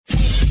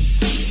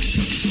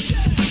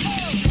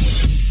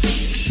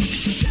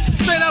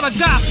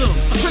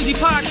Gotham, a crazy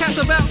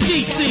podcast about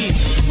DC.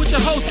 With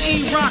your host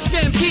E-Rock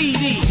and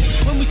PD.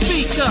 When we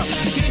speak up,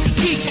 get your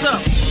geeks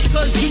up.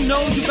 Cause you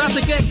know you about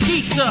to get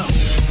geeked up.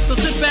 So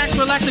sit back,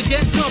 relax, and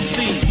get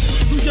comfy.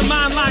 Lose your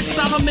mind like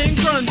Solomon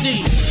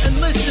Grundy. And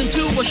listen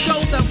to a show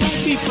that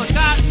won't be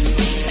forgotten.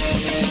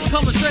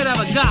 Coming straight out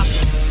of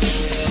Gotham.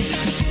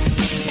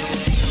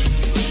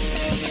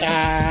 And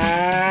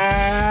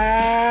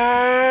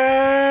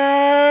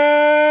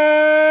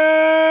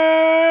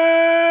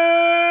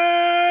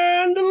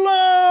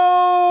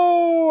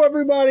hello,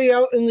 everybody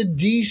out in the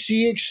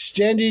DC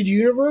Extended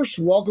Universe.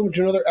 Welcome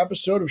to another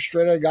episode of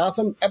Straight Outta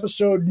Gotham,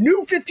 episode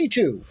New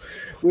 52.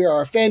 We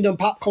are a fandom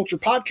pop culture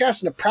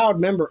podcast and a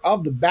proud member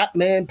of the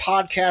Batman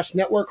Podcast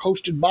Network,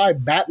 hosted by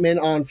Batman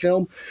on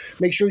Film.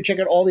 Make sure you check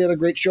out all the other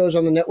great shows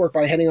on the network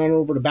by heading on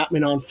over to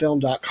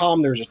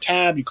batmanonfilm.com. There's a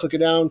tab, you click it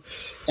down,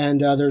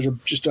 and there's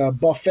just a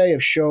buffet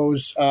of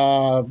shows.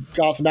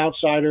 Gotham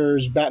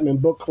Outsiders, Batman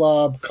Book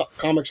Club,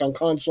 Comics on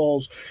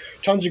Consoles,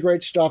 tons of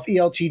great stuff,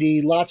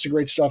 ELTD, lots of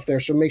great stuff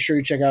there. So make sure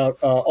you check out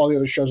all the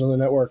other shows on the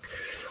network.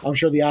 I'm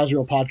sure the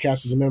Azrael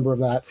podcast is a member of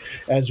that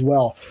as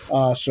well.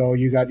 So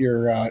you got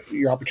your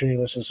opportunity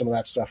to listen to some of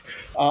that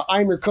stuff.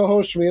 I'm your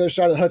co-host from the other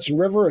side of the Hudson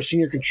River, a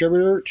senior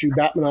contributor to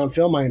Batman on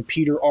Film. I am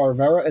Peter R.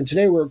 Vera, and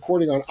today we're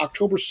recording on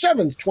October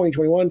 7th,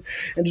 2021.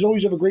 And as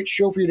always, we have a great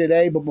show for you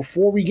today. But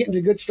before we get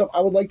into good stuff,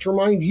 I would like to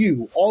remind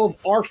you, all of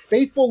our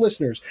faithful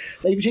listeners,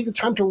 that if you take the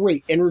time to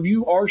rate and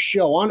review our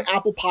show on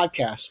Apple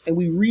Podcasts, and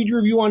we read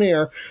your review on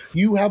air,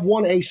 you have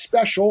won a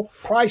special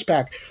prize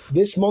pack.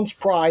 This month's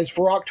prize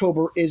for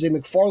October is a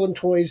McFarlane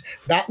Toys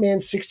Batman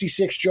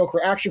 66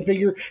 Joker action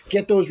figure.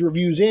 Get those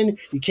reviews in.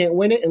 You can't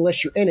win it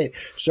unless you're in it.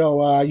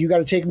 So you got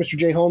to take Mr.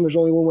 J home. There's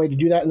only one way to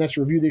do that, and that's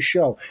to review this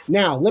show.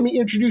 Now, let me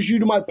introduce you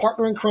to my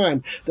partner in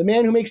crime, the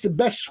man who makes the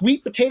best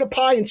sweet potato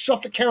pie in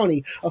Suffolk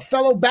County, a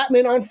fellow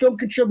Batman on Film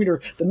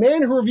contributor, the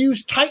man who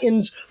reviews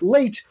Titans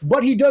late,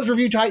 but he does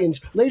review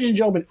Titans. Ladies and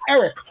gentlemen,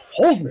 Eric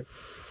Holzman.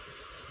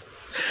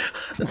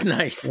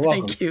 Nice.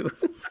 Thank you.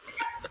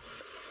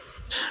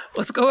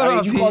 What's going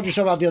on? You called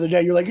yourself out the other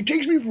day. You're like, it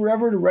takes me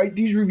forever to write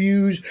these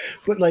reviews,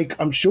 but like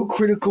I'm so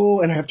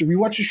critical and I have to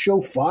rewatch the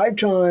show 5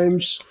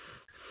 times.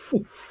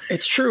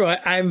 It's true.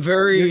 I'm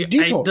very.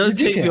 It does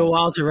take me a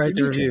while to write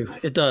the review.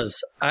 It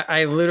does.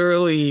 I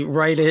literally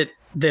write it.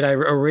 Then I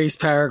erase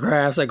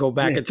paragraphs. I go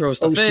back and throw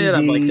stuff in.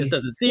 I'm like, this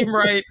doesn't seem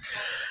right.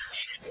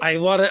 I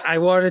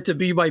want it to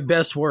be my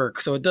best work,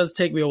 so it does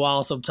take me a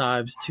while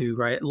sometimes to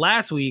write.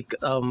 Last week,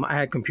 I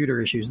had computer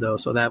issues though,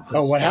 so that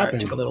was, what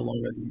happened? It took a little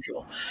longer than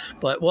usual.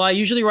 But I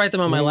usually write them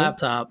on my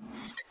laptop.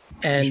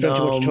 And you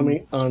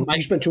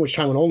spent too much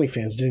time on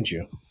OnlyFans, didn't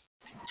you?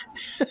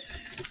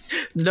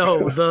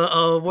 No,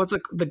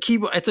 the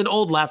keyboard. It's an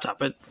old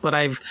laptop, but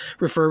I've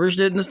refurbished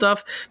it and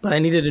stuff. But I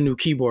needed a new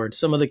keyboard.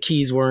 Some of the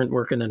keys weren't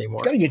working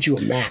anymore. Got to get you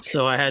a Mac.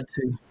 So I had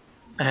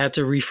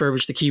to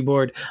refurbish the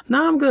keyboard.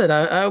 No, I'm good.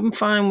 I'm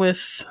fine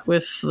with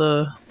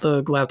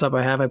the laptop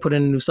I have. I put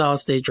in a new solid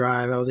state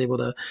drive. I was able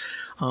to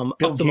up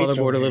the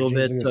motherboard a little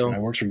bit. So this guy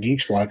works for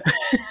Geek Squad.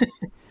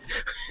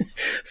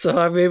 So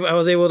I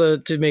was able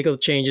to make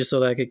changes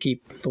so that I could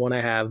keep the one I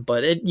have.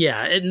 But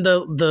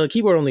the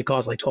keyboard only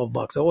cost like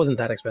 $12, so it wasn't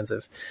that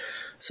expensive.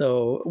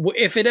 So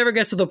if it ever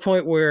gets to the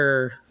point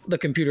where the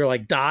computer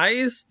like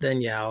dies,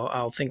 then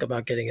I'll think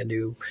about getting a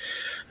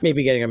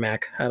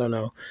Mac. I don't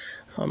know.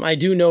 I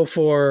do know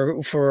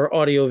for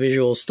audio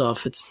visual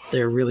stuff,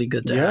 they're really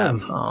good to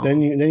have.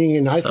 Then you get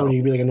an iPhone,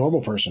 you'd be like a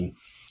normal person.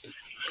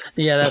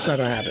 Yeah, that's not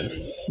gonna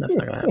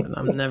happen.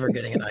 I'm never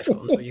getting an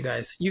iPhone. So you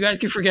guys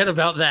can forget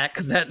about that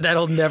because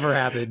that'll never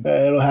happen.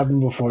 It'll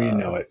happen before you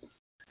know it.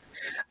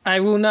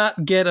 I will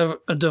not get a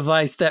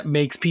device that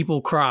makes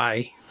people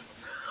cry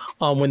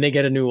when they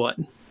get a new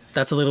one.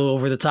 That's a little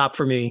over the top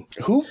for me.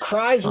 Who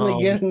cries when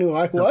they get a new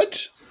iPhone?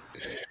 What?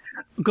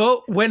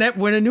 Go when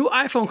a new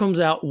iPhone comes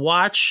out,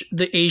 watch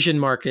the Asian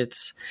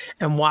markets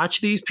and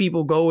watch these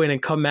people go in and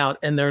come out,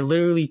 and they're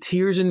literally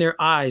tears in their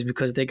eyes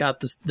because they got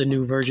the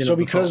new version. So of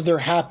the because phone. They're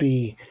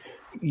happy,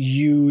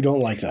 you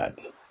don't like that.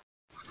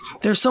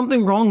 There's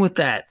something wrong with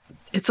that.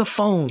 It's a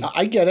phone.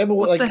 I get it, but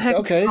what the heck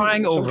okay,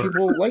 some over?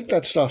 People like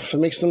that stuff. It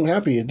makes them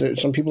happy.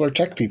 Some people are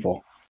tech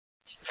people.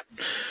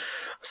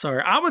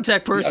 Sorry, I'm a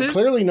tech person.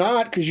 Clearly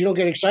not, because you don't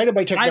get excited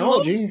by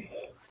technology.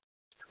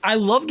 I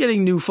love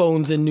getting new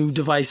phones and new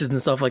devices and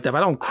stuff like that, but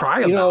I don't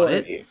cry about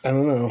it. I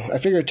don't know. I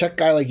figure a tech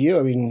guy like you,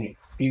 I mean,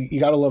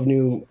 you got to love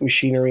new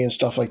machinery and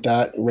stuff like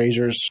that,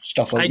 razors,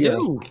 stuff like that. I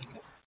do.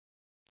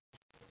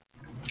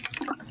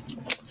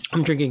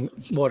 I'm drinking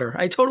water.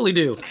 I totally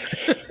do.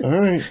 All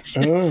right.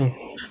 I don't know.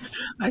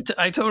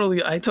 I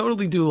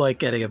totally do like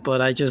getting it,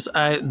 but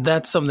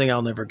that's something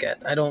I'll never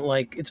get. I don't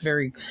like.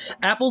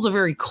 Apple's a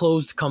very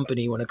closed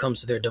company when it comes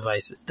to their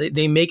devices.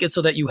 They make it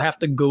so that you have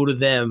to go to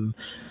them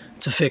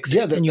to fix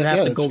it, and you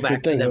have to go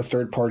back to them. No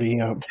third party.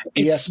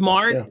 It's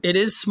smart. Yeah. It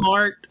is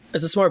smart.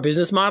 It's a smart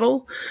business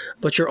model,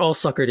 but you're all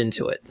suckered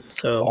into it.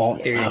 So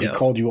there you go. He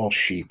called you all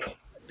sheep.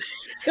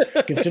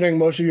 Considering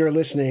most of you are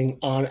listening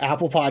on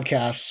Apple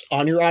Podcasts,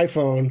 on your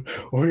iPhone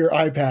or your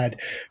iPad,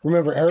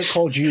 remember, Eric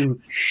called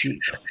you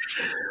sheep.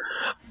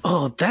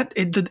 Oh,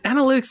 the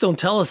analytics don't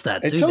tell us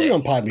that. It tells you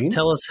on Podbean.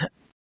 Tell us.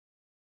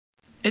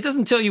 It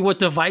doesn't tell you what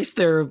device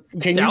they're.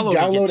 Can you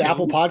download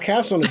Apple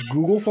Podcasts on a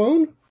Google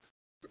phone?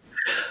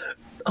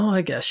 Oh,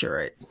 I guess you're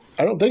right.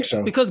 I don't think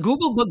so. Because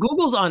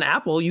Google's on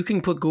Apple. You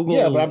can put Google.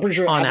 Yeah, but I'm pretty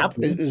sure on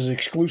Apple is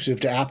exclusive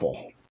to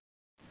Apple.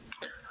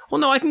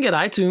 Well, no, I can get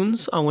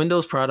iTunes on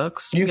Windows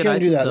products. You can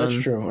do that.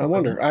 That's true. I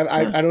wonder.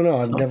 I don't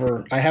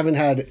know. I haven't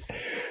had.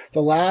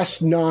 The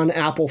last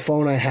non-Apple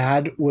phone I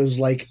had was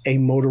like a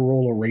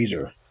Motorola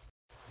Razr.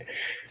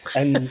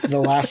 And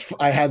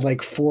I had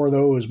like 4 of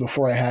those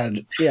before I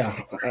had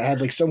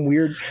like some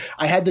weird,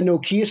 I had the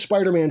Nokia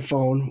Spider-Man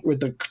phone with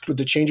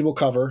the changeable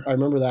cover. I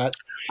remember that.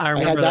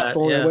 I had that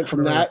phone. Yeah, I went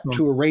from that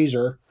to a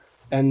Razr.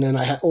 And then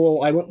I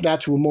went back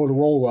to a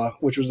Motorola,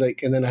 which was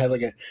like, and then I had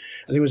like I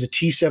think it was a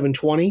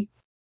T720.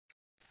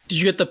 Did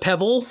you get the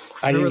Pebble?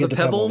 I didn't get the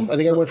Pebble. I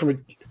think I went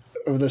from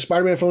the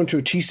Spider-Man phone to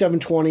a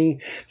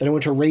T720. Then I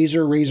went to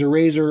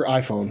Razr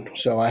iPhone.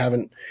 So I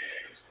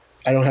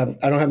don't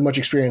have much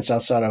experience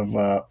outside of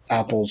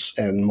Apples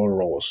and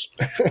Motorola's.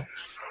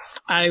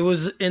 I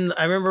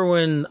remember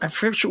when, I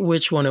forget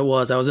which one it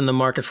was. I was in the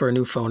market for a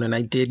new phone and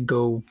I did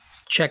go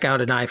check out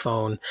an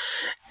iPhone.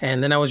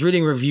 And then I was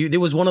reading review. It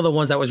was one of the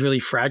ones that was really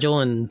fragile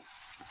and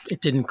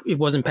it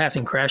wasn't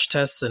passing crash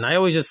tests. And I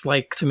always just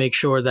like to make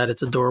sure that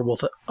it's a durable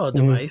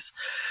device.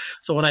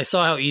 So when I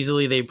saw how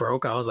easily they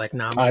broke, I was like,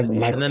 nah. My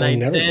phone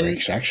never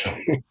breaks,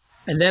 actually.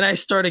 And then I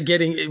started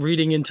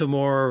reading into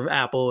more of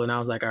Apple, and I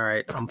was like, all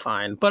right, I'm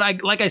fine.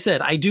 But like I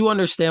said, I do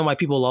understand why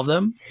people love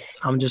them.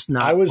 I'm just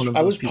not. I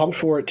was pumped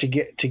for it to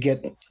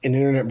get an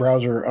internet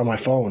browser on my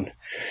phone,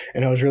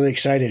 and I was really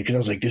excited because I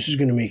was like, this is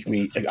going to make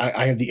me. Like,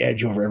 I have the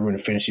edge over everyone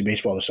in fantasy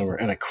baseball this summer,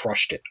 and I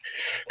crushed it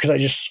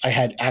because I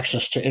had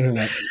access to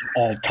internet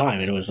all the time,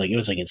 and it was like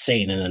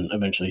insane. And then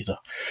eventually the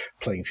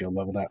playing field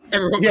leveled out.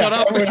 Everyone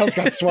else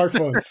got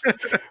smartphones,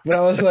 but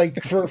I was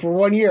like, for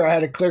 1 year, I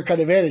had a clear cut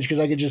advantage because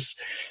I could just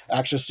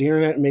access the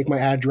internet and make my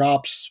ad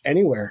drops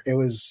anywhere.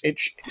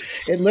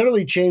 It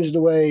literally changed the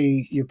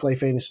way you play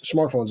fantasy.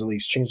 Smartphones, at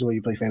least, changed the way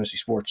you play fantasy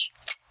sports.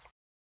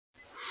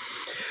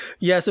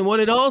 Yes, and what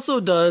it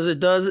also does,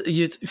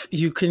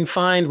 you can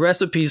find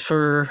recipes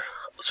for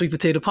sweet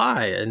potato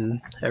pie, and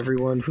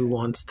everyone who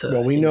wants to.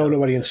 Well, we know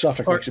nobody in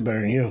Suffolk makes it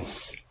better than you.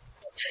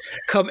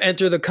 Come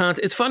enter the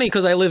contest. It's funny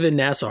because I live in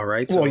Nassau,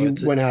 right? So you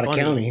went out of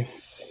county.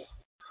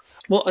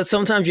 Well,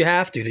 sometimes you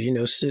have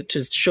to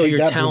show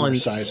your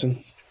talents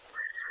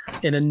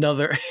in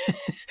another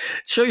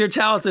show your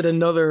talents in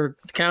another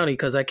county,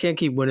 because I can't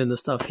keep winning the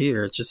stuff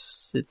here.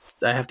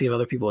 I have to give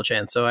other people a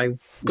chance. So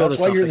that's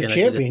why you're the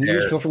champion. You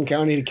just go from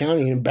county to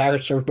county and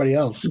embarrass everybody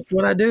else. That's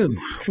what I do.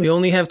 We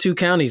only have 2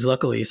 counties,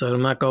 luckily, so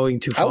I'm not going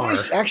too far.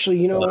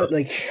 What?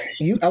 Like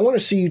I want to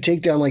see you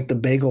take down like the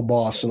Bagel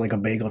Boss in like a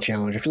bagel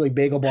challenge. I feel like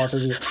Bagel Boss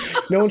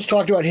no one's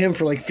talked about him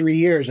for like 3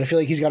 years. I feel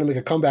like he's got to make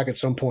a comeback at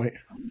some point.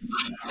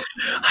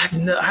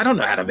 I don't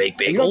know how to make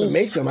bagels. You don't have to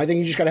make them. I think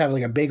you just got to have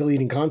like a bagel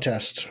eating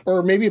contest,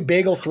 or maybe a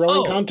bagel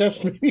throwing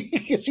contest. Maybe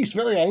because he's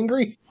very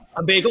angry.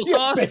 A bagel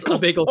toss. A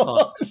bagel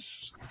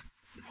toss.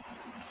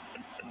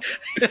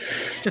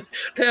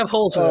 They have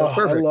holes for this.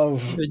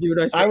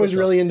 Perfect. I was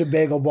really into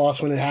Bagel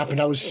Boss when it happened.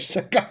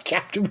 That got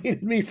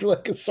captivated me for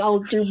like a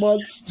solid 2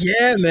 months.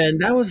 Yeah, man,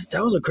 that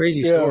was a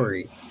crazy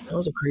story. That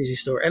was a crazy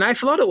story, and I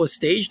thought it was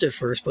staged at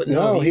first, but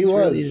no, he was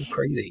really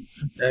crazy.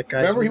 That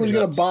guy. Remember, he was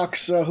going to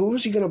box. Who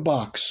was he going to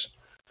box?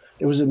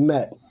 It was a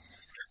Met.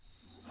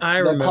 I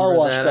remember car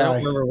wash that. Guy. I don't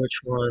remember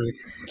which one.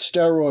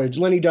 Steroids.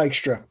 Lenny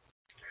Dykstra.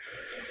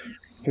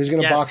 He was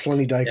going to box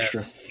Lenny Dykstra.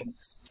 Yes.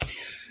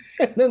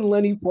 And then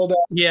Lenny pulled out.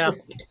 Yeah.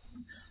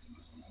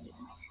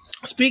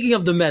 Speaking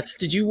of the Mets,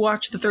 did you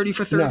watch the 30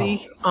 for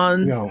 30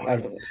 on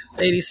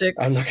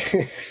 86? I'm not.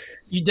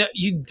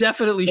 You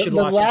definitely should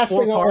watch it. The last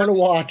thing I want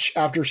to watch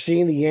after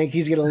seeing the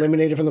Yankees get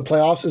eliminated from the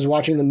playoffs is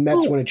watching the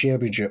Mets win a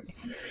championship.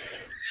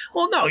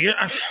 Well, no, you're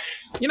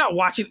not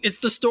watching. It's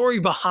the story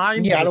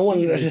behind. Yeah, I don't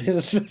want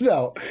to.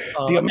 No,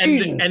 the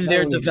amazing and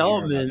their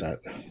development.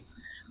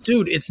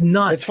 Dude, it's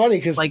nuts. It's funny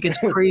because it's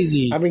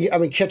crazy. I've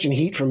been catching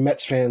heat from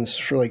Mets fans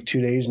for like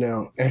 2 days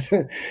now,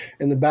 and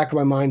in the back of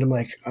my mind, I'm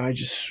like,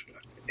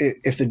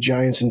 if the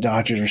Giants and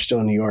Dodgers are still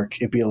in New York,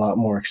 it'd be a lot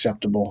more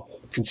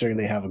acceptable, considering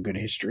they have a good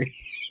history.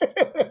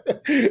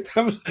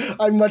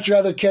 I'd much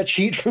rather catch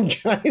heat from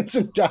Giants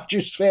and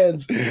Dodgers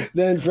fans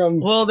than from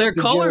their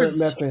colors.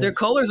 Their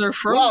colors are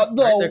from.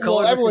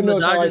 Everyone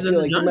knows how I feel.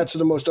 Like the Mets are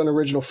the most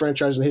unoriginal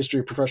franchise in the history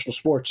of professional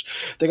sports.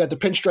 They got the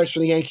pinstripes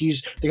from the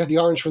Yankees. They got the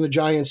orange from the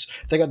Giants.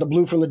 They got the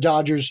blue from the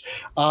Dodgers,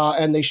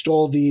 and they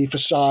stole the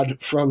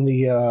facade from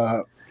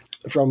the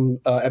from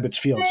Ebbets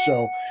Field.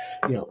 So,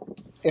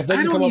 if they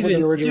can come up with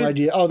an original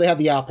idea, they have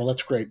the apple.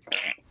 That's great.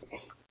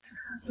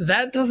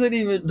 That doesn't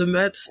even, the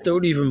Mets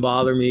don't even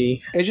bother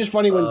me. It's just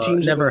funny when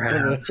teams never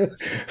have.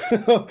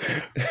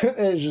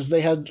 It's just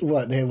they had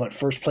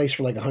first place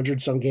for like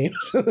 100 some games.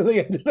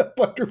 They ended up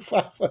under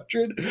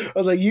 500. I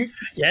was like,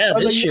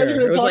 this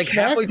year it was like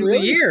halfway through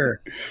the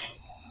year.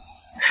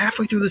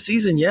 halfway through the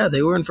season, yeah,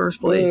 they were in first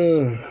place.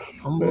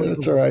 Unbelievable.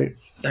 That's all right.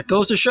 That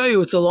goes to show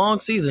you it's a long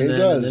season. It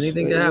does.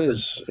 Anything can happen.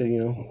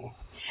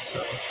 So,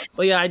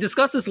 but yeah, I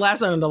discussed this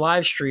last night on the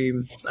live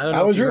stream.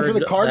 I was rooting for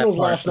the Cardinals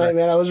last night,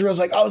 man. I was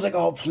like,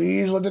 oh,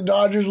 please let the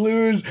Dodgers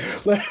lose.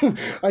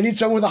 I need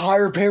someone with a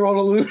higher payroll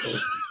to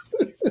lose.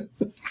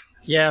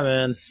 Yeah,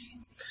 man.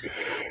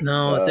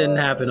 No, it didn't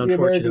happen, unfortunately.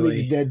 The American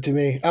League's dead to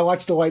me. I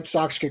watched the White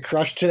Sox get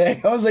crushed today.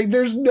 I was like,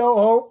 there's no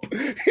hope.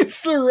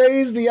 It's the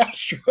Rays, the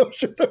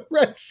Astros, or the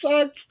Red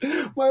Sox.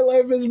 My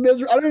life is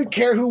miserable. I don't even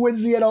care who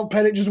wins the NL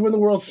pennant, just win the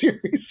World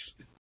Series.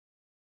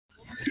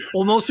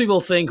 Well, most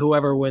people think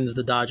whoever wins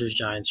the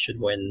Dodgers-Giants should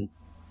win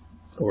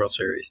the World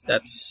Series.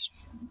 That's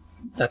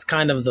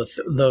kind of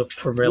the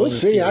prevailing We'll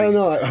see. theory. I don't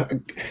know.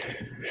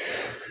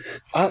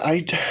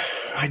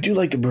 I do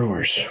like the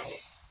Brewers.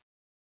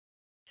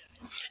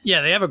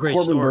 Yeah, they have a great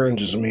Corbin story.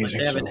 Burns is amazing.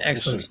 They have an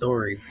excellent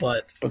story,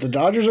 but the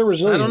Dodgers are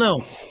resilient. I don't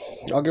know.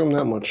 I'll give them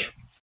that much.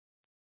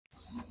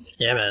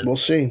 Yeah, man. We'll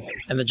see.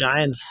 And the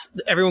Giants,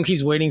 everyone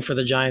keeps waiting for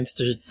the Giants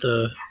to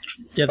the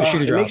shoot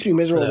a It drop. makes me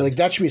miserable. Like,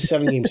 that should be a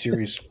 7-game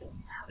series.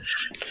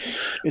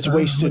 It's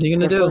wasted. What are you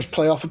gonna do? Their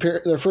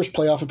first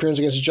playoff appearance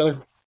against each other,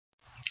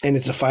 and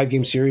it's a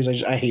 5-game series.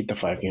 I hate the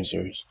 5-game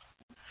series.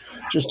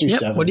 Just do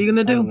 7. What are you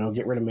gonna do? I don't know.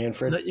 Get rid of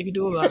Manfred. Nothing you can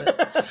do about it.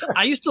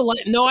 I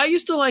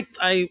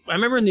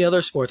remember in the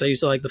other sports, I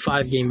used to like the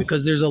 5-game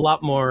because there's a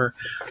lot more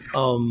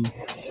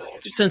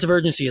sense of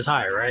urgency is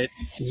higher, right?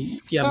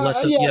 You have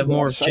less. You have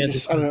more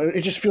chances. I don't know.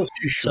 It just feels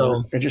too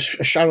short. I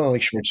don't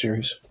like short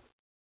series.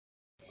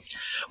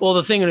 Well,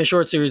 the thing in a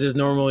short series is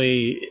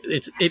normally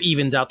it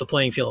evens out the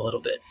playing field a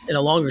little bit. In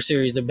a longer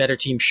series, the better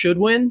team should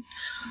win.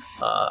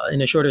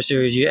 In a shorter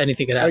series,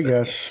 anything could happen. I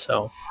guess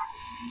so.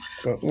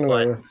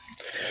 But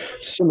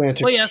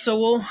semantics. Well, yeah. So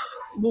we'll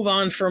move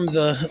on from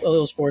a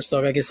little sports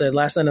talk. Like I said,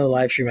 last night on the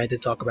live stream, I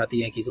did talk about the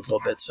Yankees a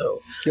little bit.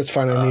 So that's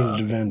fine. I needed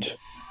to vent.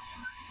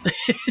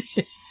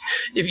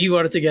 If you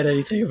wanted to get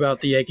anything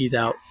about the Yankees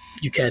out,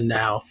 you can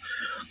now.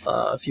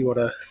 If you want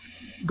to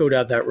go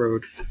down that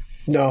road.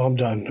 No, I'm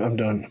done. You're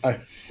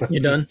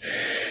done?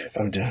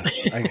 I'm done.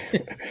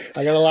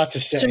 I got a lot to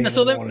say. I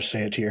don't want to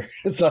say it here.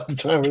 It's not the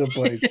time or the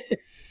place.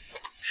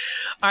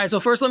 All right,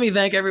 so first let me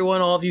thank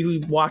all of you who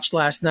watched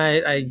last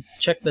night. I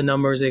checked the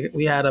numbers. I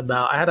had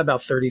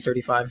about 30,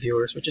 35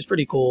 viewers, which is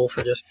pretty cool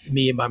for just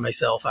me and by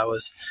myself. I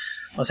was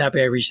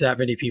happy I reached that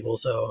many people.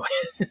 So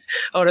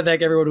I want to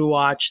thank everyone who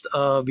watched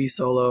Be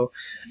Solo.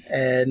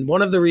 And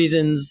one of the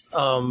reasons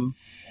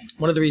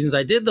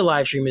I did the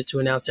live stream is to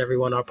announce to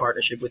everyone our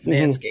partnership with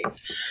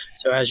Manscaped.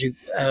 So as you,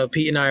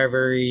 Pete and I are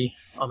very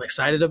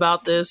excited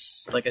about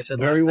this. Like I said,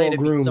 very last well night,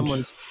 groomed.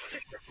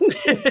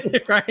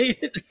 Right?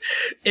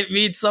 It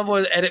means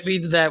someone, and it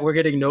means that we're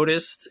getting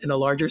noticed in a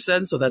larger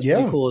sense. So that's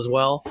pretty cool as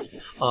well.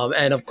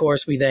 And of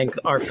course, we thank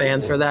our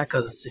fans for that,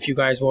 because if you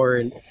guys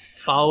weren't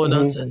following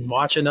us and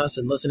watching us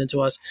and listening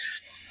to us,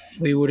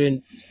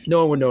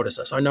 no one would notice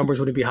us. Our numbers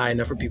wouldn't be high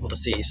enough for people to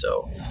see.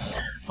 So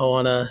I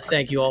want to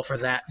thank you all for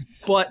that.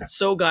 But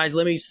so guys,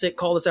 let me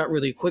call this out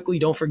really quickly.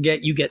 Don't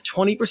forget, you get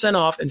 20%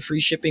 off and free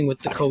shipping with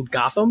the code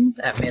Gotham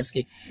at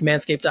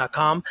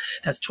manscaped.com.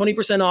 That's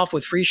 20% off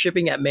with free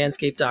shipping at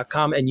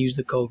manscaped.com, and use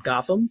the code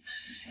Gotham.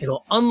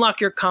 It'll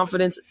unlock your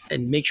confidence,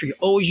 and make sure you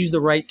always use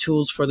the right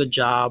tools for the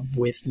job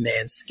with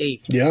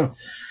Manscaped. Yeah.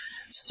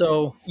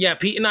 So, yeah,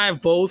 Pete and I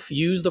have both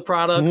used the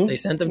products. They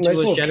sent them to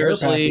us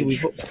generously.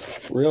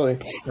 Really?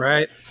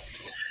 Right.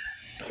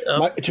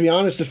 To be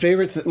honest,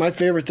 my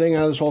favorite thing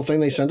out of this whole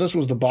thing they sent us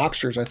was the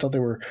boxers. I thought they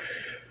were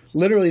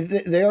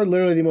they are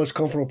literally the most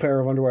comfortable pair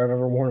of underwear I've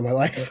ever worn in my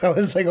life. I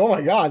was like, oh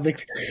my God.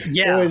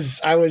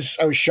 I was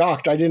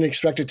shocked. I didn't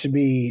expect it to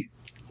be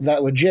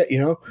that legit,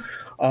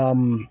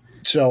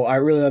 So I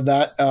really love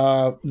that.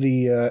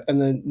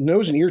 And the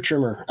nose and ear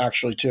trimmer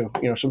actually too.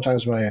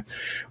 Sometimes my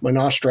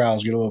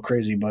nostrils get a little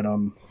crazy, but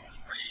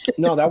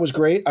no, that was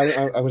great.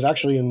 I was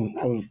actually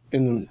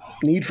in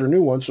need for a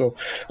new one, so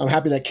I'm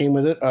happy that came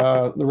with it.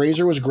 The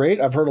razor was great.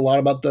 I've heard a lot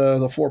about the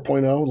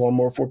 4.0,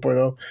 Lawnmower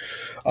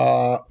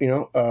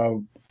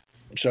 4.0.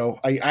 So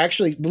I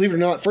actually, believe it or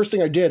not, first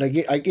thing I did,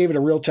 I gave it a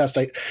real test.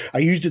 I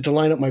used it to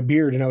line up my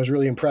beard, and I was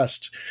really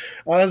impressed.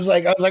 I was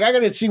like, I got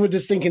to see what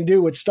this thing can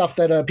do with stuff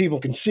that people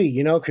can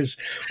see, because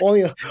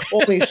only a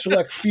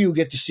select few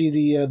get to see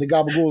the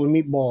gabagool and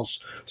meatballs.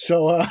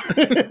 So,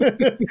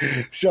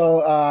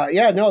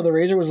 the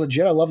razor was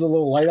legit. I love the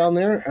little light on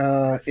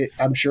there.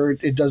 I'm sure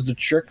it does the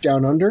trick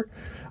down under.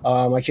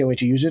 I can't wait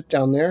to use it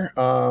down there.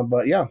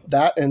 But yeah,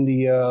 that and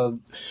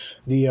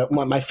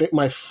one of my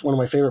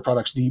favorite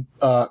products, the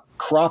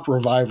Crop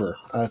Reviver.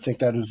 I think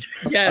that is.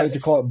 Yes. I like to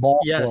call it ball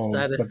clone,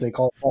 that is. but they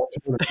call it ball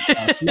toner.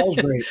 Smells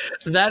great.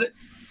 The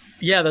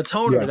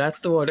toner. Yeah. That's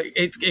the one.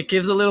 It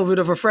gives a little bit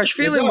of a fresh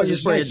feeling when you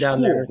spray it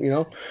down cool,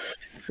 there.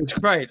 It's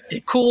right.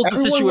 It cools the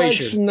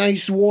situation. Everyone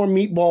likes nice warm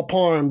meatball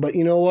parm, but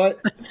you know what?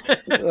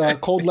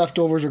 Cold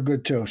leftovers are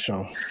good too.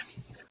 So.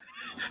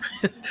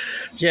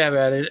 Yeah,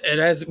 man.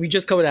 And as we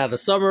just coming out of the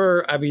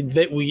summer, I mean,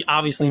 we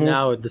obviously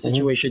now the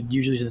situation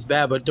usually is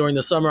bad, but during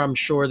the summer, I'm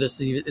sure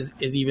this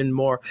is even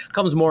more,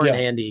 comes more in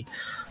handy.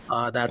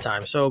 that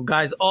time. So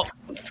guys,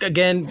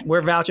 again,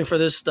 we're vouching for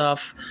this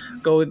stuff.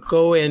 Go to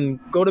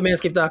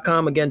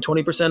manscaped.com. Again,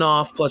 20%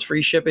 off plus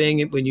free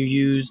shipping when you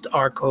used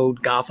our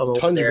code Gotham over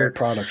Tons there. of good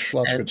products.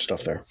 Lots of good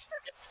stuff there.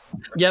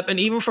 Yep, and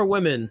even for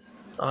women.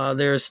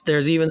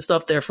 There's even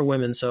stuff there for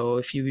women. So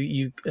if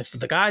if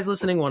the guys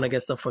listening want to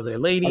get stuff for their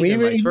ladies,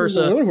 and vice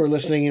versa, the women who are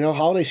listening,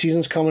 holiday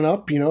season's coming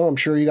up. I'm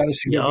sure you got a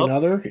significant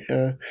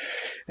other,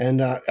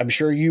 and I'm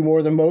sure you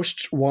more than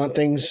most want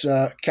things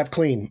kept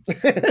clean.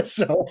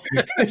 So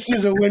this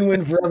is a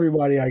win-win for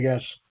everybody, I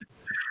guess.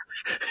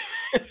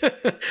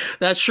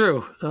 That's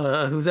true.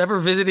 Who's ever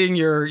visiting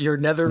your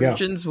nether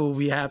regions will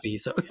be happy.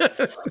 So,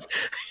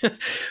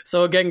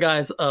 so again,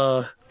 guys,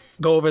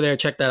 go over there,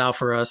 check that out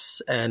for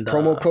us, and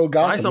promo code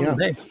Gotham. Buy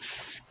something.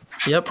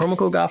 Yep, promo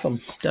code Gotham.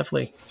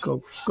 Definitely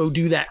go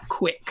do that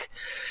quick.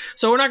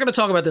 So we're not going to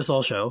talk about this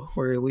all show.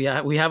 We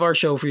have our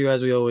show for you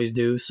as we always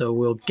do. So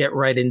we'll get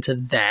right into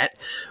that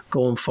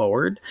going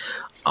forward.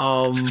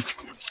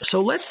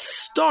 So let's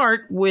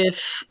start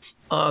with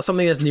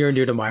something that's near and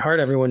dear to my heart.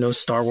 Everyone knows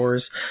Star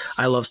Wars.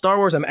 I love Star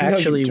Wars. I'm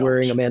actually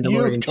wearing a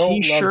Mandalorian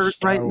t-shirt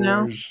right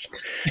now.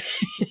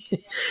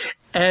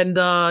 And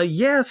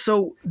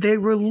so they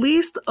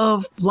released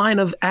a line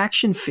of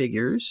action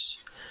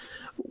figures,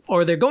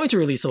 or they're going to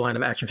release a line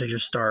of action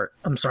figures.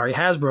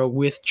 Hasbro,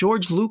 with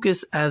George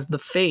Lucas as the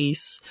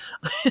face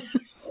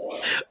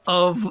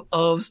of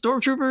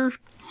Stormtrooper.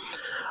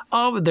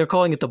 They're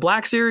calling it the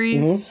Black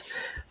Series. Mm-hmm.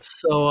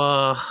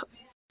 So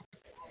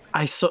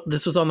I saw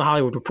this was on the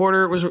Hollywood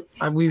Reporter. It was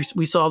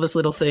we saw this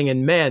little thing,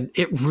 and man,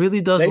 it really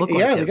does look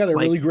like they got a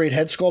really great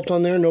head sculpt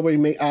on there.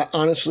 Nobody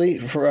honestly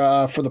for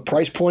the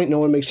price point, no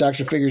one makes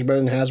action figures better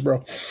than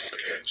Hasbro.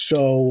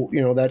 So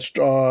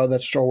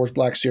that Star Wars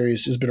Black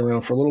Series has been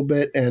around for a little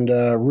bit, and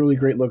really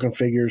great looking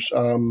figures.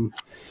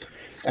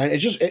 And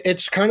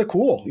it's kind of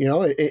cool.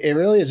 It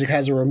really is. It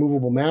has a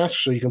removable mask,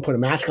 so you can put a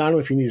mask on him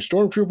if you need a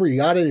Stormtrooper. You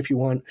got it. If you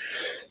want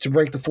to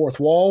break the fourth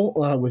wall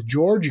with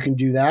George, you can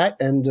do that.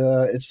 And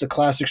it's the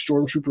classic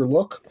Stormtrooper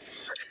look.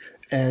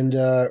 And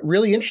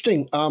really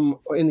interesting.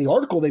 In the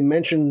article, they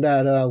mentioned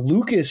that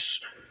Lucas,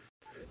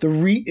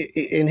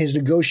 in his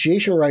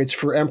negotiation rights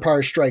for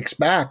Empire Strikes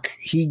Back,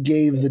 he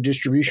gave the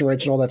distribution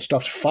rights and all that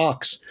stuff to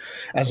Fox,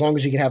 as long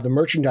as he can have the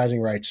merchandising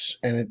rights.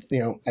 And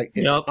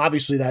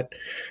obviously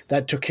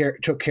that took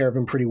care of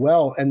him pretty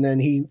well. And then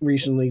he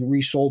recently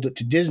resold it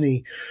to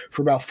Disney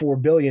for about $4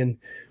 billion,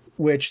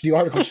 which the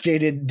article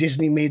stated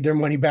Disney made their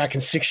money back in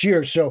 6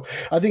 years. So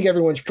I think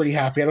everyone's pretty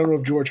happy. I don't know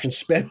if George can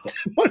spend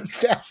money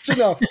fast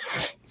enough.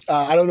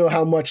 I don't know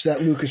how much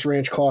that Lucas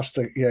Ranch costs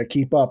to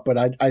keep up,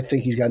 but I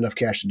think he's got enough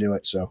cash to do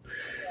it. So,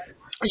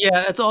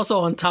 yeah, it's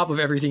also on top of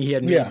everything he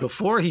had made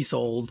before he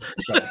sold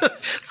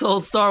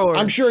Star Wars.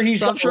 I'm sure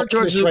George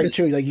Lucas right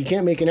too. Like, you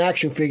can't make an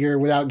action figure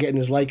without getting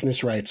his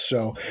likeness rights.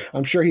 So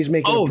I'm sure he's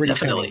making a pretty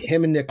penny.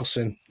 Him and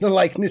Nicholson. The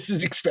likeness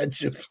is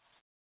expensive.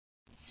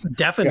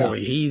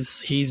 Definitely,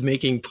 he's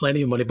making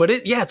plenty of money, but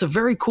it's a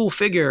very cool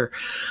figure.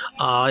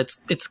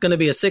 It's going to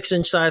be a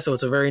 6-inch size, so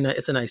it's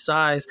a nice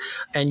size,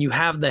 and you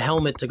have the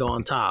helmet to go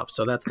on top,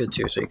 so that's good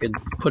too. So you could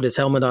put his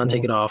helmet on,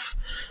 take it off,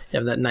 you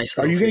have that nice.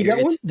 Are you going to get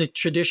one? It's the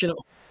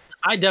traditional.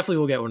 I definitely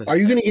will get one. Are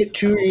you going to get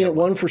two? Are you going to get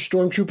one for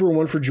Stormtrooper and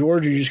one for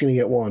George? Or are you just going to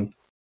get one?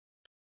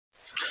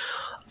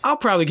 I'll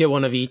probably get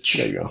one of each.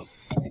 There you go.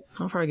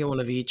 I'll probably get one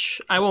of each.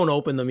 I won't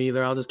open them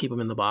either. I'll just keep them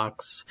in the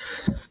box.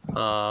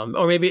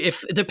 Or maybe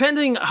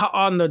depending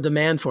on the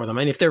demand for them.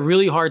 And if they're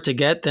really hard to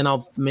get, then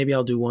I'll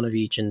do one of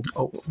each and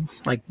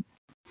like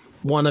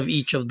one of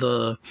each of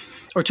the,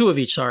 or two of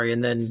each, sorry,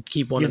 and then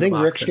keep one in the box. You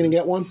think Rick's going to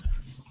get one?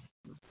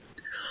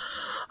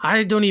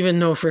 I don't even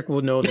know if Rick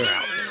will know they're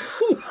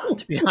out,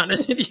 to be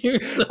honest with you.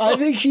 So. I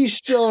think he's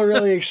still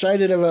really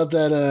excited about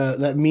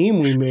that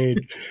meme we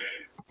made.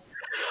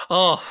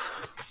 Oh,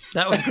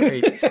 that was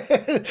great.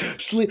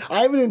 I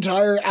have an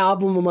entire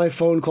album on my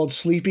phone called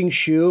Sleeping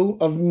Shoe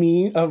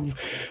of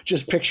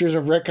just pictures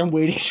of Rick I'm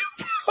waiting to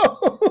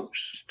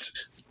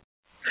post.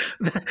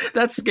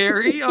 That's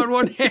scary on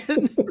one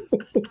hand.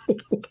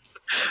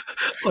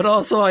 But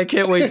also I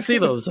can't wait to see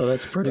those. So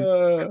that's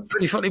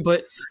pretty funny.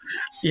 But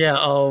yeah,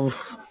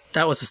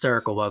 that was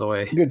hysterical, by the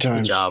way. Good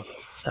times. Good job.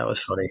 That was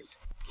funny.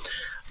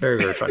 Very,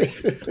 very funny.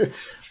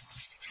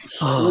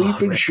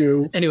 Sleeping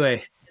Shoe.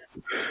 Anyway,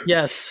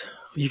 yes.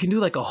 You can do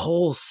like a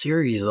whole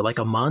series, like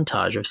a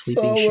montage of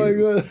Sleeping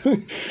Shoe. Oh my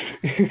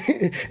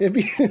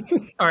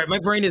god! All right, my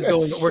brain is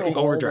working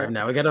overdrive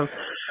now. We gotta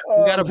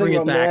bring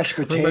it back. Mashed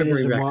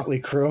potatoes and Motley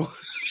Crue.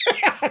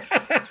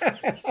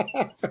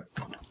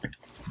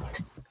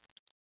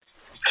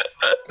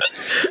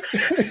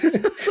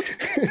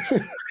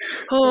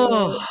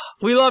 Oh,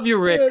 we love you,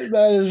 Rick.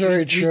 That is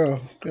very true.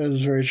 That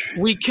is very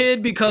true. We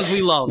kid because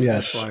we love.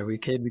 Yes. That's why we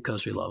kid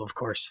because we love, of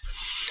course.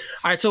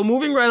 All right, so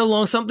moving right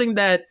along, something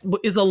that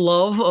is a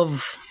love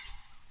of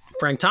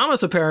Frank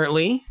Thomas,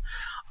 apparently.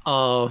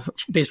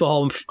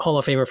 Baseball Hall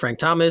of Famer Frank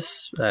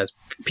Thomas. As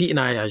Pete and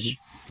I, as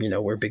you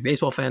know, we're big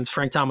baseball fans.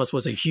 Frank Thomas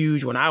was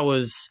when I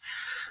was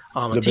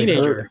a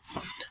teenager.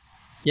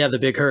 Yeah, the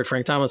Big Hurt.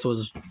 Frank Thomas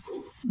was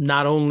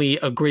not only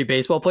a great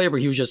baseball player, but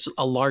he was just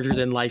a larger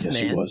than life man.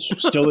 He was.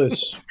 Still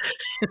is.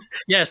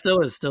 Yeah,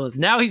 still is.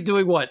 Now he's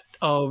doing what?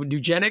 Oh,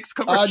 Nugenix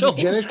commercials?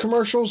 Nugenix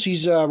commercials.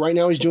 He's right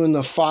now he's doing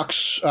the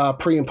Fox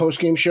pre and post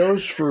game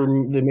shows for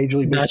the Major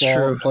League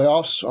Baseball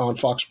playoffs on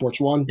Fox Sports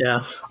 1.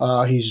 Yeah.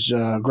 He's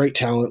great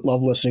talent.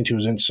 Love listening to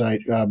his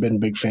insight. Been a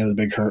big fan of the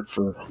Big Hurt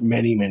for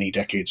many, many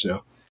decades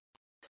now.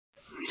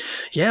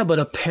 Yeah, but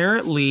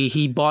apparently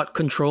he bought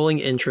controlling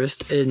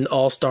interest in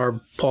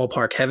All-Star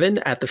Ballpark Heaven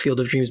at the Field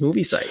of Dreams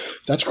movie site.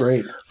 That's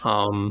great.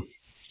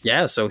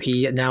 Yeah, so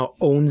he now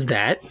owns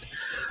that.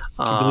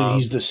 I believe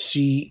he's the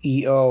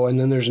CEO, and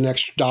then there's an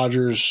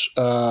ex-Dodgers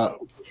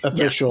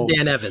official,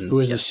 Dan Evans, who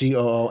is the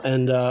COO.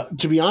 And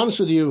to be honest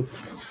with you,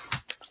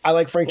 I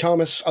like Frank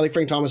Thomas. I like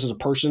Frank Thomas as a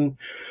person.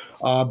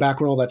 Back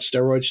when all that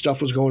steroid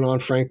stuff was going on,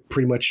 Frank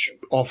pretty much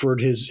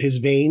offered his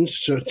veins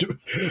to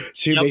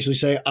basically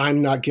say,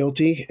 "I'm not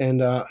guilty,"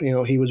 and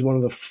he was one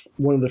of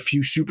the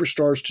few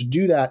superstars to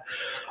do that.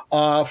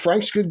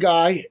 Frank's a good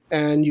guy,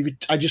 and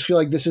I just feel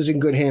like this is in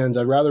good hands.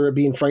 I'd rather it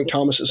be in Frank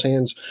Thomas's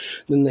hands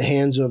than the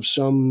hands of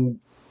some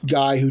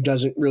guy who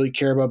doesn't really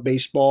care about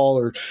baseball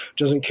or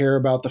doesn't care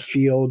about the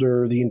field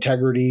or the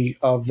integrity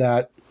of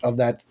that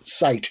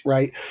site,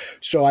 right?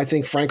 So I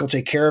think Frank will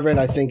take care of it.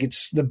 I think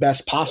it's the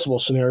best possible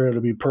scenario,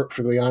 to be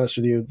perfectly honest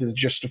with you.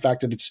 Just the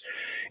fact that it's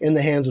in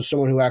the hands of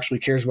someone who actually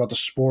cares about the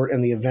sport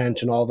and the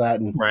event and all that.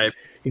 And right,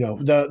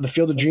 the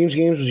Field of Dreams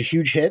games was a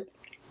huge hit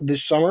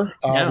this summer.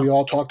 We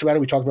all talked about it.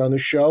 We talked about it on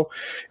this show.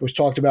 It was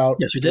talked about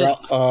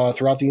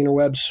throughout the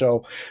interwebs.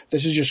 So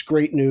this is just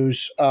great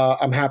news.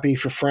 I'm happy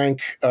for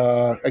Frank.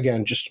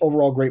 Again, just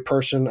overall great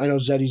person. I know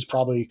Zeddy's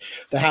probably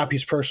the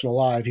happiest person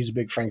alive. He's a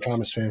big Frank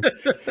Thomas fan.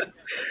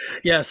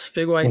 Yes,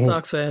 big White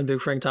Sox fan,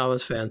 big Frank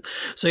Thomas fan.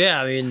 So yeah,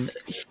 I mean,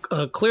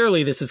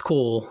 clearly this is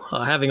cool.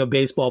 Having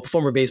a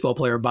former baseball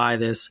player buy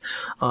this,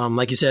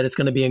 like you said, it's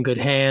going to be in good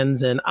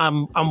hands. And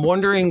I'm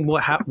wondering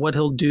what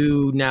he'll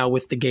do now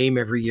with the game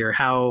every year.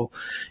 How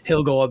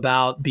he'll go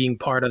about being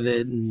part of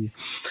it, and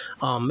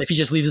if he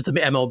just leaves it to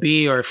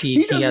MLB or if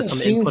he has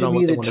some input on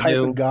what they want to do. He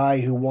doesn't seem to be the type of guy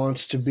who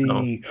wants to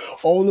be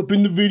all up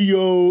in the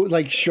video,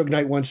 like Suge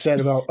Knight once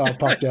said about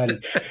Puff Daddy.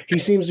 He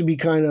seems to be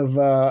kind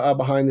of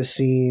behind the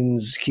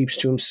scenes, keeps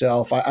to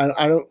himself.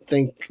 I don't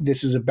think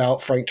this is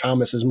about Frank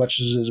Thomas as much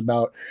as it is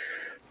about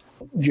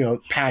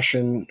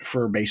passion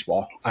for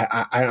baseball.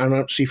 I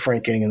don't see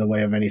Frank getting in the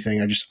way of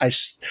anything. I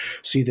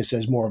see this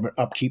as more of an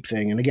upkeep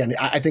thing. And again,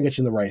 I think it's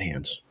in the right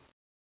hands.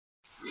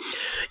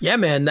 Yeah,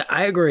 man,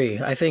 I agree.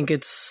 I think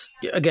it's,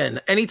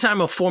 again,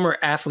 anytime a former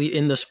athlete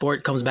in the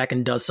sport comes back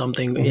and does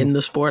something in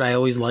the sport, I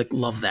always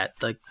love that.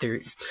 Like,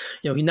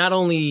 he not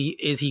only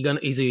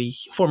he's a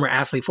former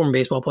athlete, former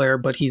baseball player,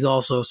 but he's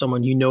also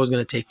someone is going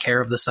to take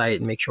care of the site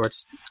and make sure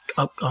it's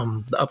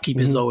the upkeep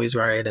is always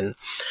right. And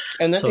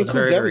that so includes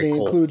very, everything. very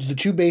cool. It includes the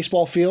 2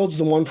 baseball fields,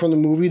 the one from the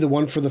movie, the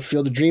one for the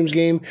Field of Dreams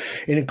game.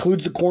 It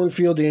includes the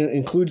cornfield. It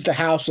includes the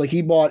house. Like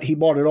he bought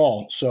it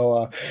all.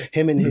 So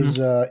him and his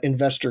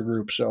investor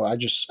group. So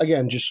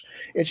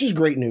it's just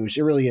great news.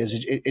 It really is.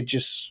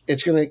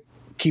 It's going to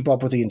keep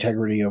up with the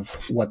integrity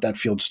of what that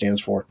field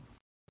stands for.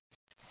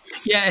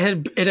 Yeah,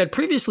 it had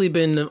previously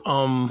been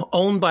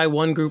owned by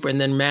one group and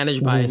then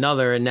managed by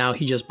another, and now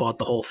he just bought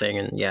the whole thing,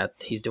 and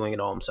he's doing it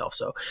all himself.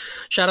 So,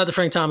 shout out to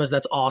Frank Thomas.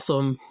 That's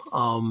awesome.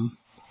 And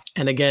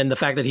again, the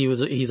fact that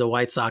he's a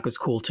White Sox is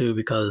cool too,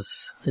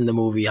 because in the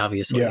movie,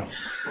 obviously,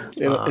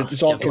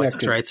 it's all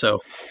connected, Sox, right? So,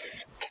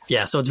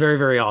 so it's very,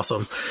 very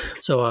awesome.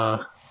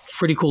 So,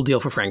 pretty cool deal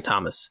for Frank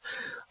Thomas.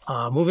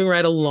 Moving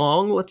right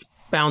along, let's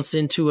bounce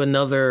into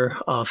another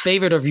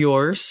favorite of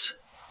yours.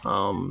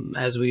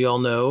 As we all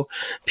know,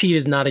 Pete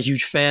is not a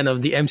huge fan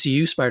of the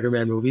MCU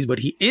Spider-Man movies, but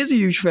he is a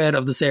huge fan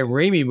of the Sam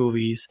Raimi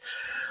movies.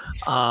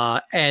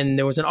 And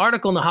there was an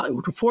article in the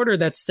Hollywood Reporter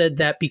that said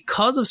that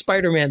because of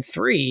Spider-Man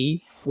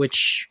 3,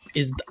 which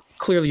is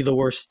clearly the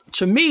worst,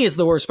 to me, is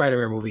the worst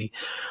Spider-Man movie.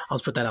 I'll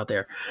just put that out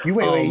there.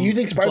 Wait, you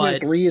think Spider-Man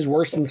 3 is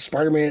worse than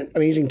Spider-Man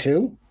Amazing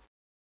 2?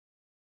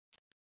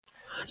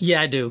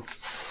 Yeah, I do.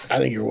 I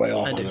think you're way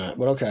off on that,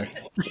 but okay.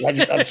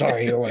 I'm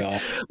sorry, you're way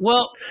off.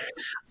 Well,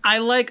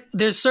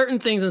 there's certain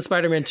things in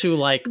Spider-Man 2,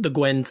 like the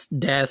Gwen's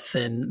death,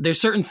 and there's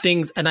certain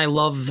things, and I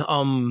love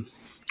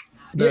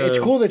it's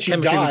cool that she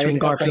died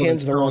at the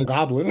hands of the wrong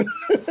goblin.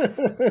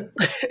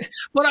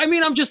 But I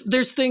mean,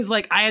 there's things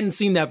like I hadn't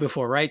seen that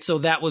before, right? So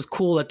that was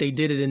cool that they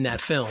did it in that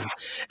film.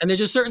 And there's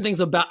just certain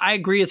things I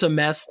agree it's a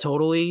mess,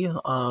 totally.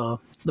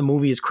 The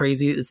movie is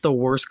crazy. It's the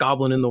worst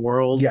goblin in the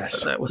world.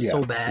 Yes. That was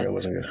so bad. It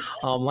wasn't good.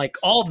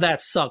 All of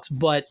that sucks,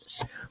 but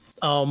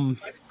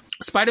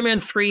Spider-Man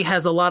 3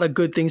 has a lot of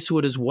good things to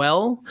it as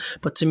well,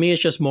 but to me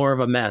it's just more of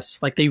a mess.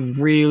 Like they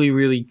really,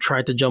 really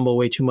tried to jumble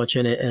way too much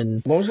in it.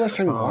 And when was the last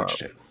time you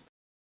watched it?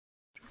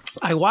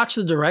 I watched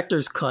the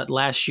director's cut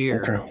last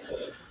year.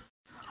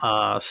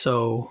 Okay.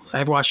 So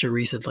I've watched it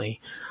recently.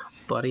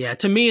 But yeah,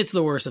 to me it's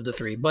the worst of the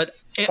 3. But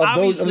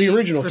of the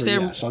original 3,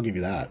 yes, I'll give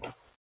you that.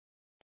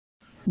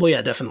 Well,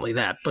 yeah, definitely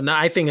that. But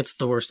I think it's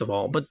the worst of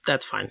all. But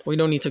that's fine. We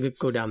don't need to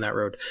go down that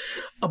road.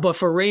 But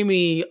for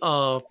Raimi,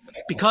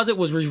 because it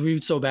was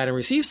reviewed so bad and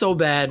received so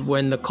bad,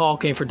 when the call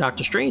came for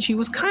Doctor Strange, he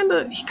kind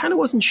of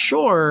wasn't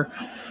sure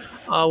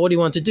what he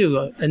wanted to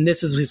do. And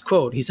this is his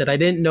quote. He said, "I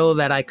didn't know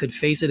that I could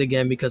face it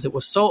again because it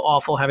was so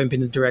awful having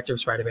been the director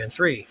of Spider-Man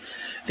 3.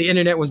 The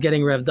internet was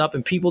getting revved up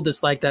and people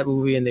disliked that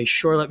movie and they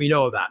sure let me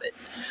know about it.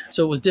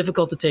 So it was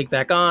difficult to take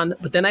back on.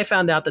 But then I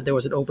found out that there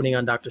was an opening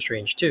on Doctor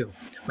Strange 2.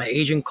 My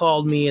agent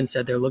called me and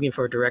said they're looking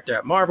for a director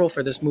at Marvel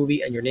for this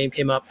movie and your name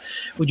came up.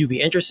 Would you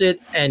be interested?"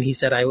 And he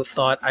said,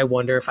 I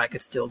wonder if I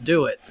could still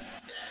do it.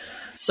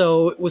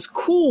 So it was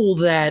cool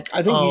that...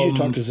 I think you should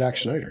talk to Zack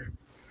Snyder.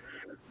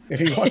 If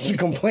he wants to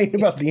complain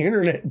about the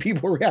internet,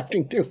 people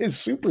reacting to his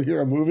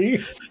superhero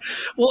movie.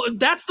 Well,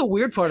 that's the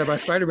weird part about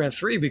Spider-Man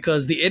 3,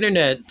 because the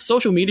internet,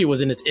 social media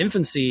was in its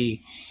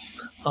infancy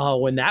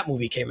when that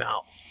movie came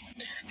out.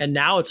 And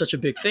now it's such a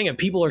big thing, and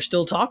people are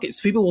still talking.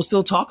 People will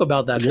still talk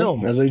about that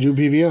film. As they do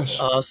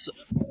BVS.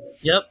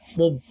 Yep.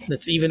 Well,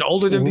 it's even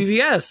older than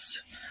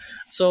BVS.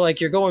 So,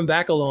 like, you're going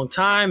back a long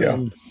time,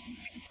 and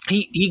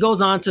he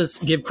goes on to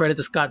give credit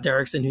to Scott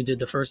Derrickson, who did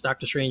the first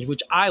Doctor Strange,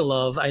 which I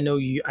love. I know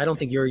you. I don't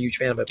think you're a huge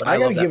fan of it, but I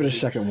got love to give it a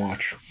second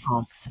watch.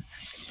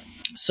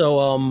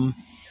 So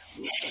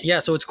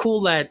it's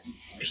cool that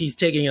he's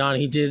taking it on.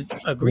 He did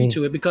agree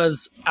to it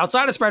because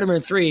outside of Spider-Man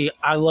 3,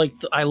 I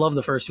love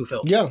the first two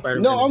films. Yeah,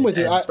 Spider-Man I'm with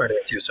you.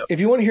 Spider-Man 2. So if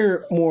you want to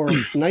hear more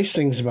nice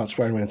things about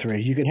Spider-Man 3,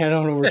 you can head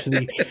on over to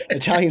the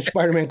Italian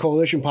Spider-Man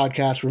Coalition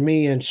podcast where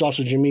me and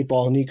Sausage and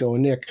Meatball, Nico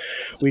and Nick,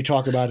 we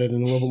talk about it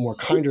in a little bit more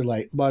kinder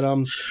light. But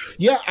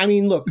yeah, I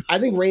mean, look, I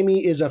think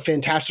Raimi is a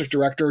fantastic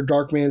director.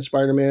 Darkman,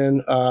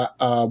 Spider-Man,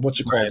 what's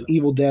it called? Right.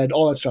 Evil Dead,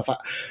 all that stuff.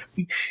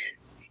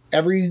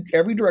 Every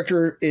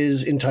director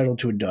is entitled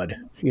to a dud,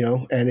 you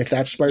know, and if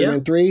that's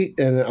Spider-Man 3,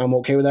 and I'm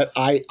okay with that.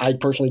 I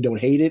personally don't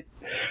hate it.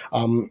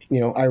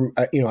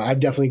 I've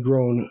definitely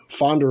grown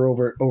fonder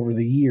over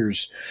the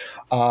years.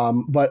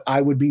 But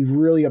I would be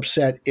really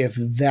upset if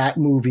that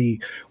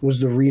movie was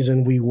the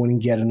reason we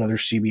wouldn't get another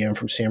CBM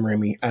from Sam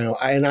Raimi.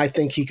 I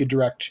think he could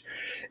direct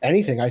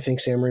anything. I think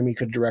Sam Raimi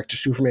could direct a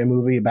Superman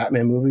movie, a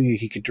Batman movie.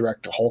 He could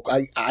direct a Hulk.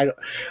 I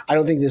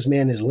don't think this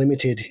man is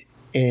limited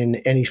in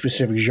any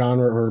specific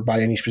genre or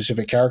by any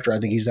specific character. I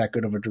think he's that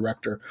good of a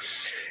director,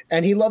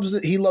 and he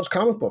loves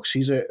comic books.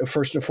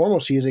 First and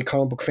foremost, he is a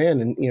comic book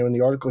fan. And, you know, in the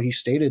article he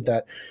stated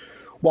that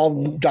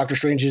while Doctor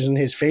Strange isn't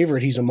his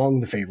favorite, he's among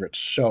the favorites.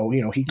 So,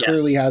 you know, he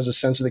clearly has a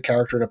sense of the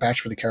character and a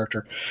passion for the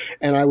character.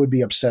 And I would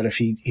be upset if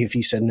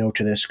he said no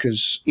to this,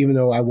 because even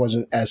though I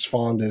wasn't as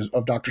fond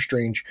of Doctor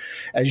Strange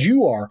as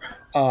you are,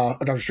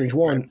 Doctor Strange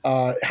 1,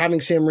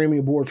 having Sam Raimi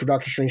aboard for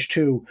Doctor Strange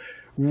 2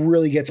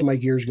 really gets my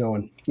gears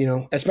going, you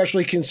know,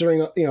 especially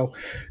considering, you know,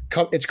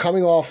 it's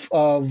coming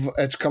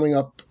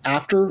up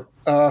after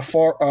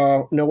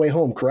No Way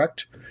Home,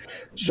 correct?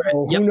 So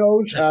who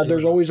knows?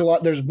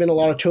 There's been a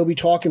lot of Toby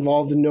talk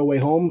involved in No Way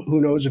Home.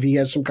 Who knows if he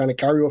has some kind of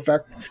carry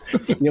effect?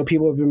 You know,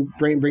 people have been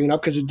bringing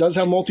up because it does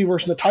have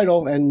multiverse in the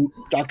title, and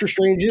Doctor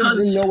Strange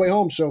is in No Way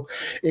Home, so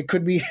it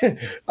could be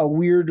a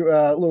weird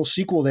little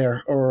sequel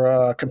there or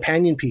a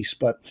companion piece.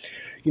 But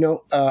you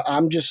know,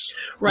 I'm just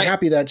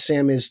happy that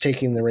Sam is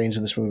taking the reins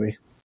of this movie.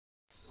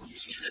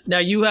 Now,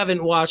 you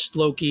haven't watched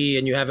Loki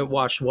and you haven't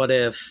watched What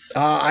If.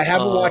 I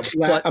haven't watched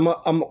that.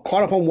 I'm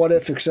caught up on What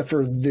If except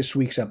for this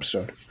week's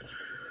episode.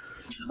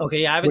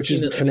 Okay, yeah, I haven't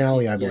seen this. Which is the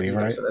finale, I believe,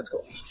 right? So that's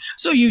cool.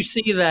 So you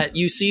see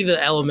the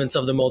elements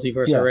of the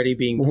multiverse already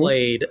being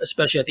played,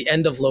 especially at the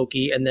end of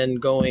Loki, and then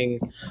going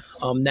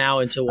now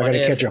into What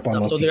If. Catch up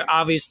on Loki. So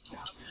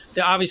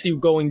they're obviously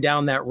going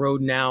down that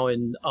road now,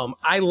 and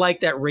I like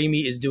that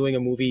Raimi is doing a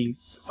movie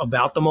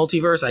about the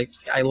multiverse.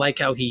 I like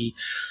how he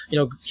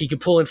could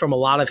pull in from a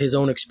lot of his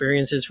own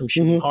experiences from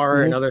shooting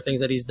horror and other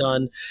things that he's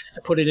done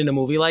and put it in a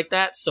movie like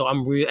that. So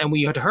and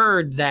we had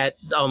heard that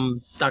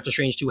Doctor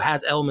Strange 2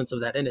 has elements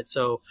of that in it.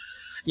 So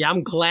yeah,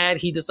 I'm glad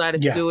he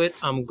decided to do it.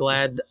 I'm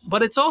glad,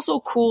 but it's also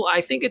cool.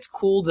 I think it's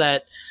cool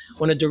that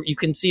when you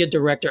can see a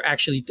director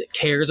actually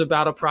cares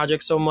about a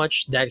project so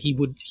much that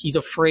he's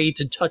afraid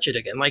to touch it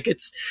again. Like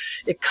it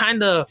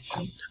kind of,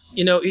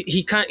 you know,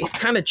 he's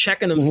kind of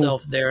checking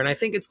himself there. And I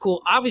think it's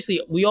cool.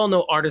 Obviously we all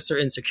know artists are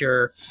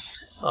insecure.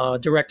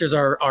 Directors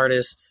are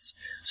artists.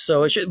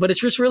 So but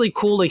it's just really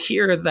cool to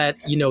hear that,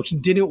 you know,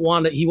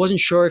 he wasn't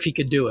sure if he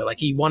could do it. Like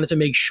he wanted to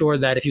make sure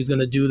that if he was going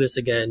to do this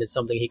again, it's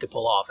something he could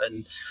pull off.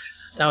 And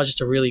that was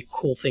just a really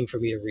cool thing for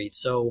me to read.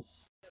 So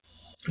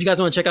if you guys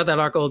want to check out that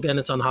article again,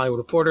 it's on Hollywood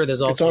Reporter.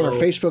 It's on our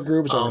Facebook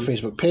group. It's on our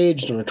Facebook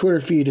page. It's on our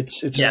Twitter feed.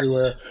 It's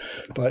everywhere.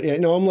 But yeah,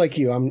 no, I'm like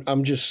you.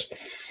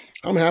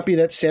 I'm happy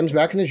that Sam's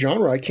back in the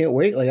genre. I can't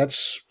wait. Like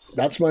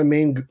that's my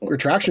main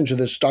attraction to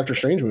this Doctor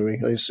Strange movie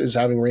is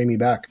having Raimi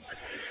back.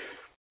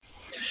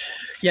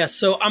 Yeah,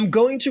 so I'm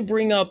going to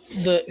bring up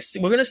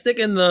we're going to stick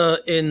in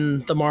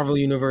the Marvel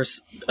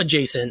Universe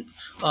adjacent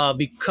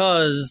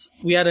because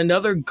we had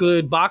another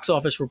good box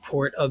office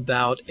report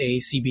about a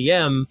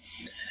CBM.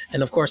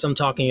 And of course, I'm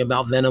talking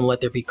about Venom: Let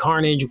There Be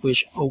Carnage,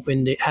 which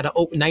had a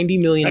 $90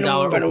 million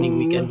opening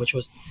weekend, which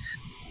was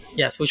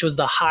Yes, which was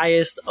the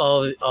highest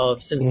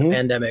of since the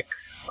pandemic.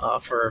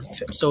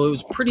 So it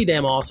was pretty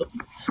damn awesome.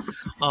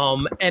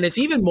 And it's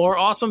even more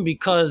awesome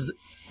because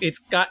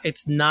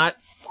it's not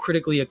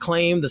critically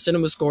acclaimed. The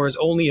cinema score is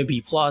only a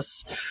B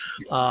plus.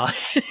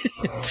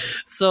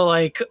 So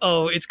like,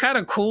 it's kind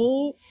of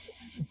cool,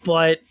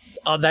 but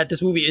that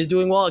this movie is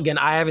doing well. Again,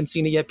 I haven't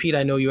seen it yet, Pete.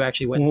 I know you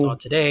actually went and saw it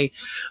today.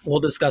 We'll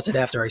discuss it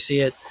after I see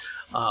it.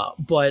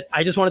 But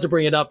I just wanted to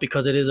bring it up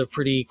because it is a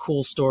pretty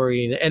cool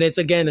story. And it's,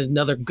 again,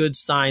 another good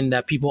sign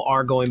that people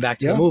are going back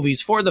to the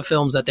movies for the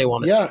films that they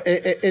want to see.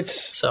 It's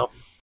so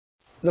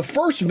the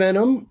first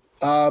Venom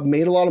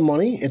made a lot of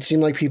money. It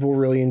seemed like people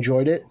really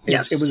enjoyed it.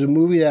 Yes. It was a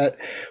movie that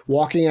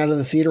walking out of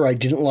the theater I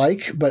didn't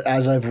like, but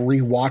as I've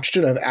rewatched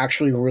it, I've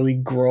actually really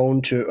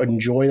grown to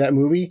enjoy that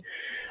movie.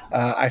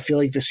 I feel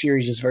like the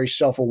series is very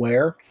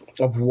self-aware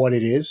of what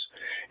it is,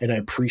 and I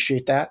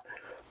appreciate that.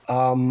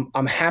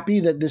 I'm happy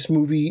that this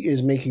movie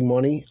is making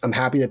money. I'm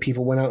happy that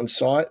people went out and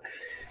saw it.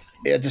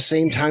 At the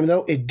same time,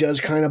 though, it does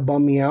kind of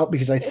bum me out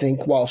because I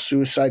think while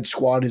Suicide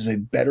Squad is a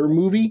better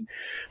movie,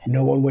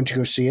 no one went to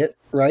go see it,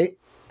 right?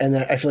 And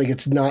that I feel like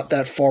it's not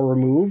that far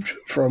removed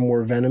from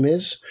where Venom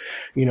is.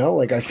 You know,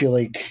 like I feel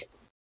like,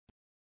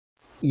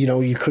 you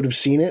know, you could have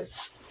seen it.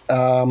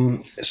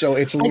 So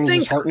it's a little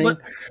disheartening.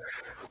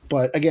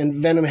 But again,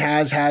 Venom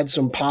has had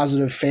some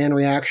positive fan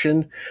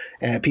reaction,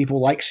 and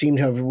people seem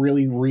to have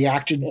really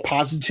reacted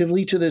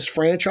positively to this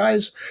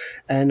franchise.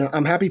 And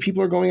I'm happy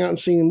people are going out and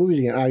seeing the movies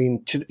again. I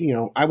mean,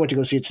 I went to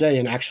go see it today,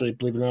 and actually,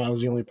 believe it or not, I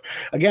was the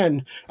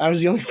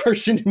only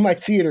person in my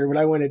theater when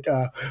I went at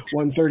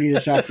 1:30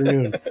 this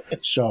afternoon.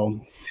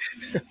 So,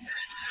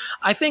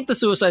 I think the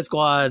Suicide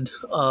Squad.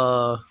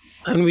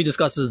 And we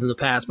discussed this in the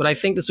past, but I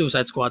think the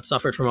Suicide Squad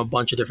suffered from a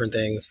bunch of different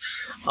things.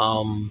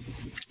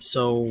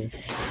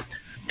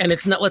 And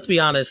it's not, let's be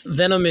honest,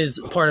 Venom is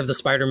part of the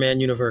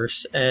Spider-Man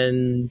universe,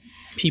 and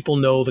people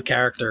know the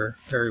character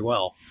very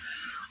well.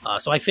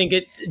 So I think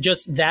it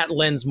just that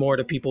lends more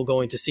to people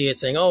going to see it,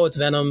 saying, oh, it's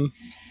Venom.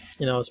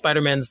 You know,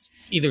 Spider-Man's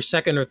either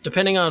second or,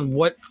 depending on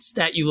what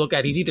stat you look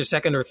at, he's either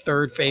second or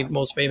third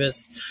most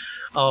famous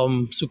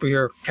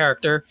superhero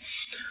character.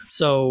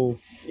 So,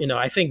 you know,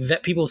 I think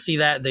that people see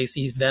that, they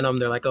see Venom,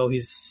 they're like, oh,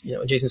 he's, you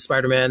know, Jason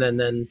Spider-Man, and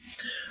then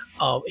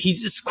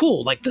it's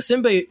cool. Like the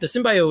symbiote, the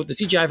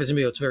CGI for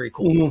symbiote's very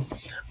cool.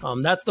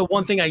 That's the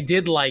one thing I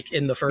did like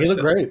in the first film.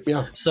 He looked great,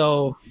 yeah.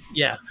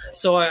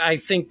 So I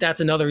think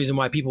that's another reason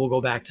why people will go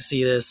back to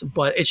see this.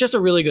 But it's just a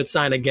really good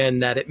sign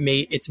again that like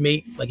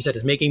you said,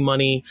 it's making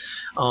money.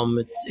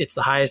 It's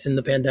the highest in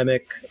the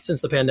pandemic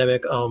since the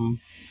pandemic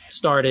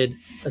started,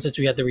 and since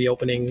we had the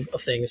reopening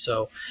of things.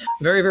 So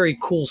very, very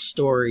cool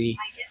story.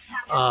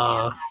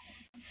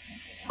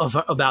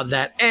 About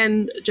that,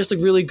 and just a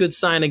really good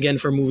sign again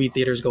for movie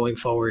theaters going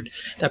forward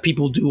that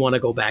people do want to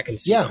go back and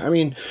see. Yeah, I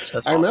mean,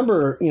 so I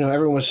remember, you know,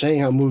 everyone was saying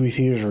how movie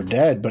theaters are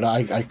dead, but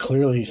I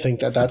clearly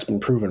think that that's been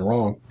proven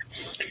wrong.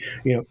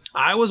 You know,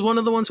 I was one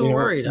of the ones who were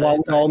worried.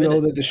 While we all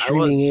know that the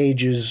streaming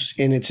age is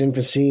in its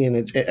infancy,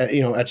 and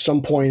you know, at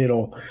some point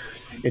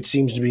it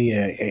seems to be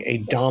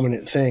a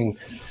dominant thing.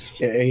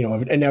 You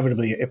know,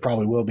 inevitably it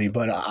probably will be,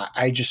 but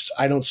I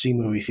don't see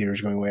movie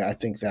theaters going away. I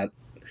think that.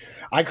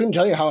 I couldn't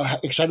tell you how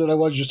excited I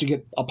was just to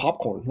get a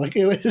popcorn. Like,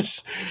 it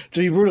was,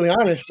 to be brutally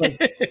honest, like,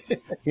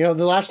 you know,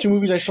 the last two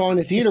movies I saw in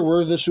the theater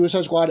were the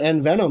Suicide Squad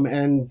and Venom.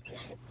 And,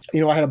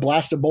 you know, I had a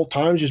blast at both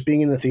times just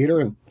being in the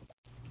theater, and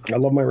I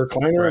love my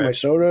recliner and my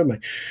soda.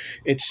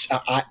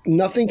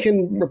 Nothing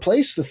can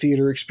replace the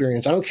theater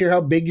experience. I don't care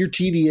how big your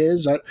TV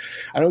is.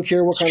 I don't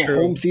care what kind of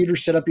home theater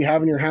setup you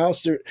have in your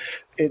house. You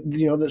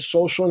know, the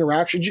social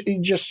interaction,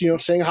 just, you know,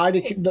 saying hi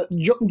to,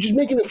 just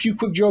making a few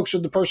quick jokes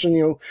with the person,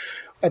 you know,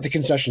 at the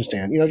concession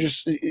stand, you know,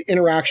 just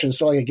interaction.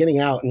 So like getting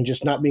out and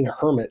just not being a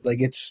hermit. Like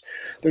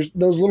there's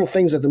those little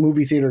things that the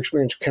movie theater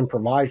experience can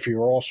provide for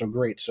you are also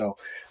great. So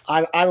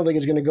I don't think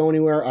it's going to go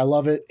anywhere. I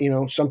love it. You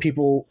know, some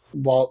people,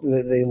 while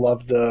they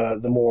love the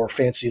more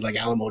fancy, like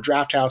Alamo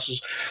Draft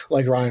Houses,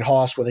 like Ryan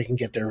Haas, where they can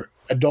get their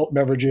adult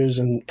beverages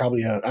and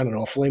probably a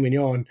filet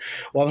mignon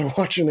while they're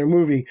watching their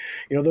movie.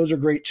 You know, those are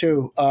great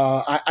too.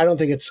 I don't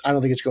think it's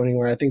going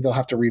anywhere. I think they'll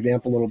have to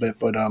revamp a little bit,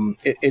 but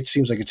it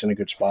seems like it's in a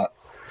good spot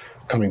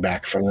coming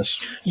back from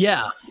this.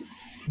 Yeah.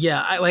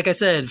 Like I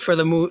said,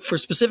 for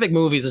specific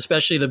movies,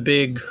 especially the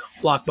big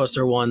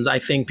blockbuster ones, I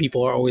think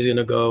people are always going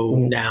to go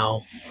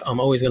now. I'm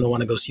always going to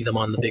want to go see them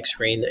on the big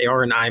screen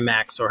or in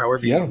IMAX or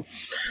however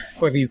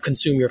you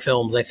consume your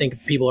films. I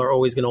think people are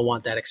always going to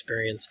want that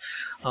experience.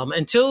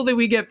 Until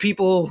we get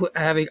people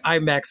having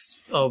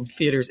IMAX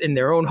theaters in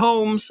their own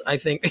homes, I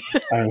think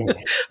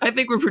I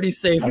think we're pretty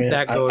safe with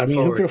that going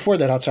forward. Who can afford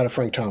that outside of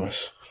Frank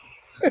Thomas?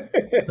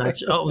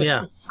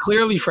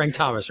 Clearly Frank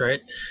Thomas,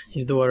 right?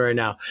 He's the one right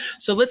now.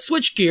 So let's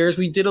switch gears.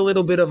 We had a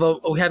little bit of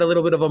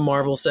a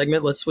Marvel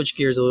segment. Let's switch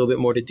gears a little bit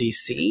more to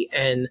DC.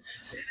 And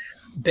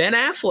Ben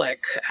Affleck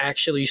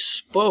actually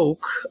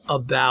spoke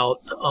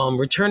about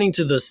returning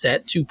to the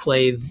set to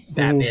play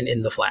Batman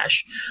in The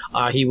Flash.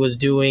 He was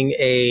doing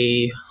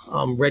a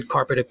red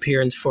carpet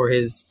appearance for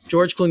his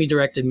George Clooney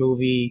directed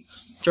movie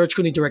George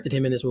Clooney directed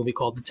him in this movie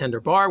called The Tender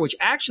Bar, which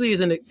actually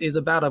is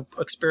about a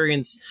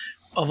experience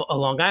of a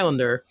Long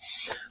Islander.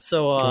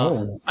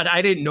 So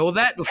I didn't know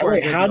that before.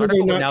 Wait, how did they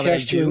not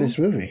cast you in this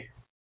movie?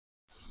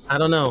 I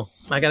don't know.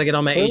 I got to get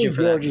on my agent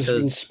for George that. George has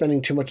been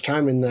spending too much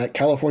time in that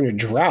California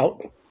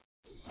drought.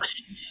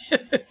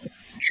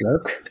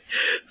 Jerk.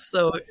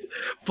 So,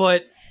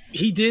 but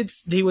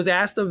he was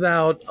asked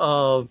about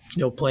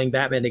playing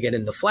Batman again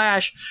in The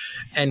Flash,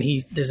 and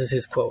this is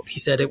his quote. He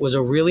said, "It was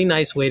a really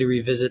nice way to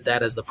revisit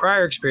that, as the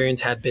prior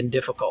experience had been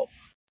difficult."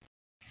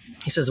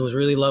 He says it was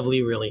really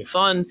lovely, really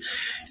fun.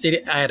 He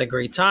said, "I had a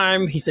great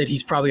time." He said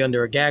he's probably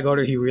under a gag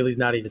order. He really is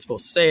not even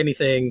supposed to say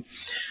anything.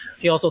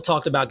 He also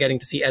talked about getting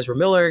to see Ezra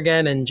Miller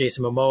again and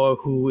Jason Momoa,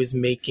 who is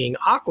making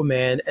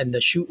Aquaman, and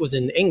the shoot was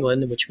in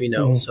England, which we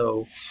know.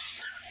 So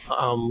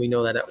we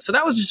know that. So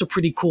that was just a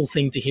pretty cool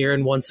thing to hear.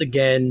 And once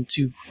again,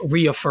 to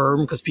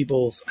reaffirm, because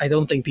I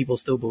don't think people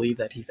still believe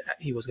that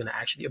he was going to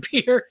actually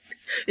appear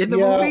in the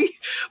movie.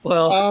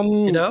 Well,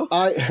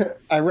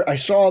 I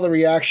saw the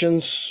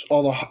reactions,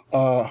 all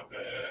the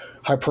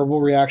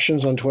hyperbole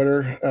reactions on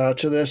Twitter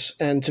to this.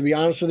 And to be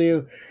honest with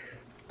you,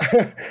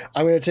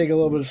 I'm going to take a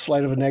little bit of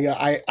slight of a negative.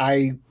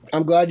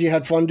 I'm glad you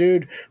had fun,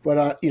 dude,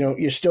 but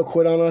you still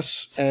quit on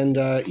us, and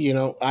I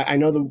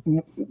know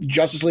the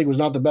Justice League was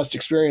not the best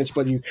experience,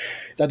 but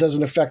that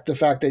doesn't affect the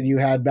fact that you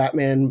had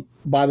Batman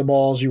by the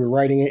balls. You were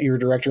writing it, you were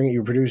directing it, you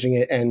were producing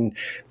it, and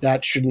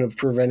that shouldn't have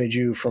prevented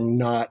you from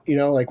not,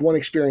 one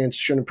experience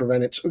shouldn't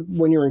prevent it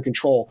when you're in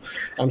control.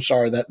 I'm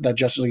sorry that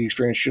Justice League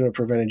experience shouldn't have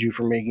prevented you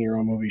from making your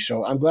own movie.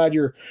 So I'm glad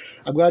you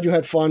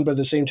had fun, but at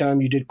the same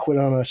time you did quit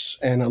on us,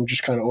 and I'm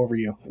just kind of over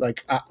you.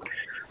 Like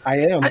I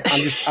am.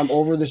 I'm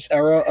over this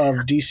era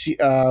of DC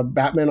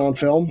Batman on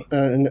film,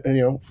 and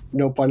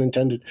no pun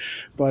intended.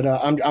 But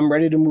I'm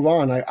ready to move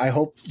on. I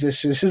hope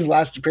this is his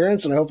last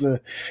appearance, and I hope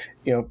the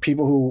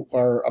people who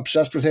are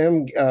obsessed with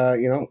him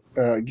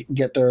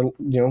get their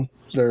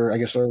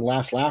their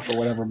last laugh or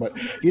whatever. But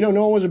no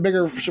one was a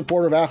bigger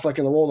supporter of Affleck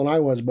in the role than I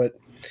was. But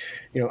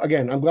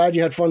again, I'm glad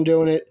you had fun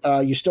doing it.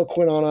 You still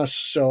quit on us,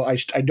 so I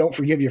don't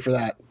forgive you for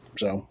that.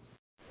 So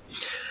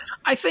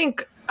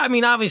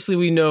obviously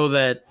we know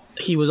that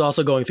he was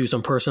also going through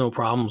some personal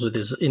problems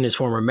in his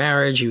former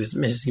marriage. He was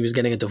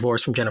getting a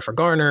divorce from Jennifer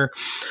Garner.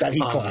 That he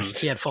caused.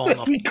 He had fallen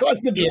off. He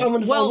caused the drama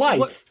in his own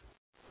life.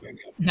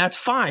 That's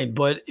fine,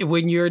 but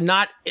when you're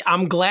not,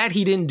 I'm glad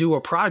he didn't do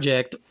a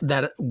project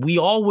that we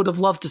all would have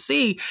loved to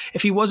see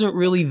if he wasn't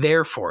really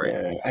there for it.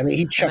 Yeah,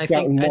 he checked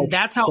out in March. And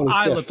that's how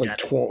I looked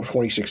at it.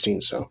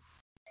 2016. So.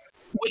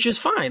 Which is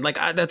fine.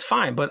 That's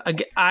fine. But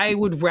I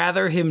would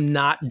rather him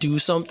not do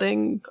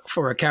something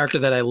for a character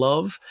that I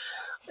love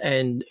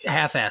and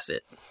half-ass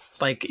it.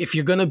 Like, if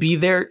you're going to be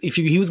there, if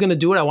he was going to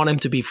do it, I want him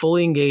to be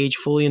fully engaged,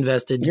 fully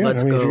invested. Yeah,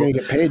 Let's go. If you're going to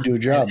get paid, do a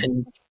job.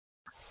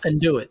 And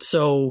do it.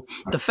 So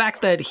the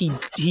fact that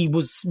he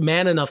was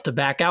man enough to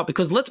back out,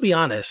 because let's be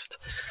honest,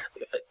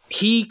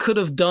 he could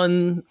have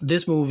done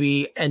this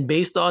movie, and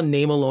based on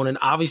name alone, and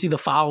obviously the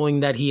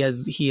following that he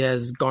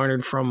has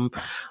garnered from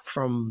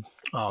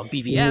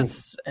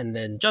BVS and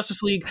then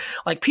Justice League,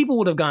 like, people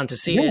would have gone to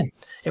see it.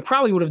 It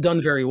probably would have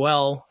done very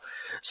well.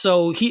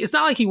 So it's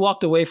not like he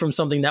walked away from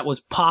something that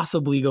was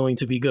possibly going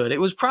to be good. It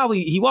was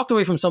probably, he walked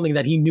away from something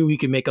that he knew he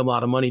could make a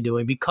lot of money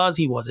doing because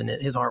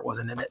his heart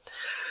wasn't in it.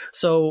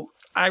 So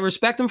I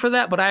respect him for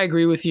that, but I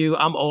agree with you.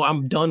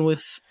 I'm done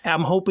with,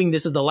 I'm hoping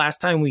this is the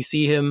last time we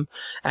see him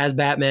as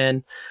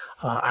Batman.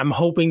 I'm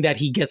hoping that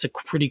he gets a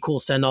pretty cool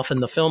send off in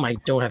the film. I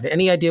don't have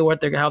any idea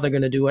how they're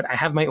going to do it. I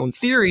have my own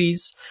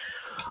theories.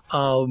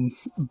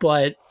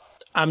 But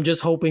I'm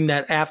just hoping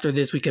that after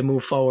this we can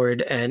move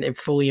forward and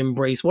fully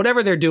embrace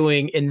whatever they're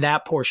doing in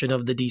that portion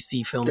of the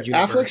DC films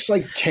universe.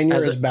 Affleck's tenure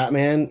as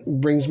Batman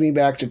brings me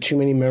back to too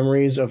many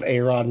memories of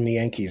A-Rod and the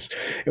Yankees.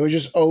 It was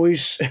just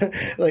always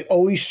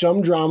always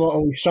some drama,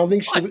 always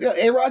something stupid.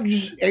 A-Rod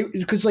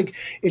because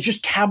it's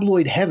just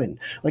tabloid heaven.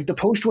 Like, the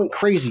Post went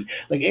crazy.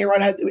 Like,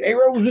 A-Rod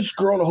was this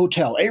girl in a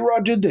hotel.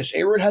 A-Rod did this.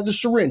 A-Rod had the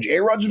syringe.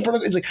 A-Rod's in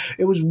front of it.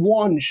 It was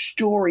one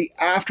story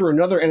after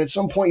another, and at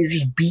some point you're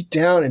just beat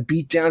down.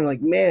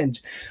 Like, man,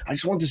 I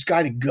just want this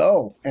guy to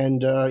go.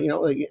 And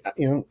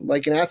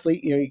like an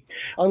athlete,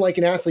 unlike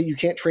an athlete, you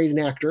can't trade an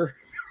actor,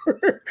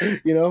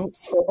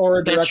 or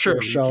a director. That's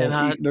true.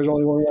 So there's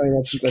only one way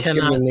that's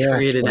given in the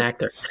trade an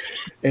actor.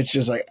 It's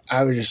just like,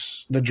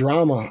 the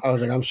drama. I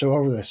was like, I'm so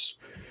over this.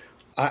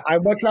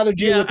 I'd much rather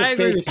deal with the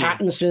fake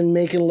Pattinson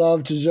making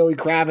love to Zoe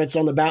Kravitz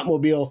on the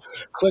Batmobile.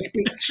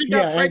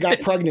 And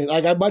got pregnant.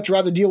 Like, I'd much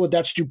rather deal with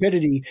that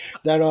stupidity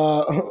that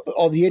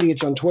all the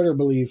idiots on Twitter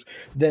believe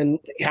than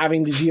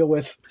having to deal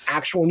with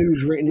actual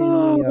news written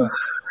in the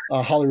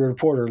Hollywood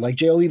Reporter. Like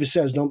Jay Oliva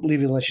says, don't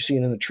believe it unless you see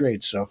it in the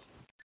trade. So.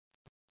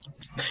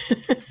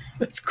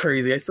 That's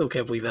crazy. I still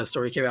can't believe that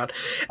story came out.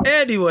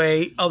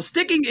 Anyway,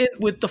 sticking it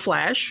with The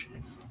Flash.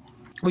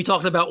 We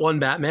talked about one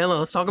Batman.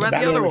 Let's talk about the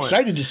other I'm one.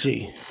 excited to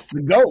see.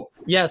 Go.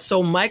 Yeah,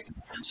 so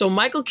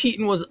Michael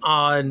Keaton was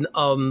on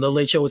the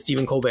Late Show with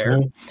Stephen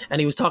Colbert, and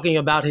he was talking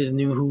about his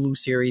new Hulu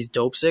series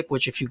Dopesick,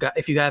 which if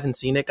you haven't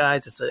seen it,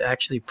 guys, it's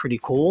actually pretty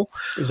cool.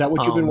 Is that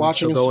what you've been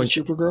watching? So go and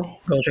Supergirl.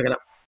 Go and check it out.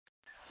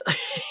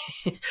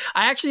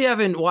 I actually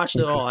haven't watched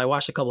it all. I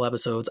watched a couple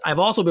episodes. I've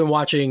also been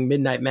watching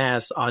Midnight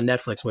Mass on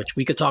Netflix, which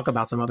we could talk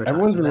about some other time.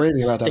 Everyone's been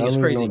raving about that. I don't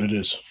even crazy. know what it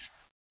is.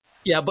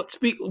 Yeah,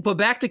 but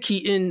back to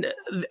Keaton.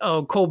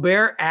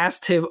 Colbert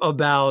asked him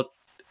about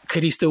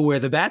could he still wear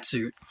the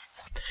Batsuit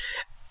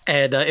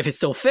and if it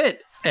still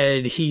fit.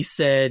 And he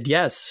said,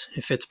 yes,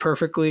 it fits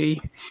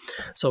perfectly.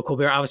 So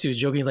Colbert obviously was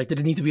joking. He's like, did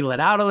it need to be let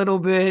out a little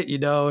bit?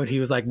 And he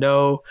was like,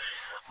 no.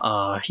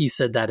 He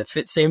said that it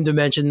fit same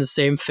dimensions,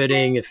 same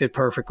fitting. It fit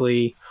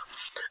perfectly.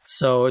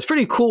 So it's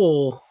pretty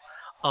cool.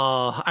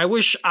 I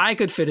wish I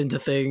could fit into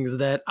things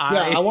that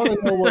I want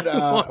to know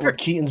what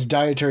Keaton's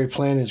dietary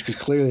plan is, because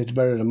clearly it's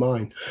better than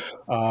mine.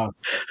 I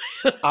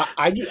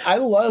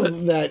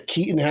love that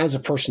Keaton has a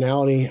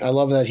personality. I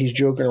love that he's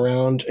joking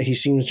around. He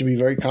seems to be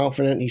very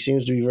confident. He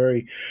seems to be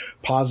very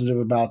positive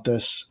about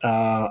this.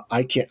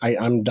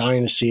 I'm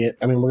dying to see it.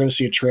 I mean, we're going to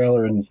see a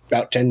trailer in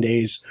about 10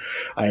 days,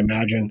 I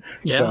imagine.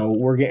 Yeah. So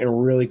we're getting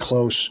really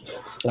close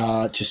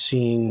to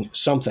seeing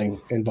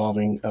something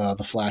involving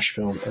the Flash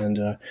film.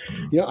 And,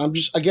 I'm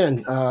just,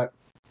 again,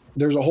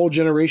 there's a whole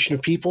generation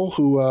of people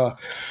who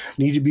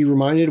need to be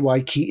reminded why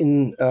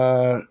Keaton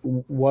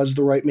was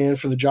the right man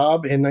for the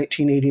job in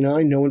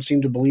 1989. No one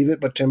seemed to believe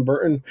it, but Tim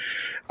Burton.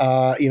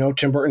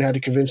 Tim Burton had to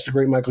convince the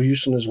great Michael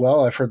Huston as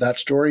well. I've heard that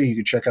story. You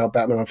can check out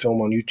Batman on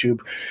Film on YouTube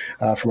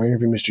for my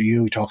interview, Mr.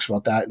 Yu. He talks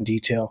about that in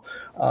detail.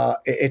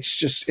 It's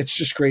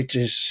just great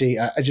to see.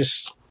 I've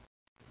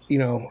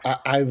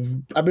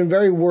been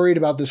very worried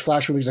about this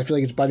Flash movie because I feel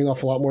like it's biting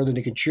off a lot more than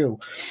it can chew.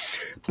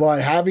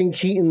 But having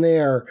Keaton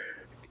there,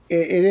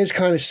 it is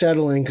kind of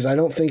settling, because I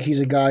don't think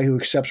he's a guy who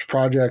accepts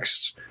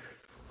projects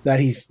that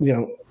he's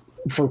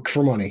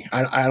for money.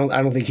 I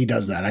don't think he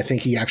does that. I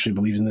think he actually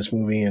believes in this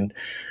movie, and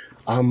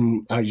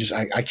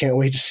I can't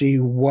wait to see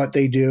what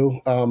they do.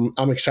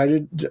 I'm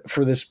excited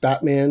for this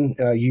Batman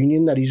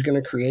union that he's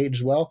going to create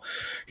as well.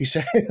 He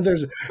said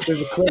there's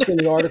a clip in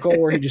the article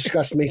where he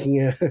discussed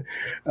making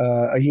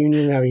a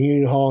union, having a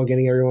union hall, and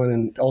getting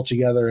everyone all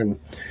together, and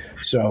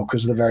so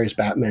because of the various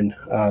Batmen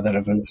that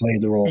have been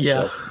played the role.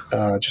 Yeah.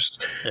 So,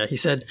 he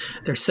said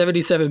there's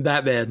 77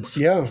 Batmans.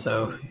 Yeah.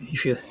 So you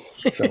feel.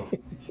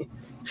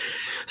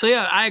 So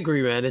yeah, I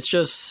agree, man. It's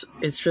just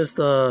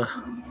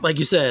like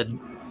you said.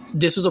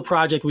 This was a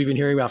project we've been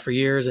hearing about for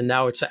years, and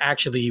now it's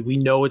actually, we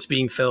know it's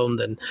being filmed,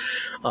 and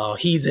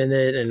he's in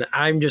it, and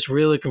I'm just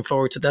really looking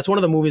forward to. That's one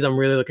of the movies I'm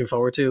really looking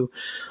forward to,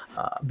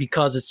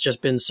 because it's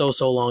just been so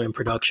long in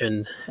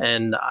production,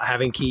 and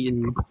having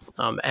Keaton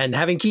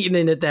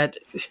in it, that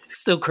it's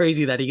still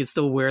crazy that he can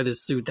still wear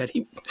this suit that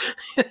he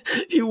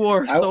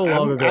wore so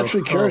long ago. I'm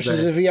actually curious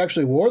as if he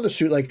actually wore the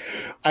suit. Like,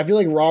 I feel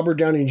like Robert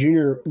Downey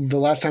Jr., the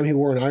last time he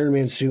wore an Iron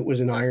Man suit was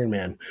in Iron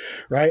Man,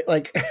 right?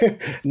 Like,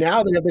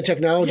 now they have the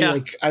technology. Yeah.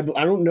 Like,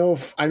 I don't know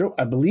if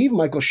I believe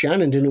Michael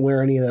Shannon didn't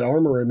wear any of that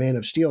armor in Man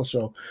of Steel,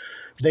 so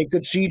they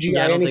could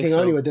CGI anything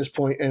on you at this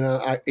point. And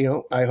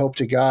I hope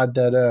to God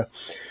that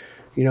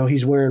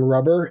he's wearing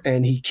rubber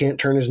and he can't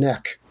turn his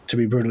neck, to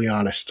be brutally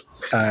honest.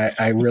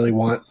 I really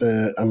want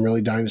I'm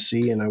really dying to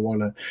see, and I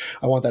want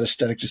that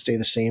aesthetic to stay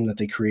the same that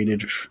they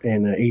created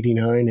in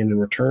 '89 and in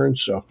Return.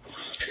 So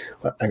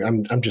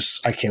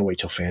I can't wait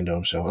till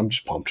Fandom. So I'm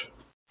just pumped.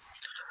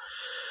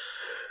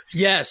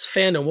 Yes,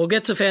 Fandom. We'll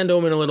get to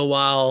Fandom in a little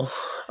while.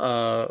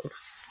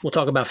 We'll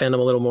talk about Fandom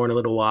a little more in a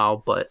little while,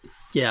 but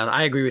yeah,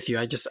 I agree with you.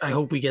 I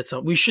hope we get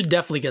some. We should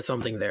definitely get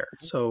something there.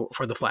 So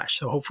for the Flash.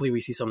 So hopefully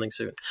we see something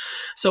soon.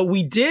 So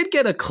we did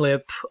get a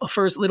clip, a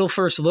first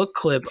look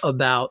clip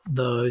about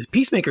the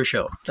Peacemaker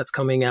show that's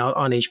coming out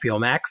on HBO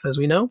Max, as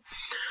we know.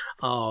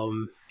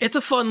 It's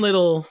a fun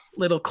little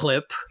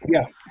clip.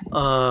 Yeah.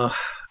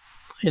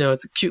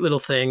 It's a cute little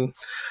thing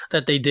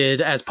that they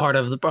did as part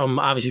of the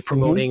obviously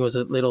promoting. Was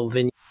a little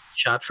vignette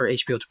shot for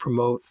HBO to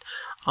promote,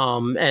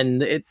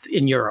 and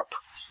in Europe.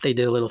 They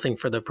did a little thing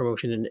for the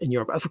promotion in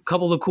Europe. A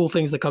couple of cool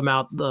things that come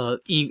out.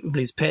 He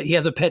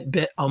has a pet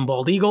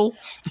bald eagle,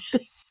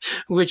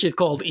 which is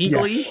called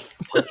Eagly.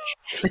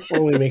 Yes.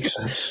 Only makes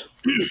sense.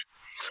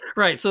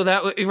 Right. So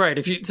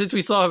since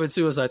we saw him in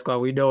Suicide Squad,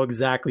 we know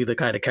exactly the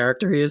kind of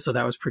character he is. So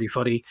that was pretty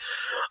funny.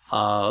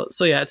 So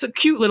yeah, it's a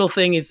cute little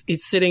thing.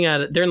 He's sitting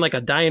they're in like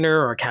a diner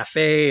or a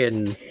cafe,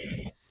 and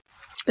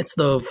it's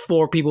the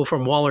four people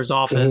from Waller's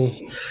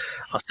office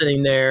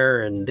sitting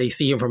there, and they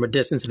see him from a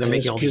distance, and they're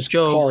making all these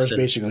jokes. Car is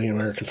basically an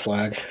American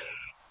flag.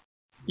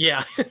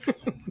 Yeah.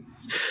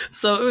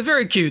 So it was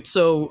very cute.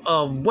 So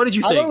what did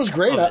you think? I thought it was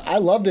great. I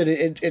loved it.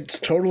 It's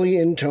totally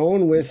in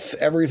tone with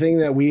everything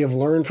that we have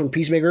learned from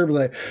Peacemaker,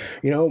 like,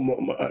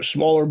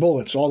 smaller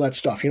bullets, all that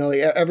stuff.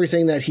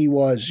 Everything that he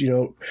was,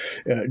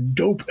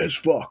 dope as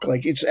fuck.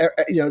 Like it's,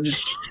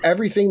 just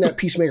everything that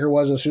Peacemaker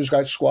was in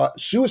Suicide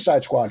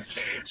Squad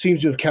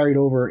seems to have carried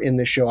over in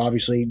this show.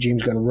 Obviously,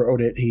 James Gunn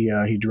wrote it.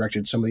 He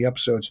directed some of the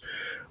episodes.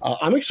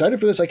 I'm excited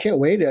for this. I can't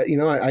wait.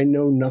 I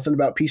know nothing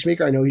about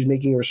Peacemaker. I know he's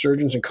making a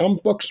resurgence in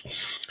comic books.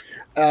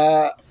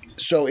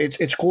 So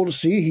it's cool to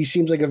see. He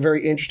seems like a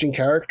very interesting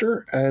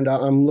character, and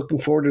I'm looking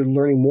forward to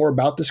learning more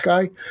about this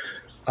guy.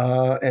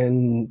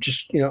 And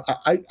just,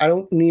 I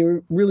don't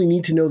really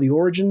need to know the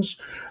origins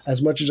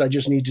as much as I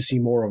just need to see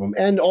more of them.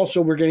 And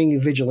also we're getting a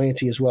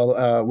vigilante as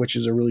well, which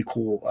is a really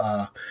cool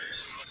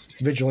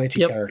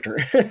vigilante character.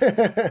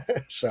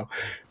 So,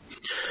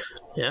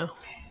 yeah.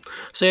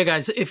 So yeah,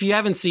 guys, if you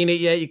haven't seen it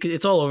yet,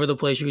 it's all over the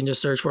place. You can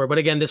just search for it. But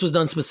again, this was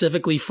done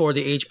specifically for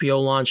the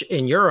HBO launch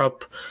in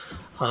Europe,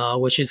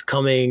 which is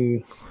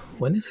coming.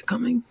 When is it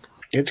coming?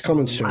 It's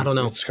coming soon. I don't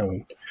know. It's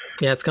coming.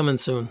 Yeah, it's coming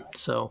soon.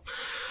 So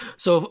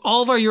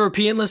all of our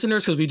European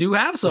listeners, because we do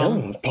have some.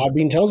 Yeah,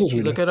 Podbean tells us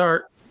we look do. at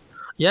our.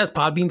 Yes,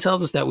 Podbean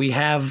tells us that we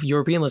have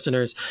European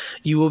listeners.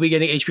 You will be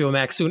getting HBO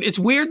Max soon. It's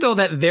weird though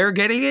that they're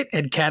getting it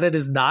and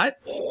Canada's not.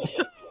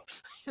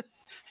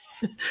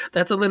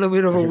 That's a little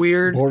bit of a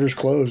weird borders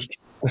closed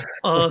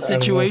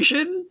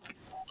situation.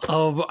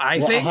 I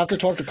think I'll have to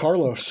talk to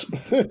Carlos.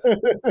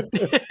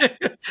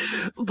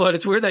 But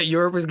it's weird that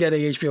Europe is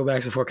getting HBO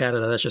Max before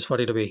Canada. That's just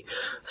funny to me.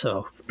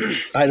 So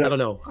I don't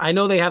know. I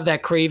know they have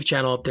that Crave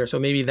channel up there, so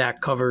maybe that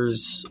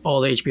covers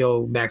all the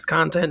HBO Max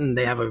content, and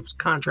they have a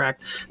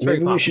contract. It's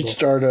maybe we should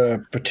start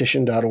a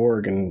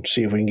petition.org and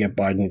see if we can get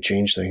Biden to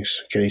change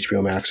things. Get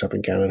HBO Max up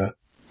in Canada.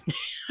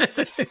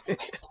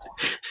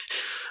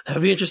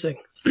 That'd be interesting.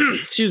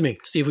 Excuse me.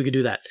 See if we could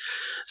do that.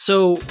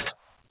 So,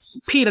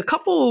 Pete, a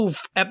couple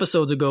of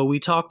episodes ago, we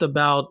talked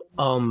about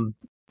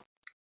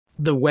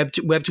the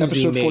webtoons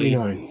episode being made.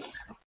 49.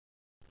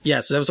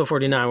 Yes, episode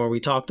 49, where we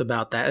talked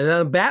about that. And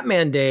then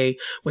Batman Day,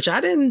 which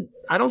I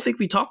don't think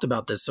we talked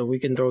about this, so we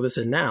can throw this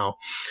in now.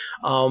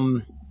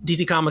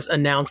 DC Comics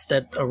announced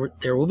that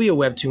there will be a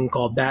webtoon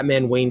called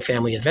Batman Wayne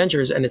Family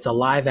Adventures, and it's a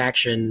live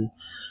action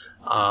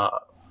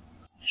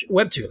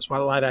webtoon. It's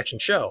not a live action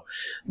show.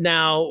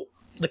 Now,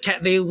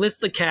 they list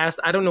the cast.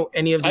 I don't know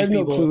any of these people. I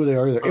have no clue who they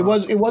are either. It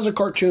was a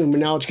cartoon,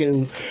 but now it's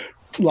getting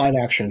live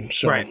action.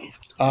 So. Right.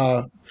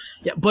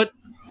 Yeah, but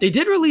they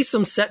did release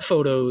some set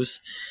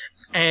photos,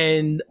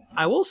 and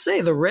I will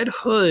say the Red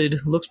Hood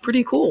looks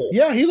pretty cool.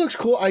 Yeah, he looks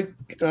cool. I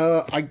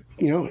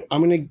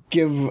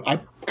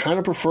kind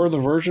of prefer the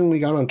version we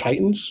got on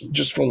Titans,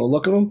 just from the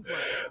look of them.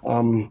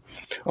 I'm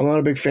not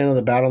a big fan of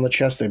the bat on the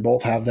chest. They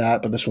both have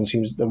that, but this one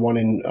seems the one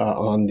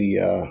on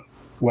the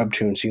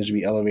webtoon seems to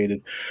be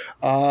elevated.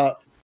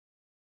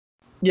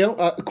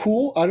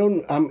 Cool.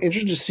 I'm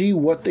interested to see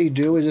what they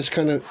do. Is this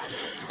kind of,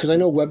 because I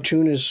know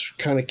webtoon is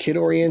kind of kid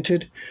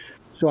oriented,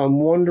 so I'm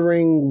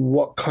wondering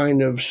what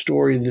kind of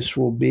story this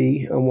will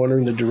be. I'm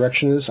wondering the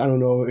direction of this. I don't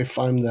know if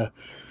I'm the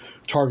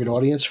target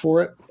audience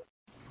for it.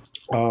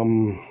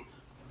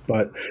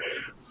 But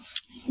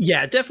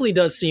yeah, it definitely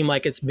does seem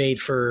like it's made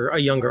for a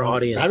younger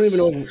audience. I don't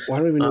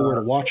even know where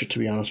to watch it, to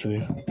be honest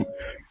with you.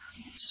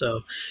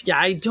 So, yeah,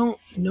 I don't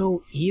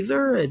know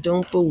either. I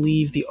don't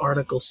believe the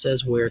article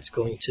says where it's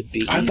going to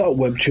be. I thought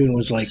webtoon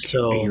was like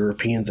a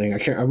European thing.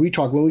 When we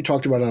talked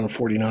about it on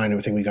 49, I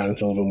think we got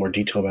into a little bit more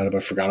detail about it, but I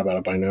forgot about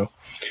it by now.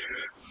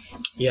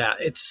 Yeah,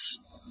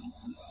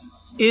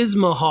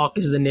 Isma Hawk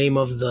is the name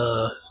of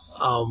the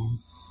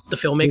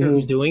filmmaker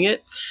who's doing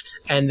it,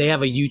 and they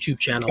have a YouTube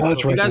channel. So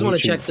if you guys want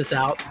to check this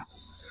out,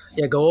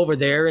 yeah, go over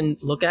there and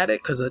look at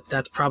it, because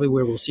that's probably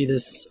where we'll see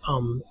this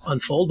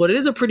unfold. But it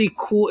is it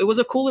was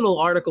a cool little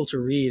article to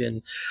read,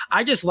 and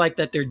I just like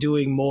that they're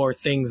doing more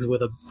things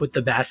with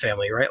the Bat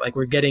family, right? Like,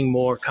 we're getting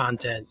more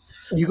content.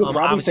 You could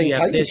probably think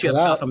Titans for that.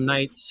 Gotham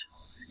Knights.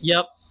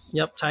 Yep,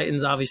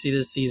 Titans obviously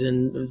this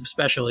season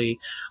especially,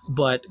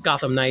 but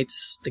Gotham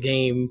Knights,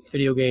 the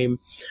video game,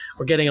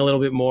 we're getting a little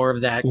bit more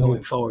of that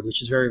going forward,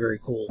 which is very, very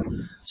cool.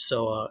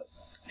 So,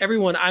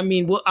 everyone,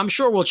 I'm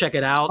sure we'll check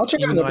it out. I'll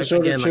check out an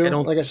episode or two.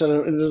 Like I said,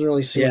 it doesn't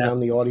really seem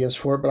I'm the audience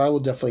for it, but I will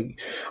definitely.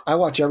 I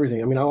watch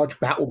everything. I watch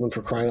Batwoman,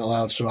 for crying out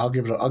loud, so I'll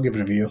give it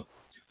a view.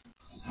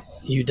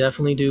 You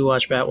definitely do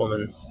watch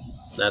Batwoman.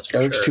 That's for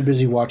Eric's sure. too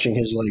busy watching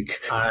his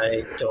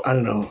I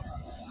don't know.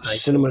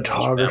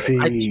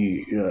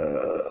 Cinematography,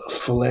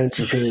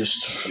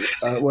 philanthropist,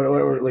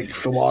 whatever, like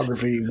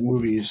filmography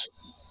movies.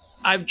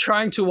 I'm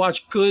trying to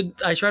watch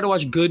I try to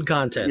watch good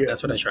content. Yeah,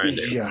 that's what I try and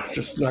do. Yeah,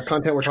 just not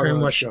content we're talking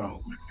about on the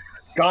show.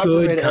 God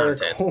forbid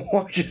Eric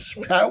watches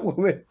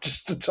Batwoman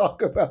just to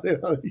talk about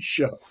it on the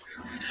show.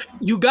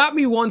 You got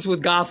me once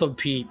with Gotham,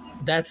 Pete.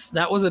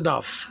 That was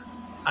enough.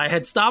 I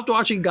had stopped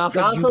watching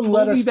Gotham. Gotham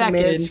led us to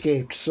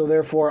Manscaped, so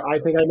therefore I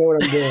think I know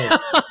what I'm doing.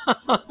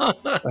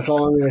 That's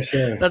all I'm going to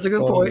say. That's a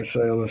good point. I'm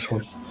say on this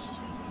one.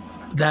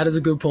 That is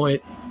a good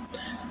point.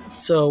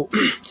 So,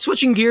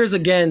 switching gears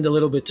again a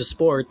little bit to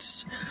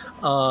sports.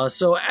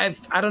 So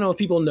I don't know if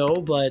people know,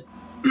 but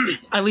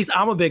at least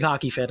I'm a big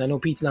hockey fan. I know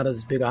Pete's not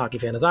as big a hockey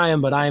fan as I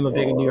am, but I am a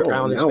big New York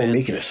Islanders now fan. We're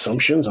making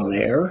assumptions on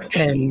air.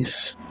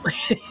 Jeez.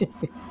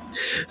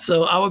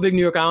 So I'm a big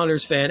New York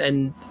Islanders fan,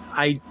 and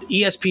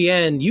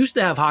ESPN used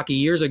to have hockey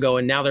years ago,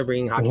 and now they're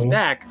bringing hockey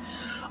back.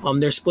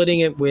 They're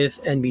splitting it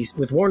with NBC,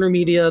 with Warner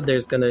Media.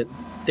 They're going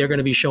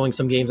to be showing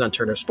some games on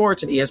Turner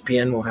Sports, and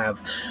ESPN will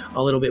have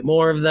a little bit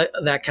more of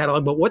that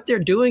catalog. But what they're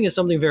doing is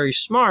something very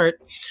smart,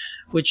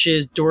 which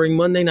is during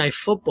Monday Night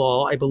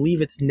Football, I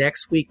believe it's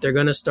next week, they're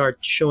going to start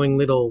showing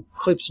little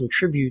clips and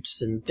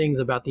tributes and things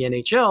about the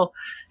NHL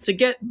to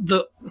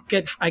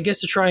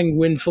to try and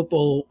win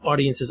football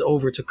audiences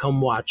over to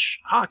come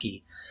watch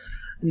hockey.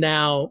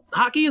 Now,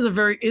 hockey is a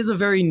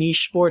very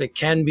niche sport. It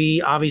can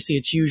be. Obviously,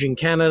 it's huge in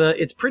Canada.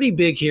 It's pretty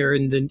big here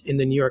in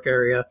the New York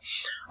area.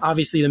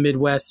 Obviously, the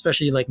Midwest,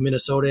 especially like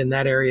Minnesota, in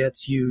that area,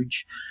 it's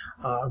huge.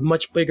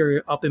 Much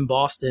bigger up in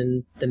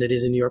Boston than it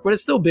is in New York, but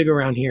it's still big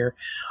around here.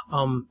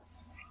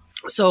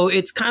 So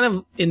it's kind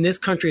of, in this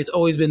country, it's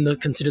always been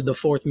considered the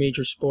fourth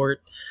major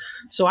sport.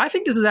 So I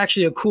think this is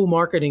actually a cool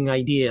marketing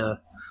idea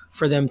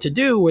for them to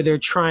do, where they're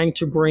trying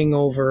to bring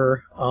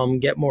over,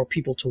 get more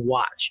people to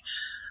watch.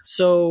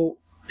 So,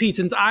 Pete,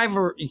 since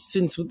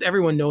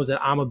everyone knows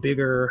that I'm a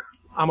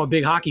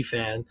big hockey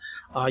fan,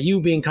 you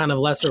being kind of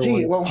lesser.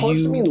 What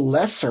does it mean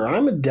lesser?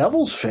 I'm a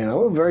Devils fan. I'm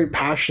a very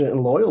passionate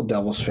and loyal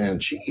Devils fan.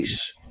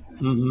 Jeez.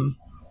 Mm-hmm.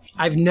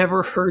 I've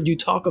never heard you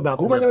talk about.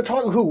 Who am I going to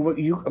talk? Who? Am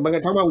I going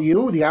to talk about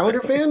you, the Islander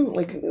fan?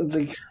 Like,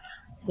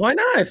 why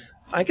not?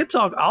 I could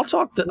talk. I'll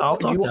talk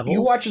Devils.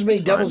 You watch as many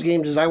Devils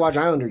games as I watch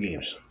Islander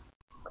games.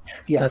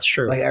 Yeah, that's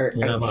true.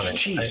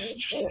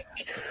 Jeez.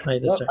 I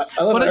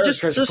love Eric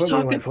tries to put me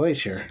in my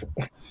place here.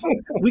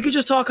 We could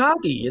just talk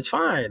hockey. It's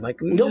fine.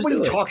 Like,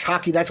 nobody talks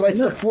hockey. That's why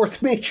it's the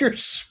fourth major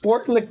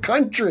sport in the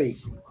country.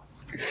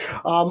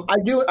 I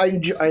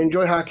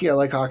enjoy hockey. I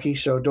like hockey,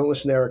 so don't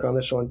listen to Eric on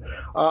this one.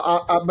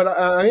 But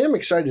I am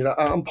excited.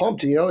 I'm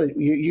pumped. You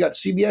got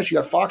CBS, you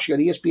got Fox, you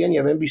got ESPN,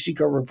 you have NBC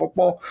covering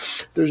football.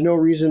 There's no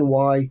reason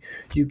why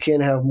you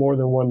can't have more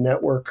than one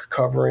network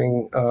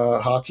covering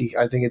hockey.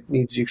 I think it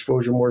needs the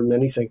exposure more than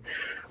anything,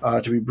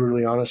 to be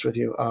brutally honest with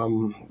you.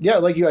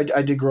 Like you,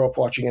 I did grow up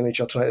watching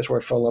NHL Tonight. That's where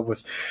I fell in love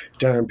with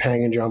Darren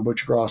Pang and John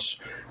Butchergross.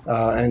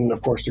 And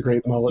of course the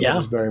great mullet that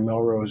was Barry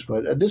Melrose.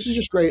 But this is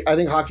just great. I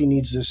think hockey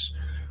needs this.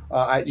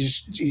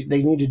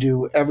 They need to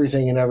do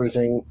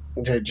everything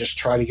to just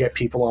try to get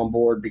people on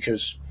board,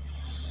 because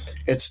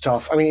it's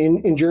tough. I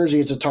mean, in Jersey,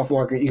 it's a tough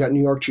market. You got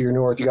New York to your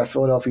north, you got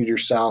Philadelphia to your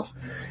south,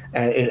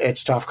 and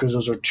it's tough because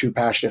those are two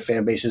passionate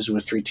fan bases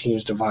with three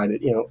teams dividing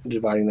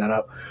that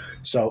up.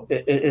 So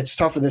it's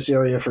tough in this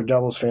area for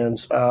Devils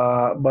fans,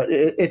 but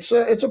it's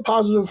a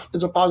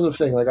positive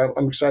thing. Like,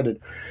 I'm excited.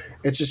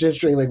 It's just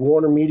interesting. Like,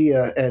 Warner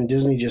Media and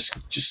Disney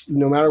just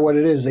no matter what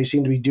it is, they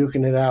seem to be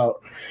duking it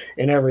out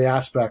in every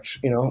aspect.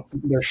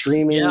 They're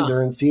streaming,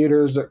 they're in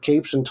theaters, they're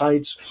capes and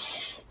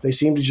tights. They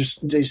seem to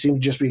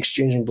just be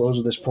exchanging blows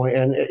at this point,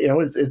 and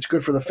it's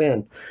good for the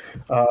fan.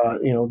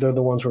 They're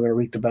the ones who are going to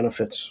reap the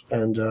benefits,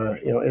 and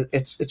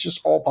it's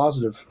just all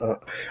positive.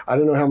 I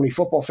don't know how many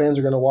football fans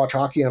are going to watch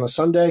hockey on a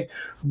Sunday,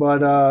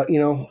 but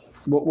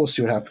we'll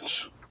see what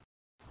happens.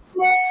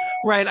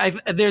 Right.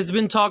 There's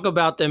been talk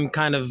about them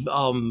kind of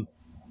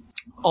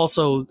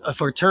also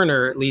for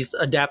Turner, at least,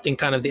 adapting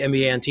kind of the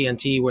NBA on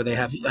TNT, where they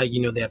have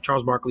they have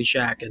Charles Barkley,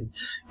 Shaq, and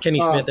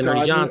Kenny Smith and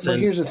Ernie Johnson.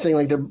 Here's the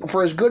thing: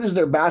 for as good as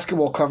their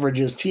basketball coverage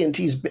is,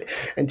 TNT's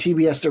and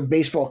TBS, their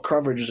baseball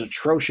coverage is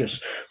atrocious.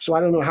 So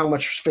I don't know how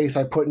much faith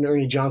I put in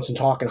Ernie Johnson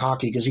talking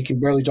hockey, because he can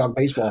barely talk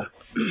baseball.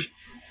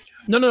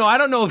 No, I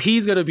don't know if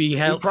he's going to be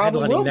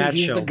headlining that show.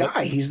 He's the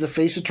guy. He's the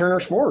face of Turner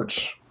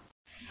Sports.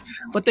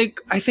 But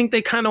I think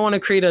they kind of want to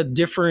create a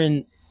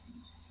different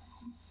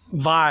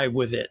vibe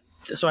with it.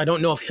 So I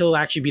don't know if he'll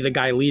actually be the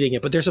guy leading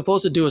it, but they're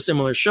supposed to do a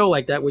similar show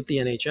like that with the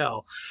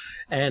NHL.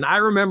 And I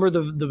remember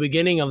the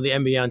beginning of the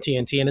NBA on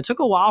TNT, and it took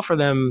a while for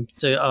them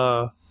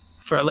to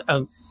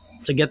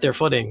get their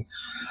footing.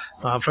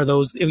 For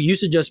those, it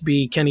used to just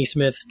be Kenny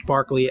Smith,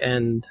 Barkley,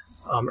 and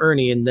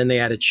Ernie, and then they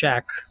added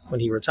Shaq when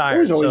he retired. It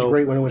was always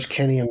great when it was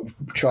Kenny and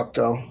Chuck,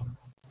 though.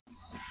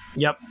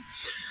 Yep.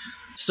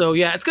 So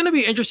yeah, it's going to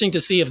be interesting to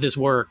see if this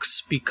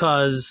works,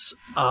 because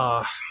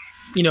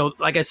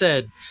like I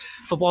said,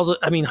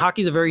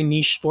 hockey's a very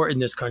niche sport in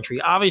this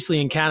country,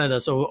 obviously in Canada.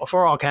 So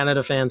for all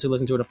Canada fans who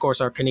listen to it, of course,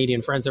 our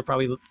Canadian friends, they're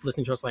probably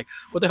listening to us like,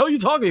 what the hell are you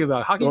talking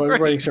about? Hockey's great.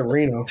 Everybody except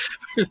Reno.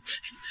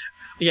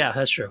 Yeah,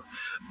 that's true.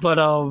 But,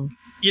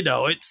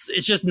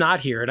 it's just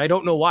not here. And I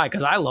don't know why,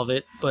 because I love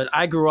it. But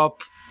I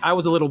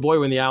was a little boy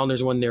when the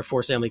Islanders won their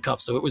 4 Stanley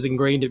Cups. So it was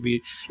ingrained in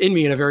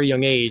me in a very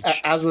young age.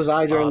 As was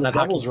I during the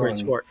Devils run.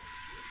 Sport.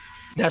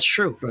 That's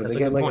true. But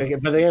again,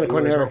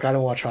 according to Eric, I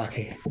don't watch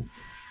hockey.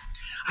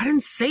 I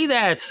didn't say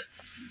that.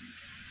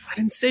 I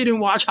didn't say I didn't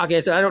watch hockey. I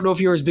said I don't know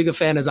if you're as big a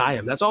fan as I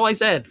am. That's all I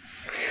said.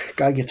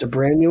 Guy gets a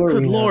brand new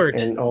arena, Lord.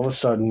 And all of a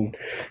sudden,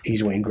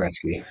 he's Wayne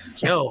Gretzky.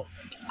 Yo,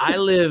 I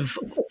live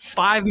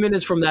 5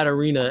 minutes from that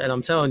arena, and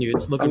I'm telling you,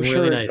 it's looking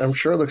really nice. I'm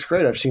sure it looks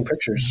great. I've seen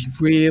pictures.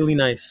 Really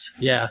nice.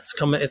 Yeah,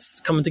 it's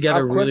coming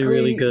together really,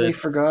 really good. They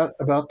forgot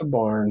about the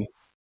barn.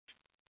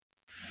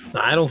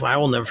 I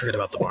will never forget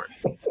about the barn.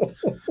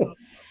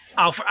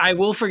 I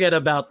will forget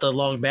about the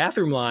long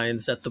bathroom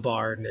lines at the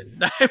barn,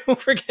 and I will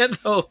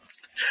forget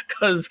those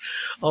because,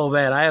 oh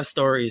man, I have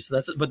stories.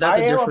 I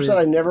am upset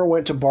I never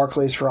went to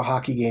Barclays for a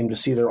hockey game to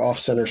see their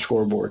off-center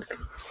scoreboard.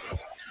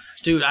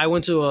 Dude, I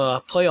went to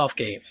a playoff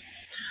game.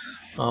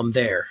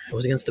 There it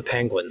was against the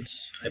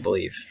Penguins, I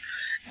believe,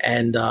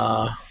 and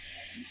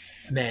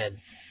man,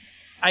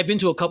 I've been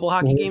to a couple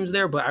hockey games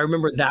there, but I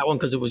remember that one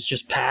because it was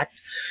just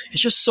packed.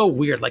 It's just so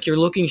weird. Like you're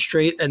looking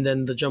straight, and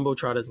then the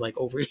jumbotron is like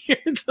over here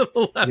to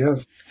the left.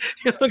 Yes.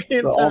 You're looking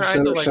at center ice.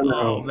 I'm like,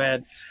 oh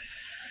man.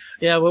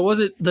 Yeah, what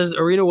was it? The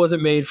arena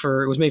wasn't made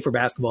for. It was made for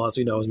basketball, as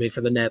we know. It was made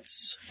for the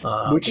Nets,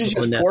 which is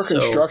just poor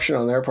construction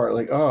on their part.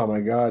 Like, oh my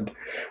god!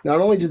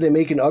 Not only did they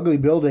make an ugly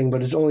building,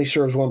 but it only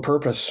serves one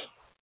purpose.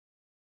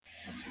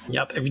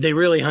 Yep, they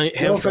really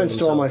no offense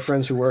to all my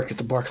friends who work at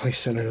the Barclays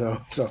Center, though.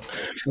 So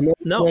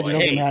don't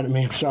get mad at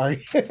me. I'm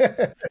sorry.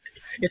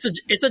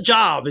 It's a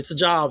job. It's a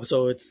job.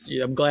 So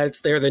I'm glad it's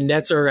there. The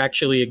Nets are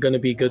actually going to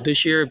be good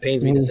this year. It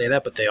pains me to say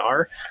that, but they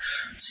are.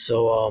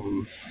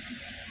 So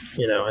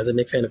as a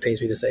Knicks fan, it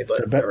pains me to say,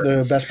 but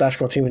the best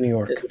basketball team in New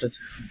York.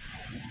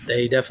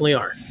 They definitely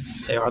are.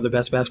 They are the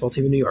best basketball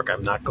team in New York.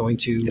 I'm not going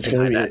to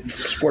deny that.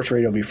 Sports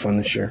radio will be fun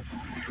this year.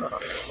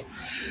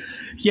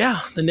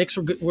 Yeah, the Knicks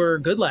were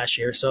good last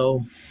year,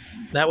 so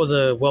that was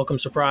a welcome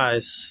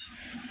surprise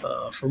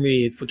for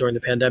me during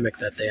the pandemic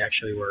that they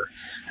actually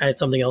had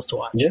something else to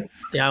watch. Yeah.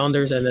 The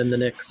Islanders and then the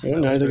Knicks. Yeah,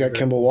 now they got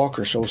Kemba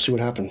Walker, so we'll see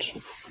what happens.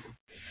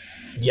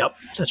 Yep,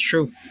 that's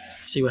true.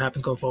 See what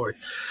happens going forward.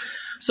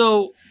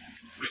 So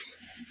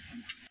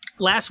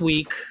last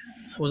week,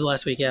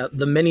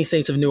 the Many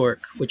Saints of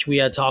Newark, which we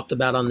had talked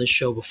about on this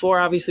show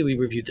before. Obviously, we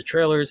reviewed the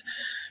trailers.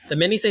 The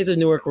Many Saints of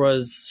Newark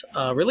was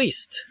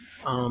released.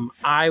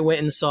 I went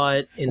and saw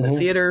it in the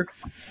theater.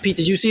 Pete,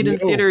 did you see it in the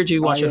theater or did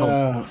you watch it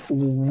home?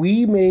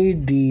 We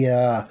made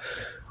the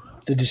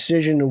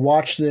decision to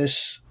watch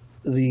this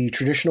the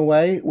traditional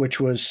way, which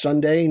was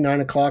Sunday,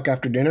 9:00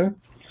 after dinner.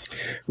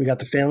 We got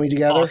the family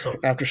together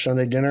after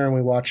Sunday dinner and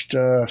we watched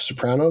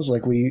Sopranos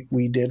like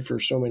we did for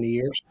so many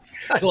years.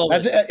 I love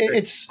it.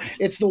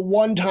 It's the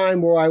one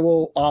time where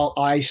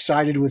I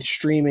sided with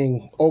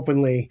streaming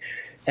openly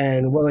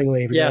and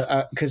willingly,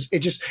 because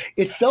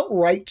it felt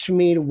right to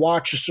me to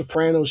watch a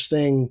Sopranos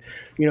thing,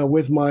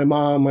 with my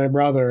mom, my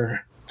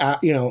brother,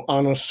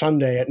 on a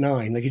Sunday at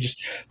 9. Like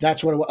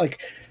that's what it was like.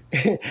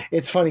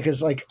 It's funny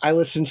because I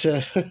listen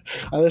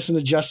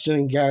to Justin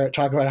and Garrett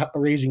talk about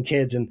raising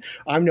kids, and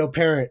I'm no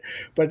parent,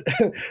 but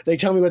they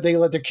tell me what they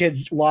let their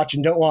kids watch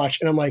and don't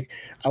watch, and I'm like,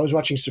 I was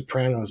watching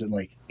Sopranos at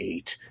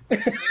 8.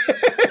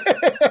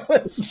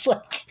 It's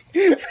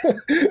and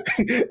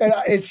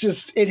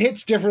it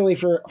hits differently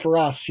for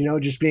us,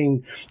 just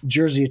being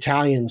Jersey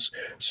Italians.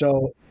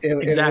 So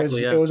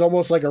it was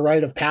almost like a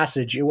rite of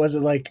passage. It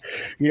wasn't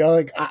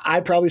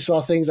I probably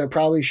saw things I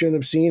probably shouldn't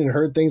have seen and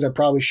heard things I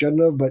probably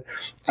shouldn't have, but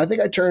I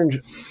think I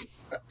turned.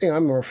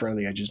 I'm more around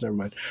the edges. Never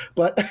mind,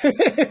 but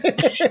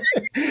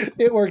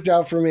it worked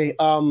out for me.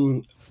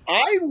 To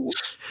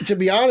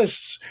be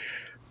honest,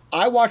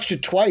 I watched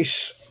it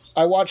twice.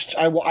 I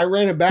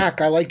ran it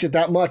back. I liked it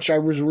that much. I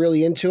was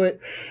really into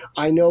it.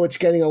 I know it's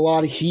getting a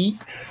lot of heat.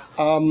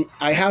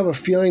 I have a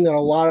feeling that a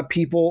lot of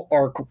people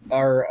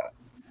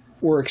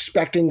were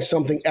expecting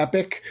something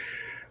epic,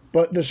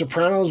 but The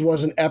Sopranos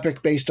wasn't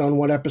epic based on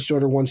one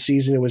episode or one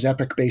season. It was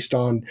epic based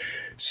on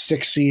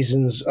 6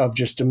 seasons of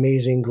just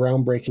amazing,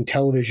 groundbreaking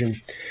television.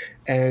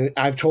 And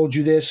I've told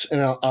you this, and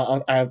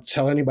I'll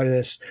tell anybody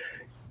this.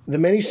 The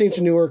Many Saints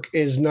of Newark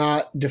is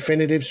not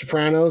definitive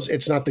Sopranos.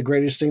 It's not the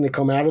greatest thing to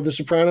come out of The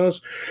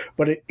Sopranos,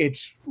 but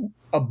it's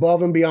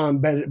above and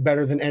beyond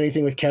better than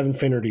anything with Kevin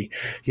Finnerty.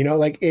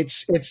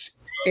 It's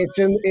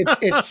in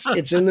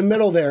the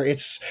middle there.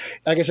 It's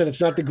like I said,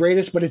 it's not the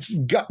greatest, but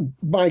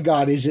my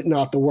God, is it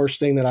not the worst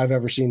thing that I've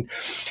ever seen?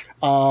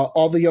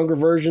 All the younger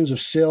versions of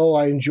Sil,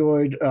 I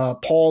enjoyed.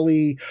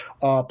 Paulie,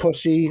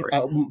 Pussy,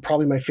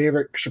 probably my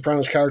favorite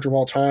Sopranos character of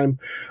all time.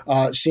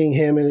 Seeing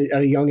him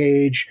at a young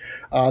age,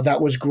 that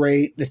was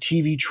great. The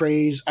TV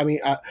trays. I mean,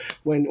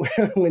 when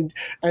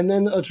and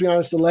then let's be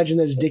honest, the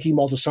legend that is Dickie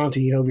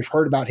Moltisanti. We've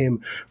heard about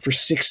him for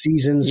 6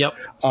 seasons. Yep.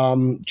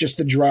 Just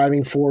the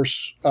driving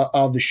force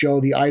of the show,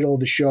 the idol of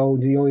the show.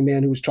 The only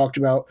man who was talked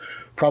about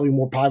probably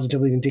more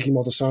positively than Dickie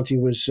Moltisanti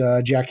was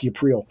Jackie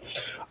Aprile.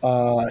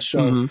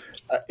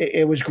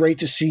 It was great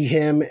to see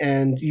him,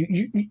 and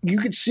you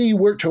could see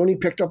where Tony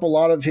picked up a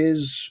lot of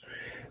his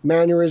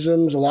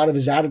mannerisms, a lot of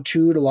his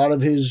attitude, a lot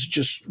of his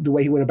just the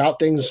way he went about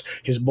things,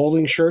 his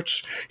bowling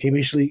shirts. He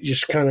basically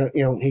just kind of,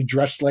 he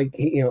dressed like,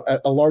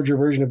 a larger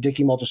version of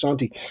Dickie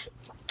Moltisanti.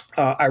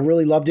 I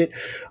really loved it.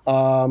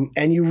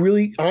 And you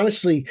really,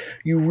 honestly,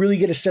 you really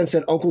get a sense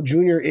that Uncle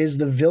Junior is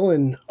the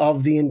villain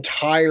of the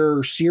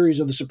entire series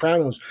of The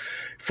Sopranos.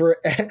 For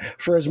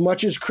as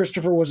much as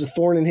Christopher was a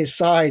thorn in his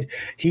side,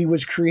 he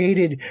was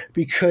created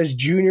because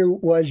Junior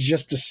was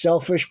just a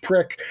selfish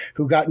prick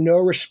who got no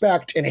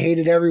respect and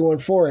hated everyone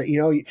for it.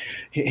 You know,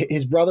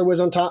 his brother was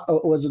on top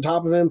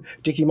of him.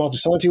 Dickie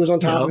Moltisanti was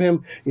on top of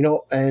him. You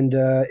know, and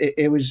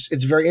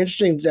it's very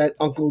interesting that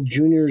Uncle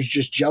Junior's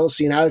just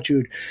jealousy and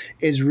attitude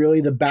is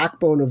really the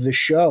backbone of the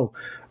show.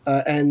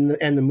 And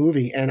the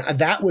movie, and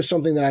that was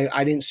something that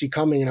I didn't see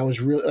coming, and I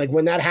was really like,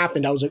 when that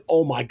happened, I was like,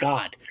 oh my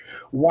god,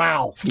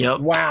 wow,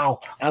 wow!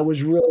 I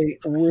was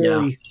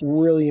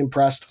really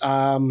impressed.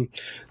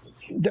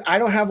 I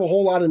don't have a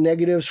whole lot of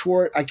negatives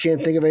for it. I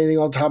can't think of anything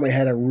off the top of my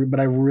head,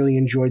 but I really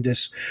enjoyed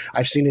this.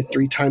 I've seen it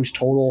 3 times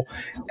total.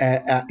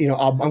 You know,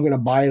 I'm going to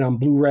buy it on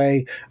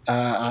Blu-ray.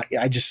 I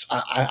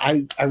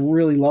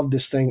really love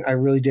this thing. I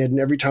really did. And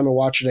every time I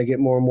watch it, I get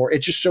more and more.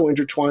 It's just so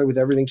intertwined with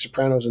everything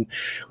Sopranos, and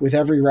with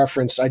every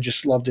reference, I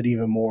just loved it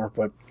even more.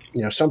 But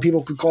you know, some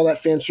people could call that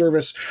fan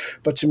service,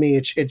 but to me,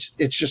 it's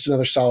just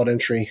another solid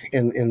entry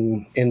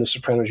in the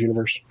Sopranos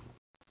universe.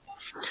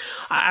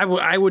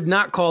 I would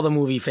not call the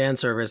movie fan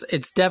service.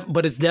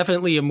 But it's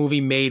definitely a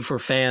movie made for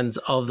fans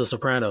of The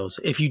Sopranos.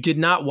 If you did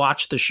not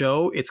watch the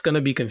show, it's going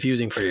to be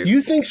confusing for you.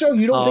 You think so?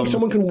 You don't think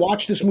someone can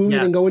watch this movie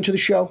and go into the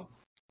show?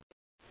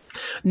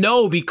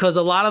 No, because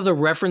a lot of the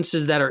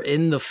references that are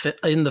in the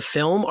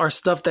film are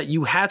stuff that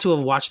you had to have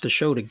watched the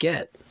show to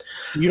get.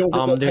 You don't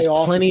think they'll pay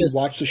off if you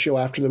watch the show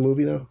after the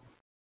movie, though?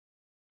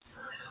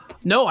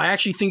 No, I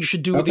actually think you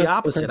should do the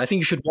opposite. I think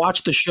you should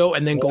watch the show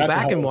and then go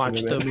back and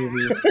watch the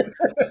movie.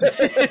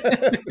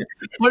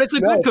 But it's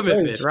a good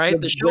commitment,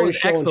 right? The show is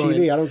excellent.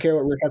 I don't care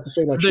what Rick has to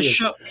say about the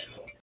show.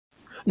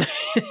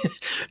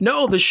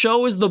 No, the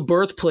show is the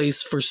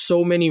birthplace for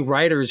so many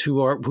writers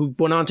who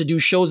went on to do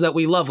shows that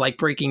we love, like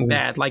Breaking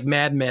Bad, like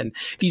Mad Men.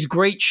 These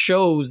great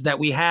shows that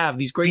we have,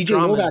 these great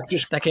dramas Novak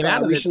just that came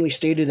out of recently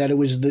stated that it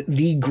was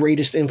the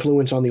greatest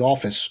influence on The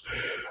Office.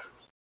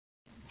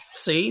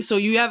 See, so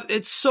you have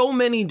it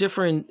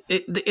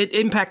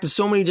impacted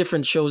so many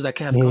different shows that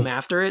have come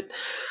after it,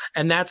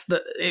 and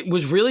it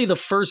was really the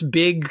first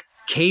big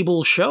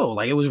cable show.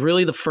 Like, it was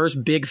really the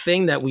first big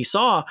thing that we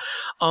saw.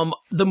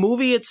 The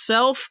movie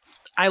itself,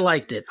 I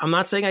liked it. I'm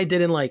not saying I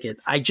didn't like it.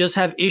 I just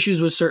have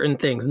issues with certain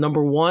things.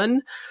 Number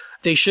one,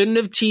 they shouldn't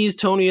have teased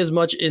Tony as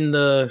much in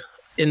the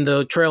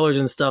trailers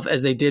and stuff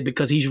as they did,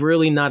 because he's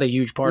really not a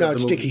huge part of the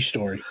movie. No, it's Dickie's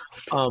story.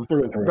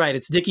 Right,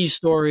 it's Dickie's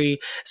story.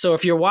 So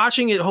if you're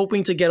watching it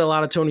hoping to get a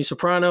lot of Tony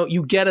Soprano,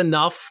 you get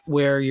enough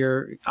where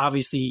you're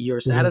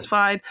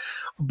satisfied,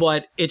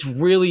 but it's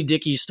really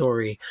Dickie's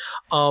story.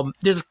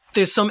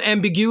 There's some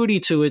ambiguity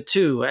to it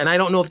too, and I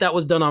don't know if that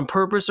was done on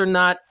purpose or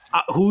not.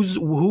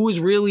 Who is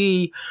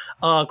really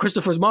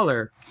Christopher's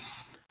mother?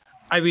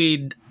 I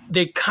mean,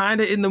 they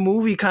kind of in the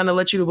movie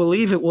let you to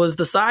believe it was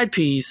the side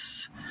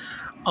piece.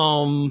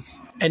 And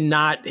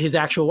not his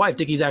actual wife,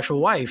 Dickie's actual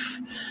wife.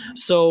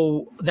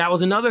 So that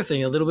was another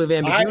thing, a little bit of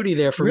ambiguity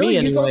there for me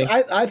anyway.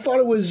 I thought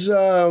it was,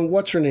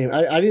 what's her name?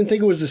 I didn't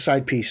think it was the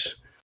side piece.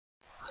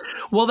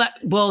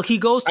 Well, he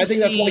goes to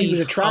that's why he was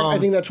attracted. I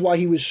think that's why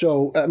he was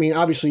so, I mean,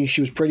 obviously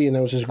she was pretty and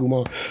that was his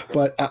gourmand,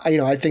 but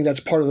I think that's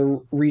part of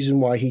the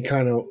reason why he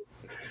kind of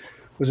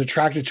was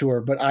attracted to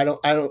her. But I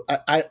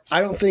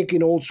don't think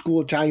an old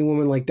school Italian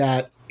woman like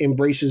that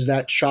embraces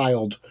that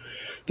child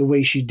the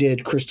way she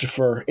did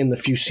Christopher in the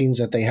few scenes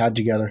that they had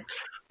together.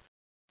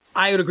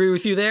 I would agree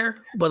with you there,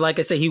 but like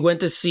I said, he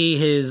went to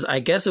see I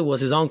guess it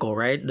was his uncle,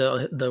 right?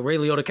 The Ray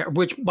Liotta character,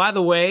 which, by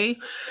the way,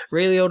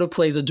 Ray Liotta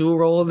plays a dual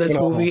role in this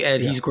movie,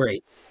 and he's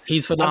great.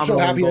 He's phenomenal. I'm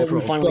so happy that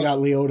we finally got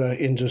Liotta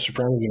into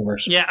Sopranos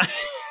universe. Yeah.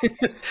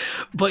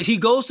 But he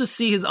goes to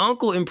see his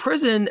uncle in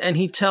prison, and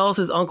he tells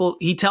her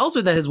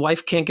that his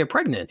wife can't get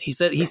pregnant. He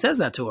says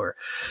that to her.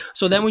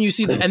 So then when you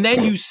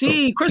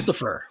see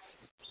Christopher.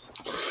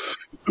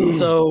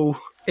 So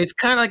it's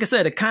kind of, like I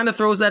said, it kind of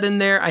throws that in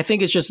there. I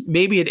think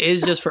maybe it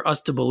is just for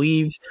us to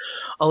believe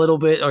a little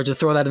bit, or to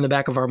throw that in the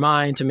back of our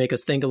mind to make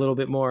us think a little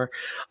bit more.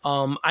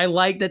 I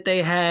like that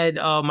they had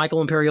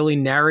Michael Imperioli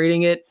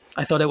narrating it.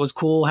 I thought it was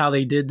cool how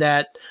they did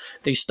that.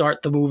 They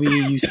start the movie,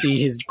 you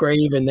see his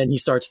grave, and then he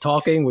starts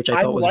talking, which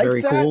I thought was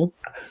very cool.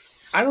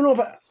 I don't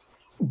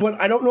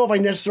know if I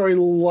necessarily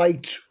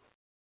liked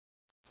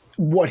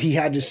what he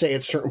had to say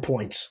at certain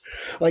points.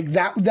 Like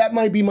that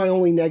might be my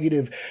only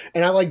negative.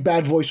 And I like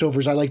bad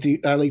voiceovers. I like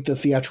the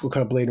theatrical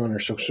cut of Blade Runner,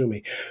 so sue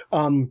me.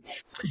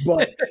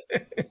 But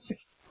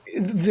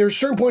there's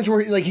certain points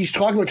where like he's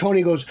talking about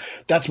Tony, goes,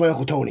 "That's my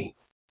Uncle Tony.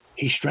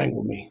 He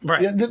strangled me."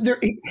 Right.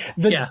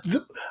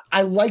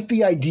 I like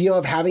the idea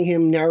of having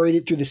him narrate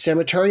it through the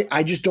cemetery.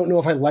 I just don't know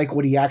if I like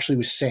what he actually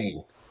was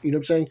saying. You know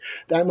what I'm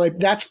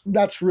saying?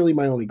 That's really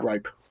my only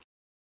gripe.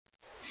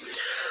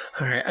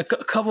 All right, a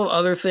couple of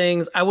other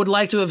things. I would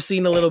like to have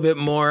seen a little bit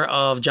more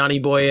of Johnny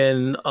Boy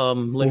and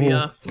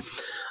Livia.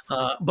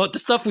 But the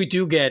stuff we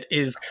do get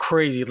is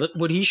crazy.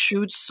 When he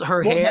shoots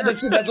her hair.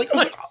 That's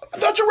like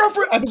that's a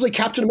reference. I was like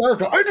Captain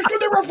America. I understood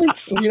that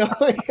reference. You know,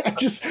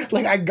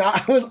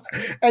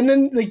 and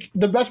then like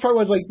the best part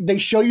was like they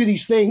show you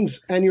these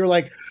things and you're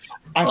like,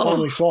 I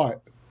finally saw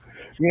it.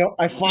 You know,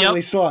 I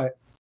finally saw it.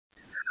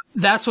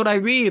 That's what I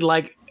mean.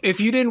 Like, if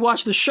you didn't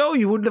watch the show,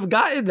 you wouldn't have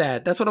gotten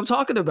that. That's what I'm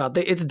talking about.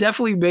 It's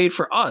definitely made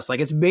for us. Like,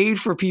 it's made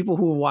for people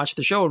who watch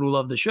the show and who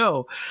love the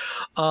show.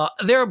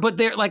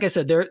 Like I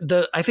said,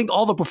 I think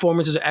all the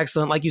performances are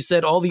excellent. Like you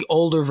said, all the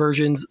older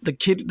versions, the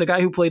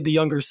guy who played the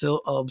younger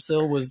Syl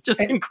was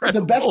just incredible.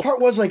 The best part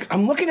was like,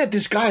 I'm looking at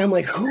this guy. I'm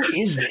like, who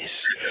is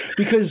this?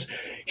 Because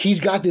he's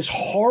got this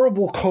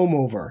horrible comb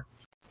over,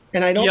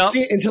 and I don't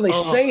see it until they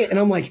say it, and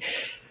I'm like,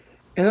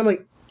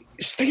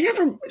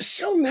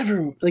 Syl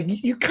never, like,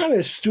 you kind of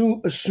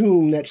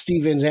assume that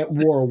Steve Van Zandt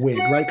wore a wig,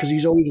 right? Because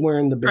he's always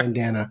wearing the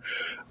bandana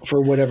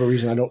for whatever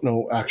reason. I don't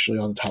know actually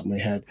on the top of my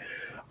head.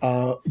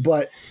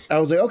 But I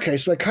was like, okay,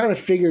 so I kind of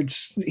figured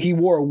he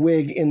wore a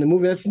wig in the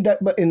movie.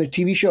 But in the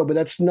TV show, but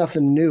that's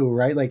nothing new,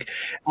 right? Like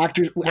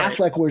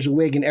Affleck wears a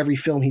wig in every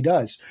film he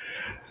does.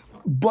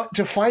 But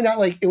to find out,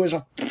 like, it was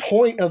a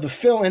point of the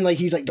film, and like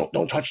he's like,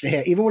 don't touch the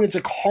hair, even when it's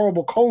a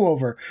horrible comb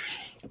over.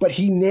 But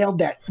he nailed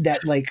that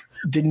like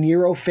De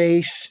Niro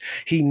face.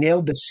 He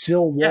nailed the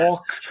Syl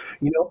walk,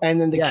 you know.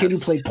 And then the kid who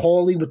played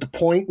Paulie with the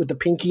point, with the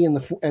pinky and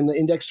the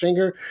index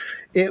finger,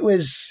 it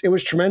was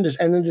tremendous.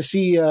 And then to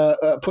see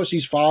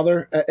Pussy's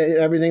father and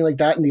everything like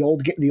that, and the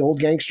old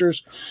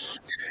gangsters,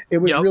 it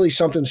was really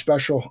something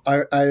special.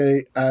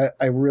 I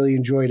really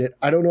enjoyed it.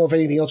 I don't know if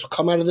anything else will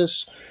come out of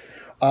this.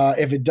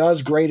 If it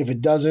does, great. If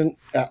it doesn't,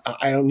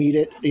 I don't need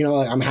it. You know,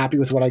 like, I'm happy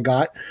with what I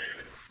got.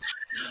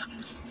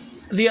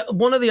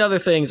 One of the other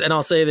things, and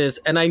I'll say this,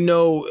 and I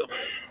know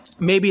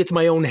maybe it's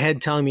my own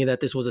head telling me that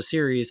this was a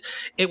series.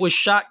 It was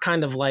shot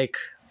kind of like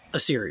a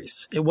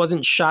series. It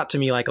wasn't shot to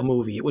me like a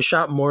movie. It was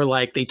shot more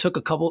like they took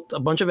a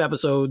bunch of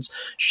episodes,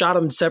 shot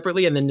them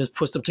separately, and then just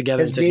pushed them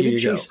together. Is David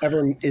Chase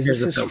is this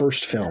his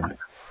first film?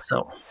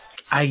 So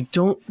I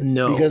don't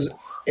know, because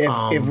if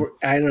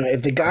I don't know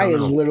if the guy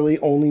has literally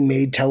only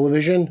made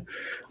television,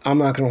 I'm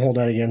not going to hold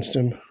that against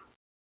him.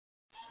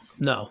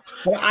 No,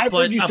 well, I've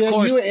heard you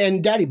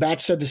and Daddy Batch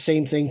said the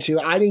same thing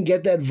too. I didn't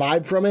get that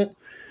vibe from it.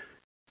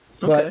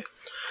 But okay.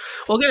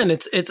 Well, again,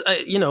 it's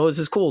you know, it's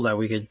just cool that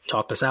we could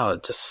talk this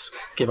out, just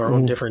give our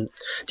own different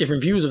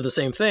views of the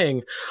same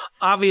thing.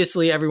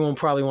 Obviously, everyone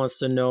probably wants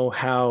to know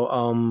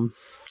how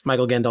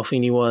Michael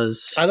Gandolfini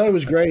was. I thought it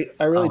was great.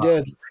 I really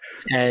did.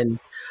 And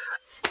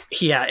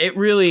yeah,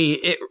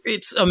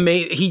 it's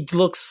amazing. He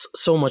looks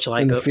so much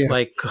like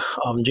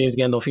James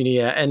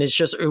Gandolfini, and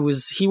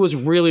he was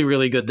really,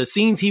 really good. The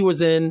scenes he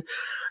was in,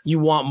 you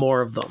want more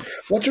of them.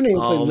 What's her name?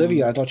 Played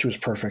Livia. I thought she was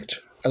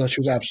perfect. I thought she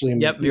was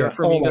absolutely amazing. Yep, Vera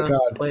Farmiga.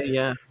 Oh my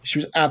god, she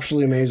was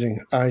absolutely amazing.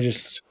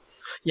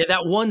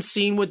 That one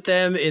scene with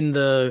them in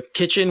the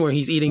kitchen where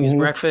he's eating his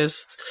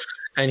breakfast.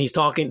 And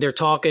they're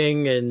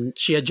talking, and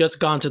she had just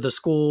gone to the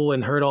school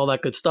and heard all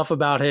that good stuff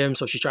about him.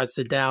 So she tries to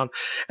sit down.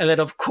 And then,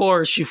 of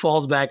course, she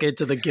falls back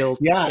into the guilt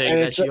thing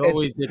that she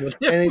always did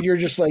with him. And you're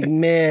just like,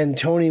 man,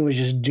 Tony was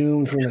just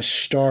doomed from the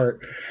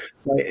start.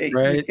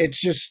 Right?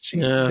 It's just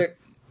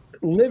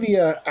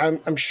Livia,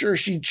 I'm sure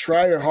she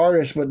tried her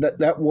hardest, but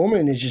that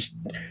woman is just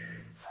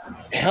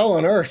hell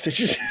on earth. It's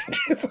just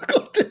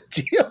difficult to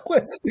deal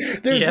with.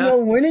 There's no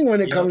winning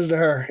when it comes to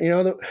her. You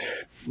know,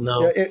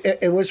 no.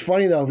 It was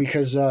funny though,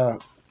 because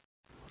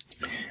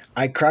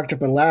I cracked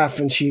up and laughed,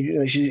 and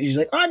she's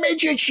like, I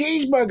made you a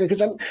cheeseburger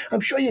because I'm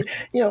sure you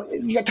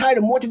got tired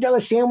of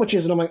mortadella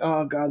sandwiches, and I'm like,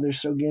 oh god, they're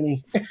so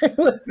guinea.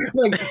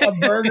 Like a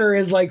burger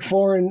is like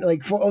foreign,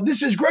 like oh,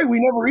 this is great, we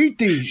never eat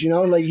these, you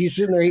know, like he's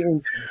sitting there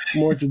eating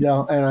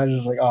mortadella, and I was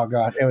just like, oh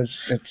god, it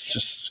was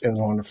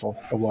wonderful.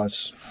 It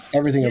was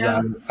everything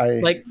about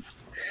it.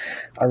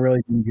 I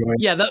really enjoyed it.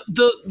 Yeah,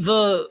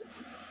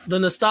 the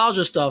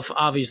nostalgia stuff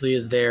obviously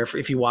is there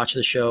if you watch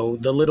the show.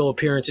 The little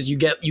appearances you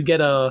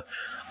get a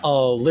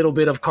little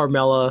bit of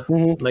Carmela,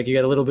 like you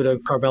get a little bit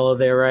of Carmela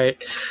there,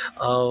 right?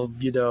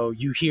 You know,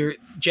 you hear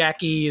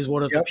Jackie is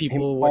one of the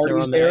people when they're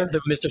on there.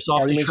 The Mr.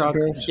 Softy truck.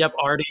 Yep,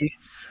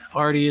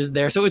 Artie is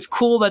there. So it's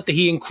cool that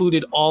he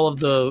included all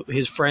of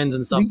his friends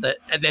and stuff that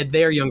at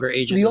their younger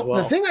ages as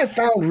well. The thing I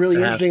found really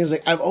interesting is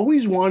like I've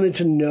always wanted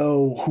to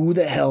know who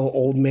the hell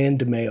Old Man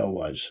DeMeo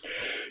was.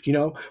 You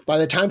know, by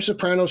the time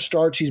Sopranos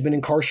starts, he's been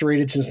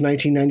incarcerated since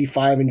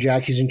 1995, and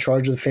Jackie's in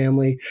charge of the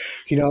family.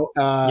 You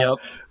know,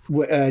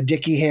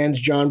 Dickie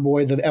hands John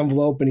Boy the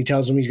envelope, and he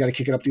tells him he's got to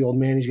kick it up the old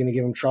man. He's going to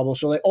give him trouble.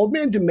 So like Old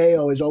Man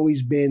DeMeo has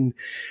always been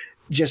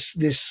just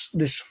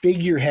this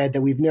figurehead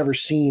that we've never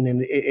seen,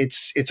 and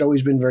it's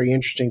always been very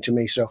interesting to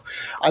me. So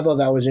I thought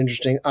that was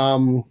interesting.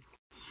 I'm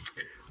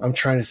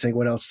trying to think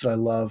what else did I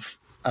love.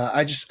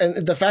 And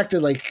the fact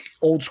that like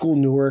old school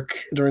Newark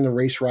during the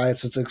race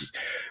riots, it's like,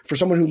 for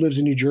someone who lives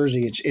in New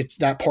Jersey, it's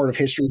that part of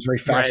history is very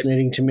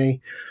fascinating to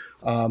me.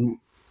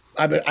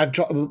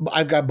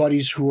 I've got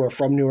buddies who are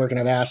from Newark, and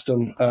I've asked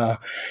them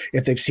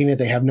if they've seen it.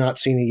 They have not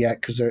seen it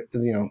yet because they're,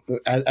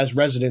 as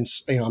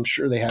residents, I'm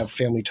sure they have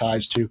family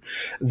ties to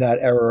that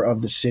era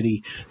of the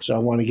city. So I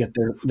want to get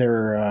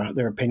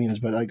their opinions.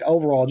 But like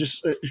overall,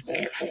 just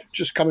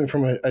coming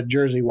from a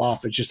Jersey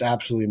WAP, it's just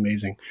absolutely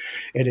amazing.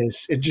 It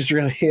is. It just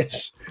really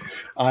is.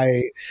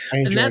 I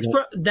enjoy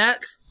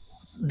it.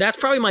 That's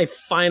probably my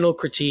final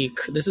critique.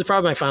 This is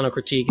probably my final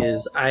critique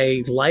is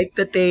I like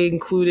that they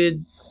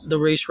included the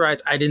race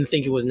riots. I didn't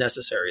think it was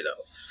necessary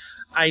though.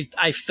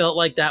 I felt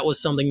like that was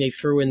something they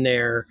threw in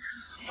there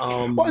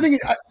I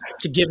think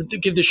to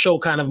give the show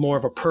kind of more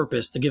of a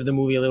purpose, to give the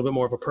movie a little bit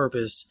more of a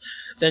purpose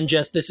than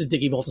just this is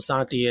Dickie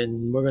Moltisanti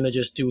and we're going to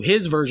just do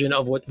his version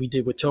of what we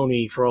did with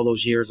Tony for all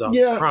those years on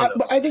Sopranos.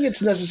 But I think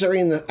it's necessary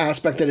in the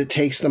aspect that it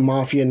takes the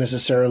mafia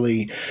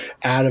necessarily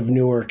out of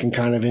Newark and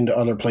kind of into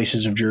other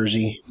places of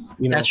Jersey.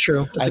 That's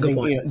true. That's a good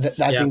point.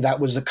 I think that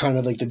was the kind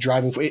of like the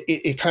driving.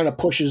 It kind of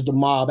pushes the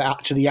mob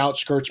out to the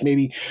outskirts,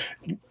 maybe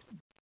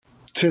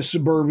to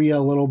suburbia a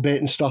little bit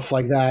and stuff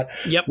like that,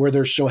 where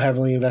they're so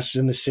heavily invested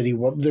in the city.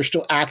 Well, they're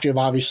still active,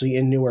 obviously,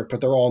 in Newark,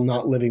 but they're all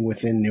not living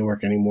within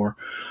Newark anymore.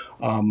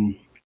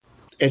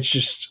 It's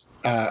just,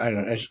 I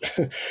don't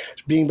know.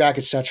 Being back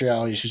at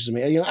Satriali is just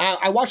amazing.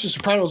 I watch The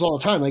Sopranos all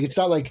the time. Like, it's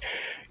not like,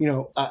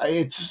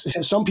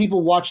 it's some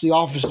people watch The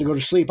Office to go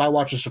to sleep. I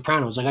watch The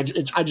Sopranos. Like,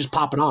 I just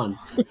pop it on.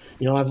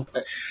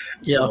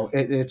 So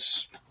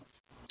it's.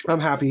 I'm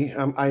happy.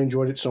 I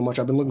enjoyed it so much.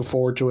 I've been looking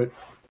forward to it.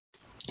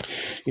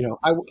 And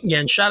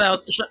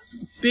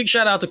big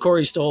shout out to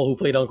Corey Stoll who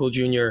played Uncle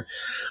Junior.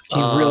 He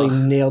really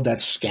nailed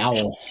that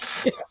scowl.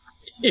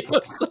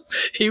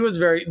 He was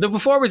the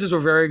performances were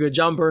very good.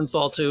 John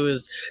Bernthal too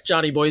is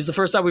Johnny Boy. It's the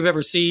first time we've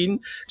ever seen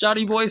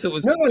Johnny Boy, so it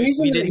was he's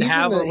in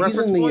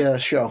the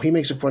show. He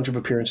makes a bunch of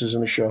appearances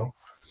in the show.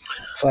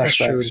 Flashbacks.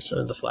 That's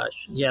true. The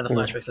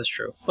flashbacks. That's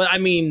true. But I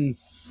mean,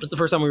 it's the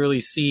first time we really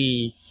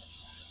see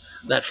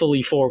that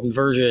fully formed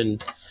version.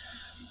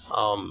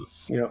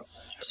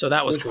 So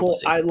that was cool.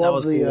 I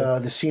love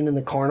the scene in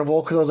the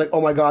carnival because I was like, oh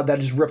my God, that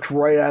is ripped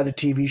right out of the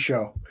TV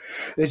show.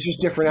 It's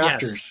just different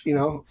actors,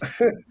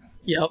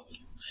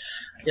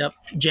 Yep.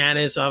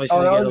 Janice, obviously.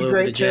 Oh, that was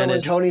great too.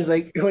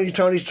 When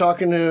Tony's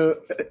talking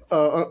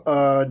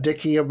to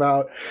Dickie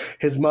about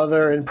his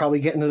mother and probably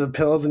getting into the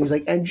pills, and he's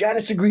like, and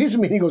Janice agrees with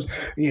me. And he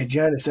goes, yeah,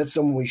 Janice, that's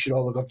someone we should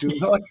all look up to.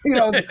 So,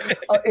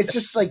 it's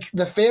just like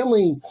the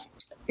family.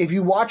 If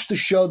you watch the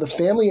show, the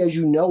family as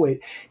you know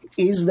it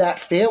is that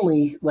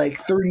family like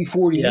 30,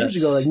 40 years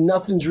ago. Like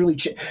nothing's really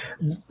changed.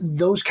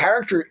 Those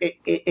characters,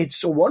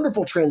 it's a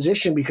wonderful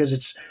transition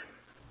because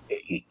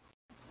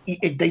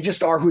they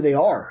just are who they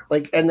are.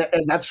 Like, and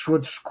that's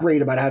what's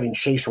great about having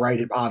Chase write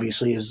it,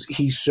 obviously, is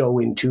he's so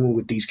in tune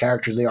with these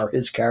characters. They are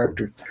his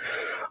characters.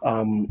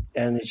 And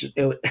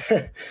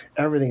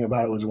everything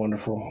about it was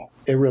wonderful.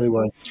 It really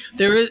was.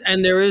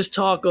 There is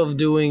talk of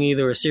doing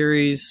either a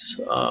series.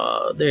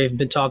 They've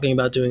been talking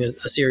about doing a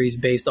series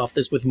based off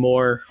this with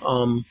more,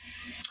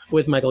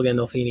 with Michael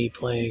Gandolfini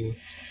playing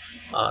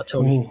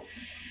Tony. Mm.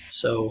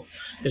 So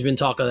there's been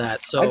talk of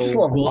that. So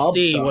we'll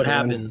see what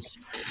happens.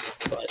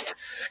 But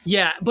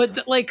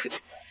like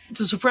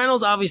The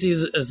Sopranos obviously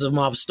is a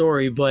mob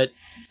story, but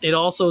it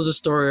also is a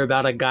story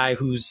about a guy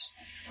who's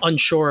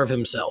unsure of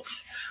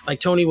himself. Like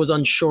Tony was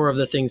unsure of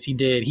the things he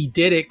did. He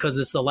did it because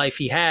it's the life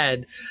he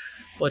had,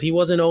 but he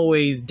wasn't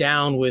always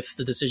down with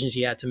the decisions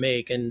he had to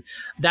make. And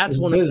that's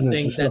one of the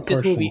things that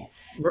this movie,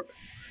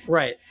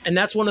 right. And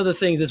that's one of the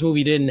things this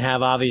movie didn't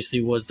have,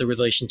 obviously, was the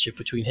relationship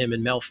between him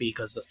and Melfi,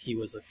 because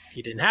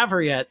he didn't have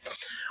her yet.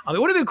 It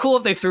would have been cool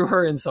if they threw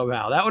her in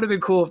somehow. That would have been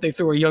cool if they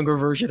threw a younger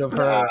version of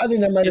her. I think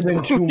that might have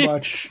been too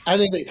much. I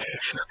think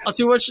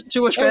too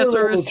much fan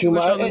service. Too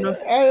much.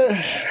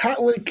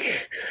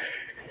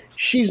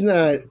 She's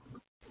not.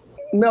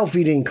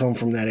 Melfi didn't come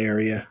from that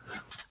area.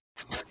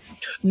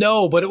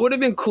 No, but it would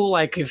have been cool,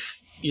 like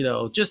if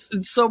just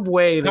in some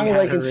way. Kind of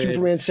like in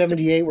Superman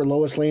 78, where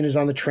Lois Lane is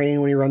on the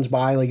train when he runs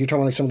by. Like you're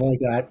talking like something like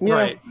that,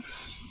 right?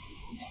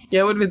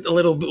 Yeah, it would have been a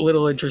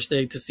little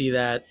interesting to see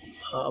that.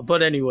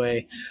 But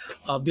anyway,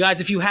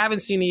 guys, if you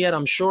haven't seen it yet,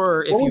 I'm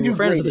sure if you're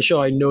friends of the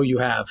show, I know you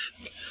have.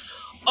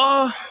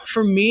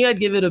 For me, I'd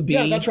give it a B.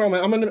 Yeah, that's where I'm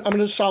at. I'm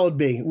in a solid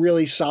B,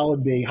 really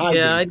solid B. High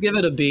B. I'd give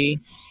it a B.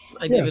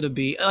 Give it a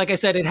B. Like I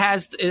said, it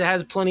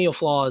has plenty of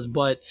flaws,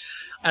 but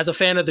as a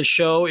fan of the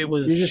show, it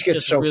was just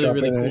really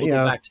cool to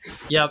go back to.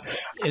 Yep,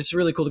 it's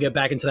really cool to get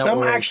back into that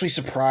world. I'm actually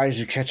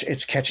surprised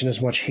it's catching as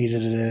much heat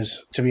as it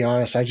is. To be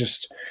honest,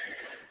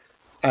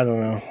 I don't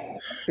know.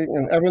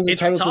 Everyone's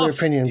entitled to their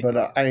opinion,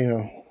 but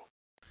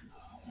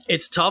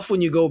it's tough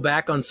when you go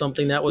back on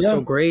something that was so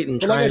great and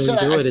try to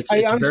redo it. It's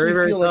very,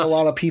 very tough. Like a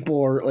lot of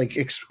people are like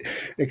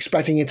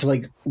expecting it to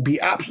like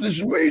be absolutely this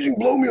is amazing,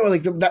 blow me away.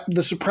 Like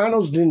the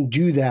Sopranos didn't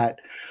do that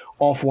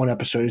off one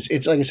episode.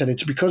 It's like I said,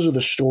 it's because of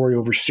the story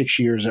over 6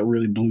 years that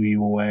really blew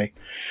you away.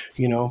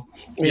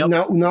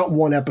 Not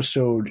one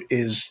episode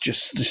is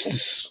just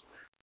this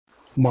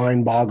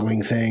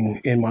mind-boggling thing,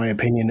 in my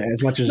opinion,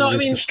 as much as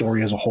it is the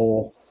story as a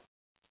whole.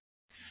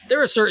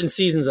 there are certain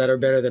seasons that are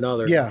better than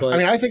others. Yeah, but I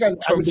mean, I think I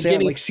would say I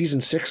beginning- like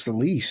season 6 the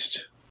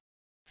least.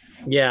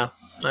 Yeah,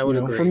 I would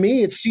agree. For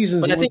me, it's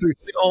seasons But I 1 think through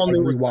we all I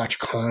knew. rewatch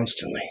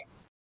constantly.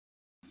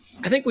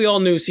 I think we all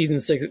knew season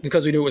 6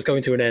 because we knew it was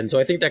coming to an end. So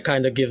I think that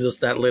kind of gives us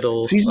that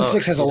little. Season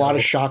 6 has a lot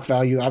of shock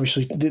value.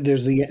 Obviously,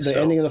 there's the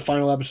ending of the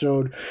final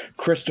episode,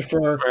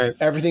 Christopher, Right.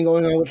 everything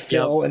going on with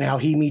Phil and how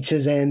he meets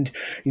his end.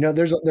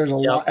 There's a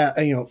lot.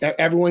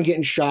 Everyone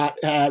getting shot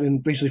at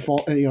and basically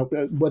fall.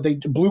 What they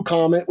Blue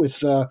Comet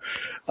with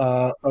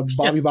Bobby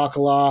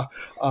Bacala.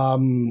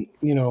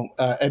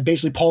 And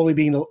basically Paulie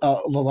being the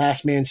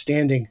last man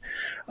standing.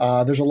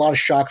 There's a lot of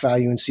shock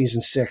value in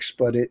season 6,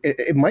 but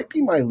it might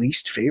be my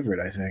least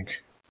favorite. I think.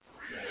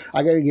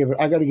 I gotta give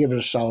it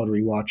a solid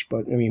rewatch,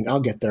 but I mean, I'll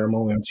get there. I'm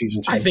only on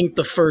season 2. I think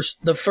the first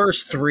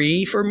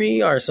 3 for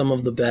me are some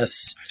of the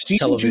best.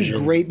 Season 2 is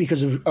great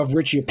because of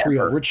Richie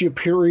Aprile. Richie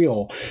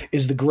Aprile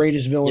is the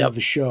greatest villain of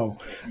the show,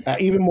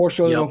 even more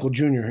so than Uncle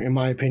Junior, in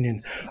my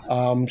opinion.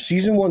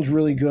 Season 1's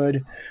really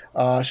good.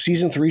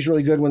 Season 3 is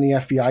really good when the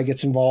FBI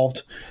gets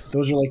involved.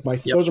 Those are like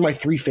those are my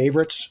 3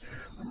 favorites.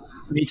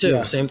 Me too.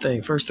 Yeah. Same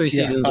thing. First 3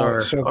 seasons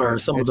are some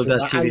of the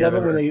best TV. I love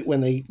it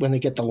when they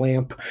get the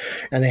lamp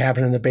and they have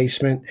it in the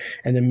basement,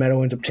 and then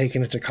Meadow ends up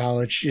taking it to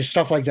college. Just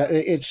stuff like that.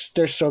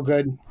 They're so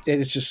good.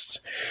 It's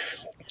just.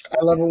 I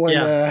love it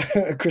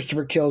when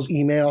Christopher kills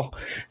email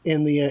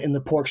in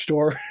the pork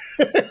store.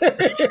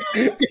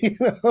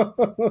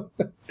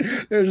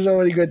 There's so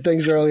many good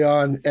things early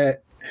on.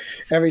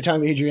 Every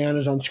time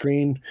Adriana's on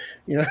screen,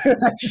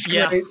 that's just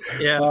great.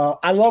 Yeah.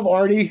 I love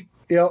Artie.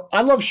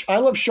 I love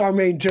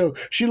Charmaine too.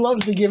 She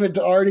loves to give it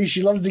to Artie.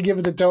 She loves to give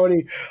it to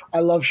Tony. I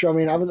love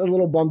Charmaine. I was a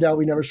little bummed out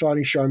we never saw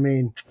any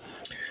Charmaine.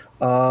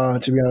 To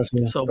be honest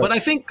with you. So, but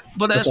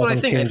that's what I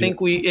think. I think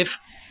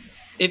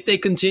if they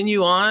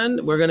continue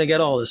on, we're gonna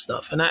get all this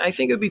stuff, and I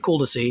think it'd be cool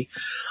to see.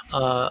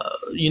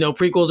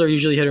 Prequels are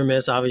usually hit or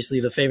miss. Obviously,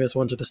 the famous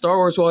ones are the Star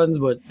Wars ones,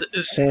 but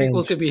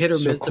prequels could be hit or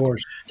miss,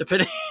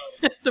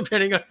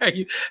 depending on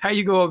how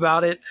you go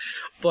about it.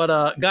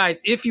 But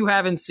guys, if you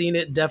haven't seen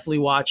it, definitely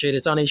watch it.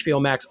 It's on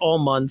HBO Max all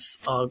month.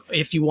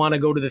 If you want to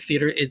go to the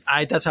theater,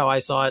 that's how I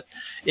saw it.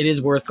 It is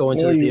worth going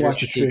to the theaters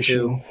to see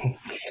too.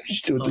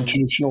 Just do it the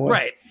traditional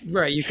way.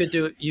 Right. You could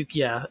do it.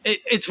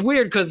 It's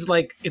weird because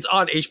it's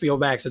on HBO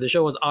Max, so the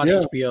show was on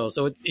HBO,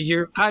 so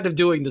you're kind of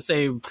doing the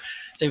same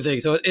thing.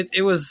 So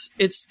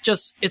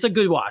it's a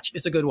good watch.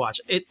 It's a good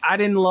watch. I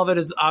didn't love it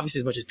as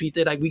much as Pete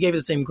did. We gave it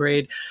the same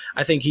grade.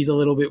 I think he's a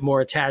little bit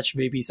more attached,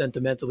 maybe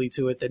sentimentally,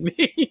 to it than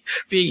me.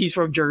 Being he's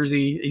from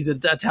Jersey, he's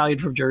Italian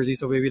from Jersey,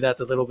 so maybe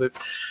that's a little bit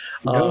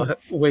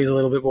weighs a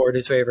little bit more in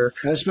his favor.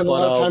 I spend a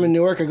lot of time in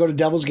Newark. I go to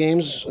Devils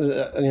games. So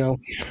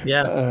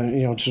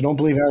don't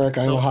believe Eric.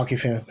 I'm a hockey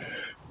fan.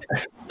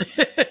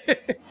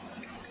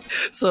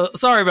 So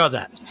sorry about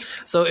that.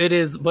 So it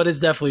is, but it's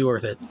definitely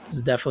worth it.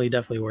 It's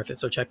definitely worth it.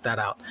 So check that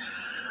out.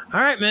 All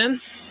right, man.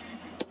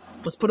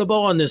 Let's put a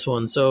bow on this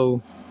one.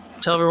 So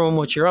tell everyone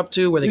what you're up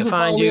to, where they can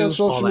find you. On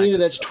social media.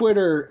 That's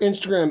Twitter,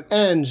 Instagram,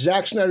 and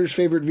Zack Snyder's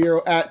favorite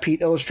Vero at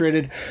Pete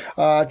Illustrated.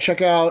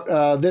 Check out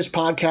this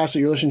podcast that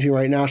you're listening to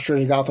right now, Straight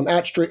Outta Gotham,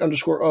 at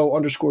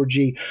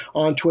straight_O_G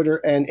on Twitter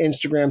and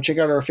Instagram. Check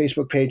out our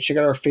Facebook page. Check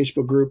out our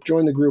Facebook group.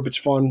 Join the group. It's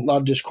fun. A lot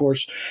of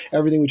discourse.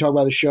 Everything we talk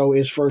about the show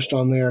is first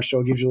on there, so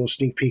it gives you a little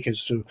sneak peek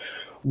as to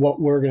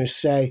what we're going to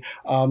say.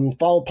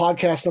 Follow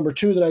podcast number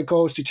 2 that I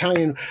co-host,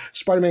 Italian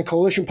Spider-Man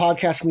Coalition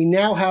podcast. We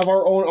now have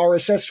our own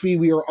RSS feed.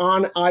 We are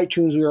on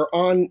iTunes. We are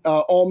on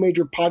all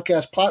major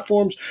podcast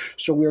platforms.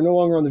 So we are no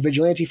longer on the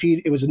Vigilante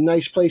feed. It was a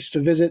nice place to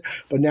visit,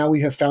 but now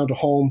we have found a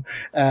home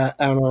on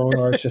our own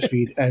RSS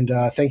feed. And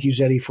thank you,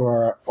 Zeddy,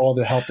 for all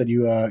the help that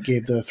you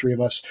gave the 3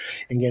 of us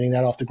in getting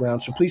that off the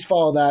ground. So please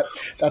follow that.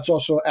 That's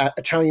also at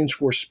Italians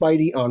for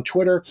Spidey on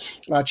Twitter.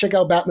 Check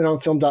out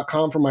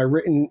BatmanOnFilm.com for my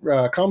written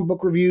comic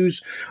book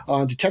reviews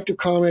on Detective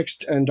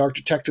Comics and Dark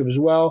Detective as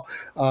well.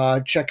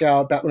 Check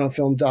out Batman on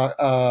Film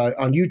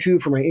on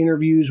YouTube for my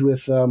interviews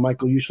with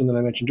Michael Uslan that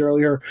I mentioned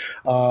earlier,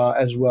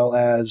 as well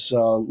as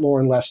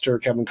Lauren Lester,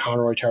 Kevin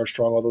Conroy, Tara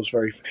Strong, all those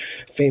very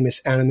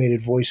famous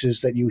animated voices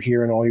that you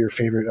hear in all your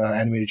favorite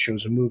animated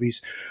shows and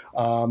movies.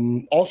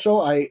 Also,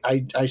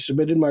 I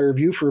submitted my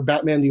review for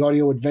Batman The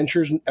Audio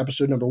Adventures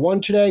episode number 1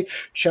 today.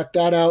 Check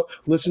that out.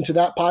 Listen to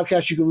that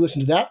podcast. You can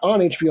listen to that on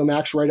HBO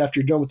Max right after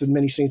you're done with the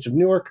Many Saints of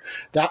Newark.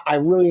 That I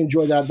really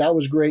enjoyed that. That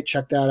was great.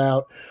 Check that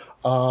out.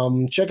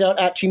 Check out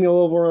at Team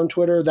Over on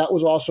Twitter. That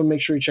was awesome.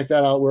 Make sure you check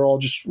that out. We're all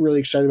just really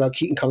excited about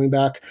Keaton coming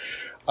back.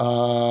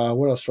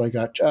 What else do I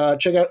got?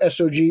 Check out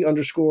SOG_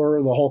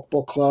 the Hulk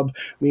Book Club.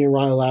 Me and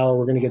Ryan Lauer,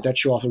 we're going to get that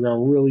show off the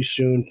ground really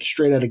soon.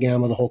 Straight out of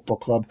Gamma, the Hulk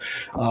Book Club.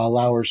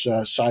 Lauer's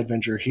side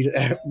venture.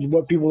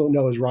 What people don't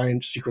know is Ryan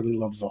secretly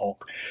loves the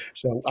Hulk.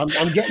 So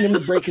I'm getting him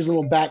to break his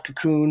little bat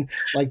cocoon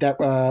like that,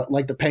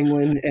 like the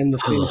Penguin and the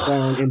Thin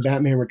Clown in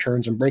Batman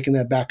Returns. I'm breaking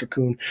that bat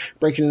cocoon,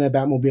 breaking in that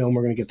Batmobile, and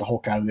we're going to get the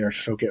Hulk out of there.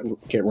 So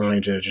get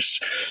Ryan to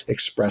just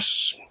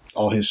express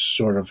all his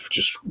sort of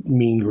just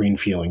mean green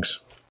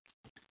feelings.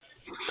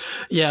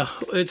 Yeah,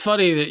 it's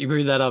funny that you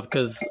bring that up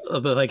because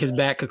like his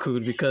bat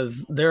cocoon,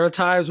 because there are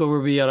times when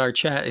we'll be on our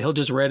chat, he'll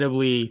just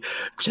randomly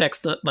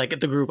text like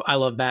at the group, "I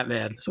love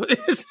Batman." So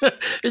it's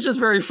just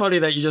very funny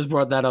that you just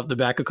brought that up, the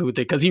bat cocoon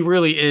thing, because he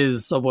really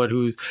is someone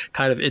who's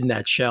kind of in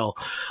that shell.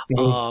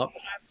 Mm-hmm.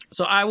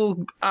 So I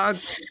will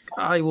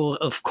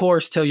of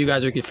course tell you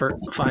guys where you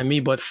can find me.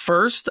 But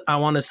first, I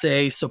want to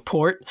say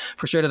support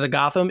for Straight Outta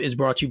Gotham is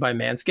brought to you by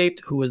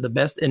Manscaped, who is the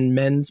best in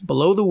men's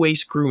below the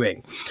waist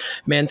grooming.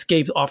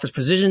 Manscaped offers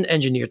precision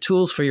engineered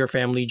tools for your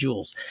family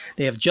jewels.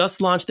 They have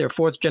just launched their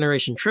 4th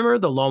generation trimmer,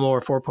 the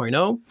Lawnmower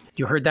 4.0.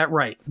 You heard that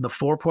right, the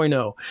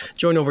 4.0.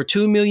 Join over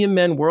 2 million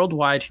men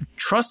worldwide who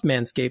trust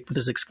Manscaped with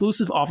this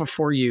exclusive offer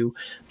for you,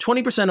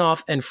 20%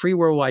 off and free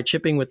worldwide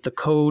shipping with the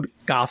code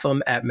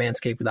Gotham at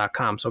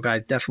manscaped.com. So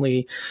guys,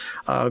 definitely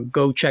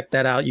go check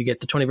that out. You get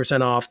the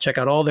 20% off. Check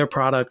out all their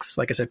products.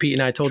 Like I said, Pete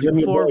and I told you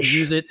before,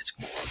 use it.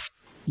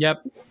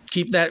 Yep.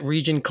 Keep that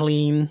region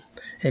clean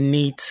and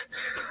neat.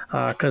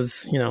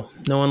 Because no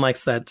one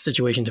likes that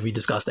situation to be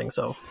disgusting.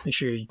 So make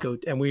sure you go,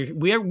 and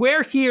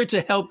we're here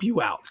to help you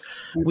out.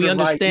 We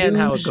understand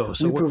how it goes.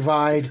 So we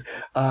provide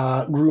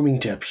grooming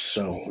tips.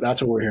 So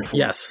that's what we're here for.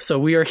 Yes. So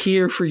we are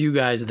here for you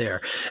guys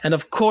there. And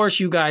of course,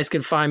 you guys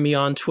can find me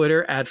on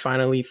Twitter at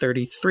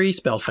Finally33,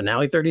 spelled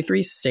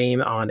Finale33.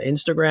 Same on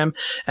Instagram.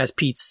 As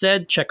Pete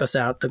said, check us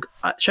out.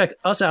 Check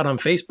us out on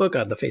Facebook,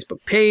 on the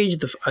Facebook page,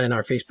 and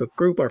our Facebook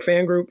group, our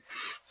fan group.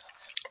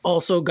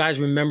 Also, guys,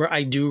 remember,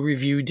 I do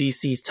review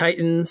DC's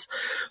Titans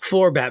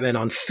for Batman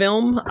on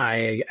Film.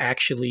 I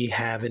actually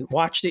haven't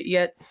watched it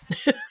yet.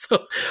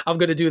 So I'm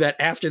going to do that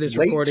after this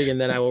recording, and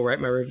then I will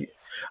write my review.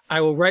 I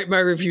will write my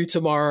review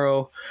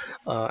tomorrow.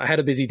 I had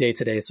a busy day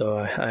today, so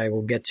I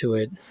will get to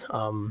it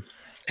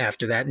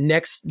after that.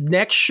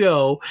 Next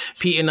show,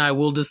 Pete and I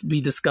will just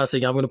be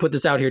discussing. I'm going to put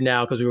this out here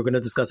now because we were going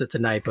to discuss it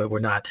tonight, but we're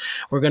not.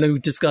 We're going to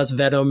discuss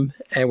Venom,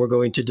 and we're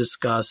going to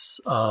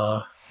discuss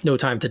No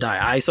Time to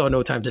Die. I saw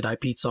No Time to Die.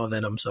 Pete saw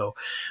Venom. So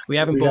we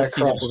haven't both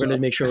seen it. We're going to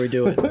make sure we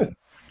do it.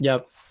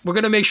 Yep. We're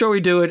going to make sure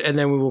we do it, and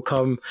then we will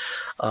come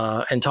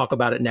and talk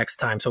about it next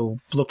time. So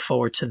look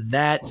forward to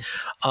that.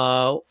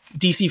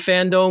 DC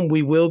Fandom,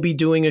 we will be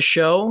doing a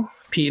show.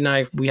 Pete and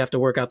I, we have to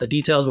work out the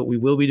details, but we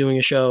will be doing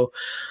a show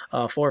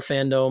for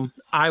Fandom.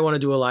 I want to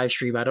do a live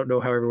stream. I don't know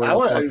how everyone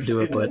else wants to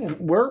do it,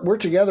 but we're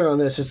together on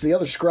this. It's the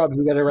other scrubs.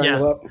 We got to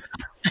round up.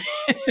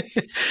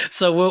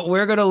 So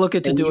we're going to look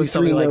into doing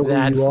something like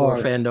that for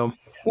Fandom.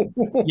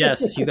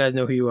 Yes, you guys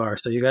know who you are.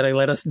 So you got to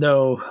let us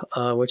know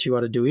what you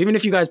want to do. Even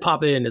if you guys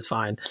pop in, it's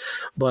fine.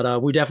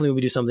 But we definitely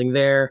will do something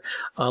there.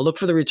 Look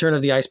for the return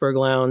of the Iceberg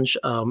Lounge.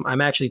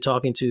 I'm actually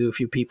talking to a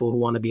few people who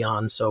want to be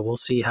on. So we'll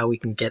see how we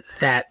can get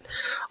that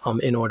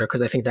in order,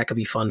 because I think that could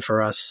be fun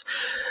for us.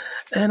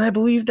 And I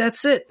believe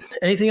that's it.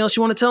 Anything else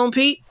you want to tell them,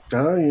 Pete?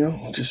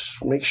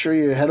 Just make sure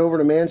you head over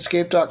to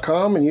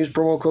manscaped.com and use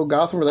promo code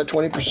Gotham for that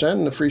 20%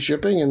 and the free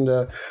shipping. And,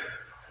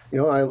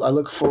 I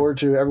look forward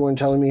to everyone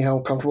telling me how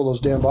comfortable those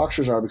damn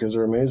boxers are, because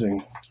they're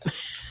amazing.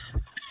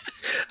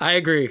 I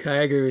agree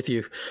with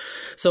you.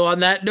 So on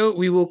that note,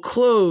 we will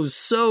close.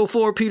 So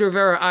for Peter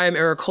Vera, I am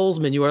Eric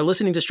Holzman. You are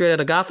listening to Straight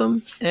Outta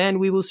Gotham, and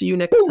we will see you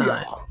next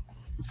time.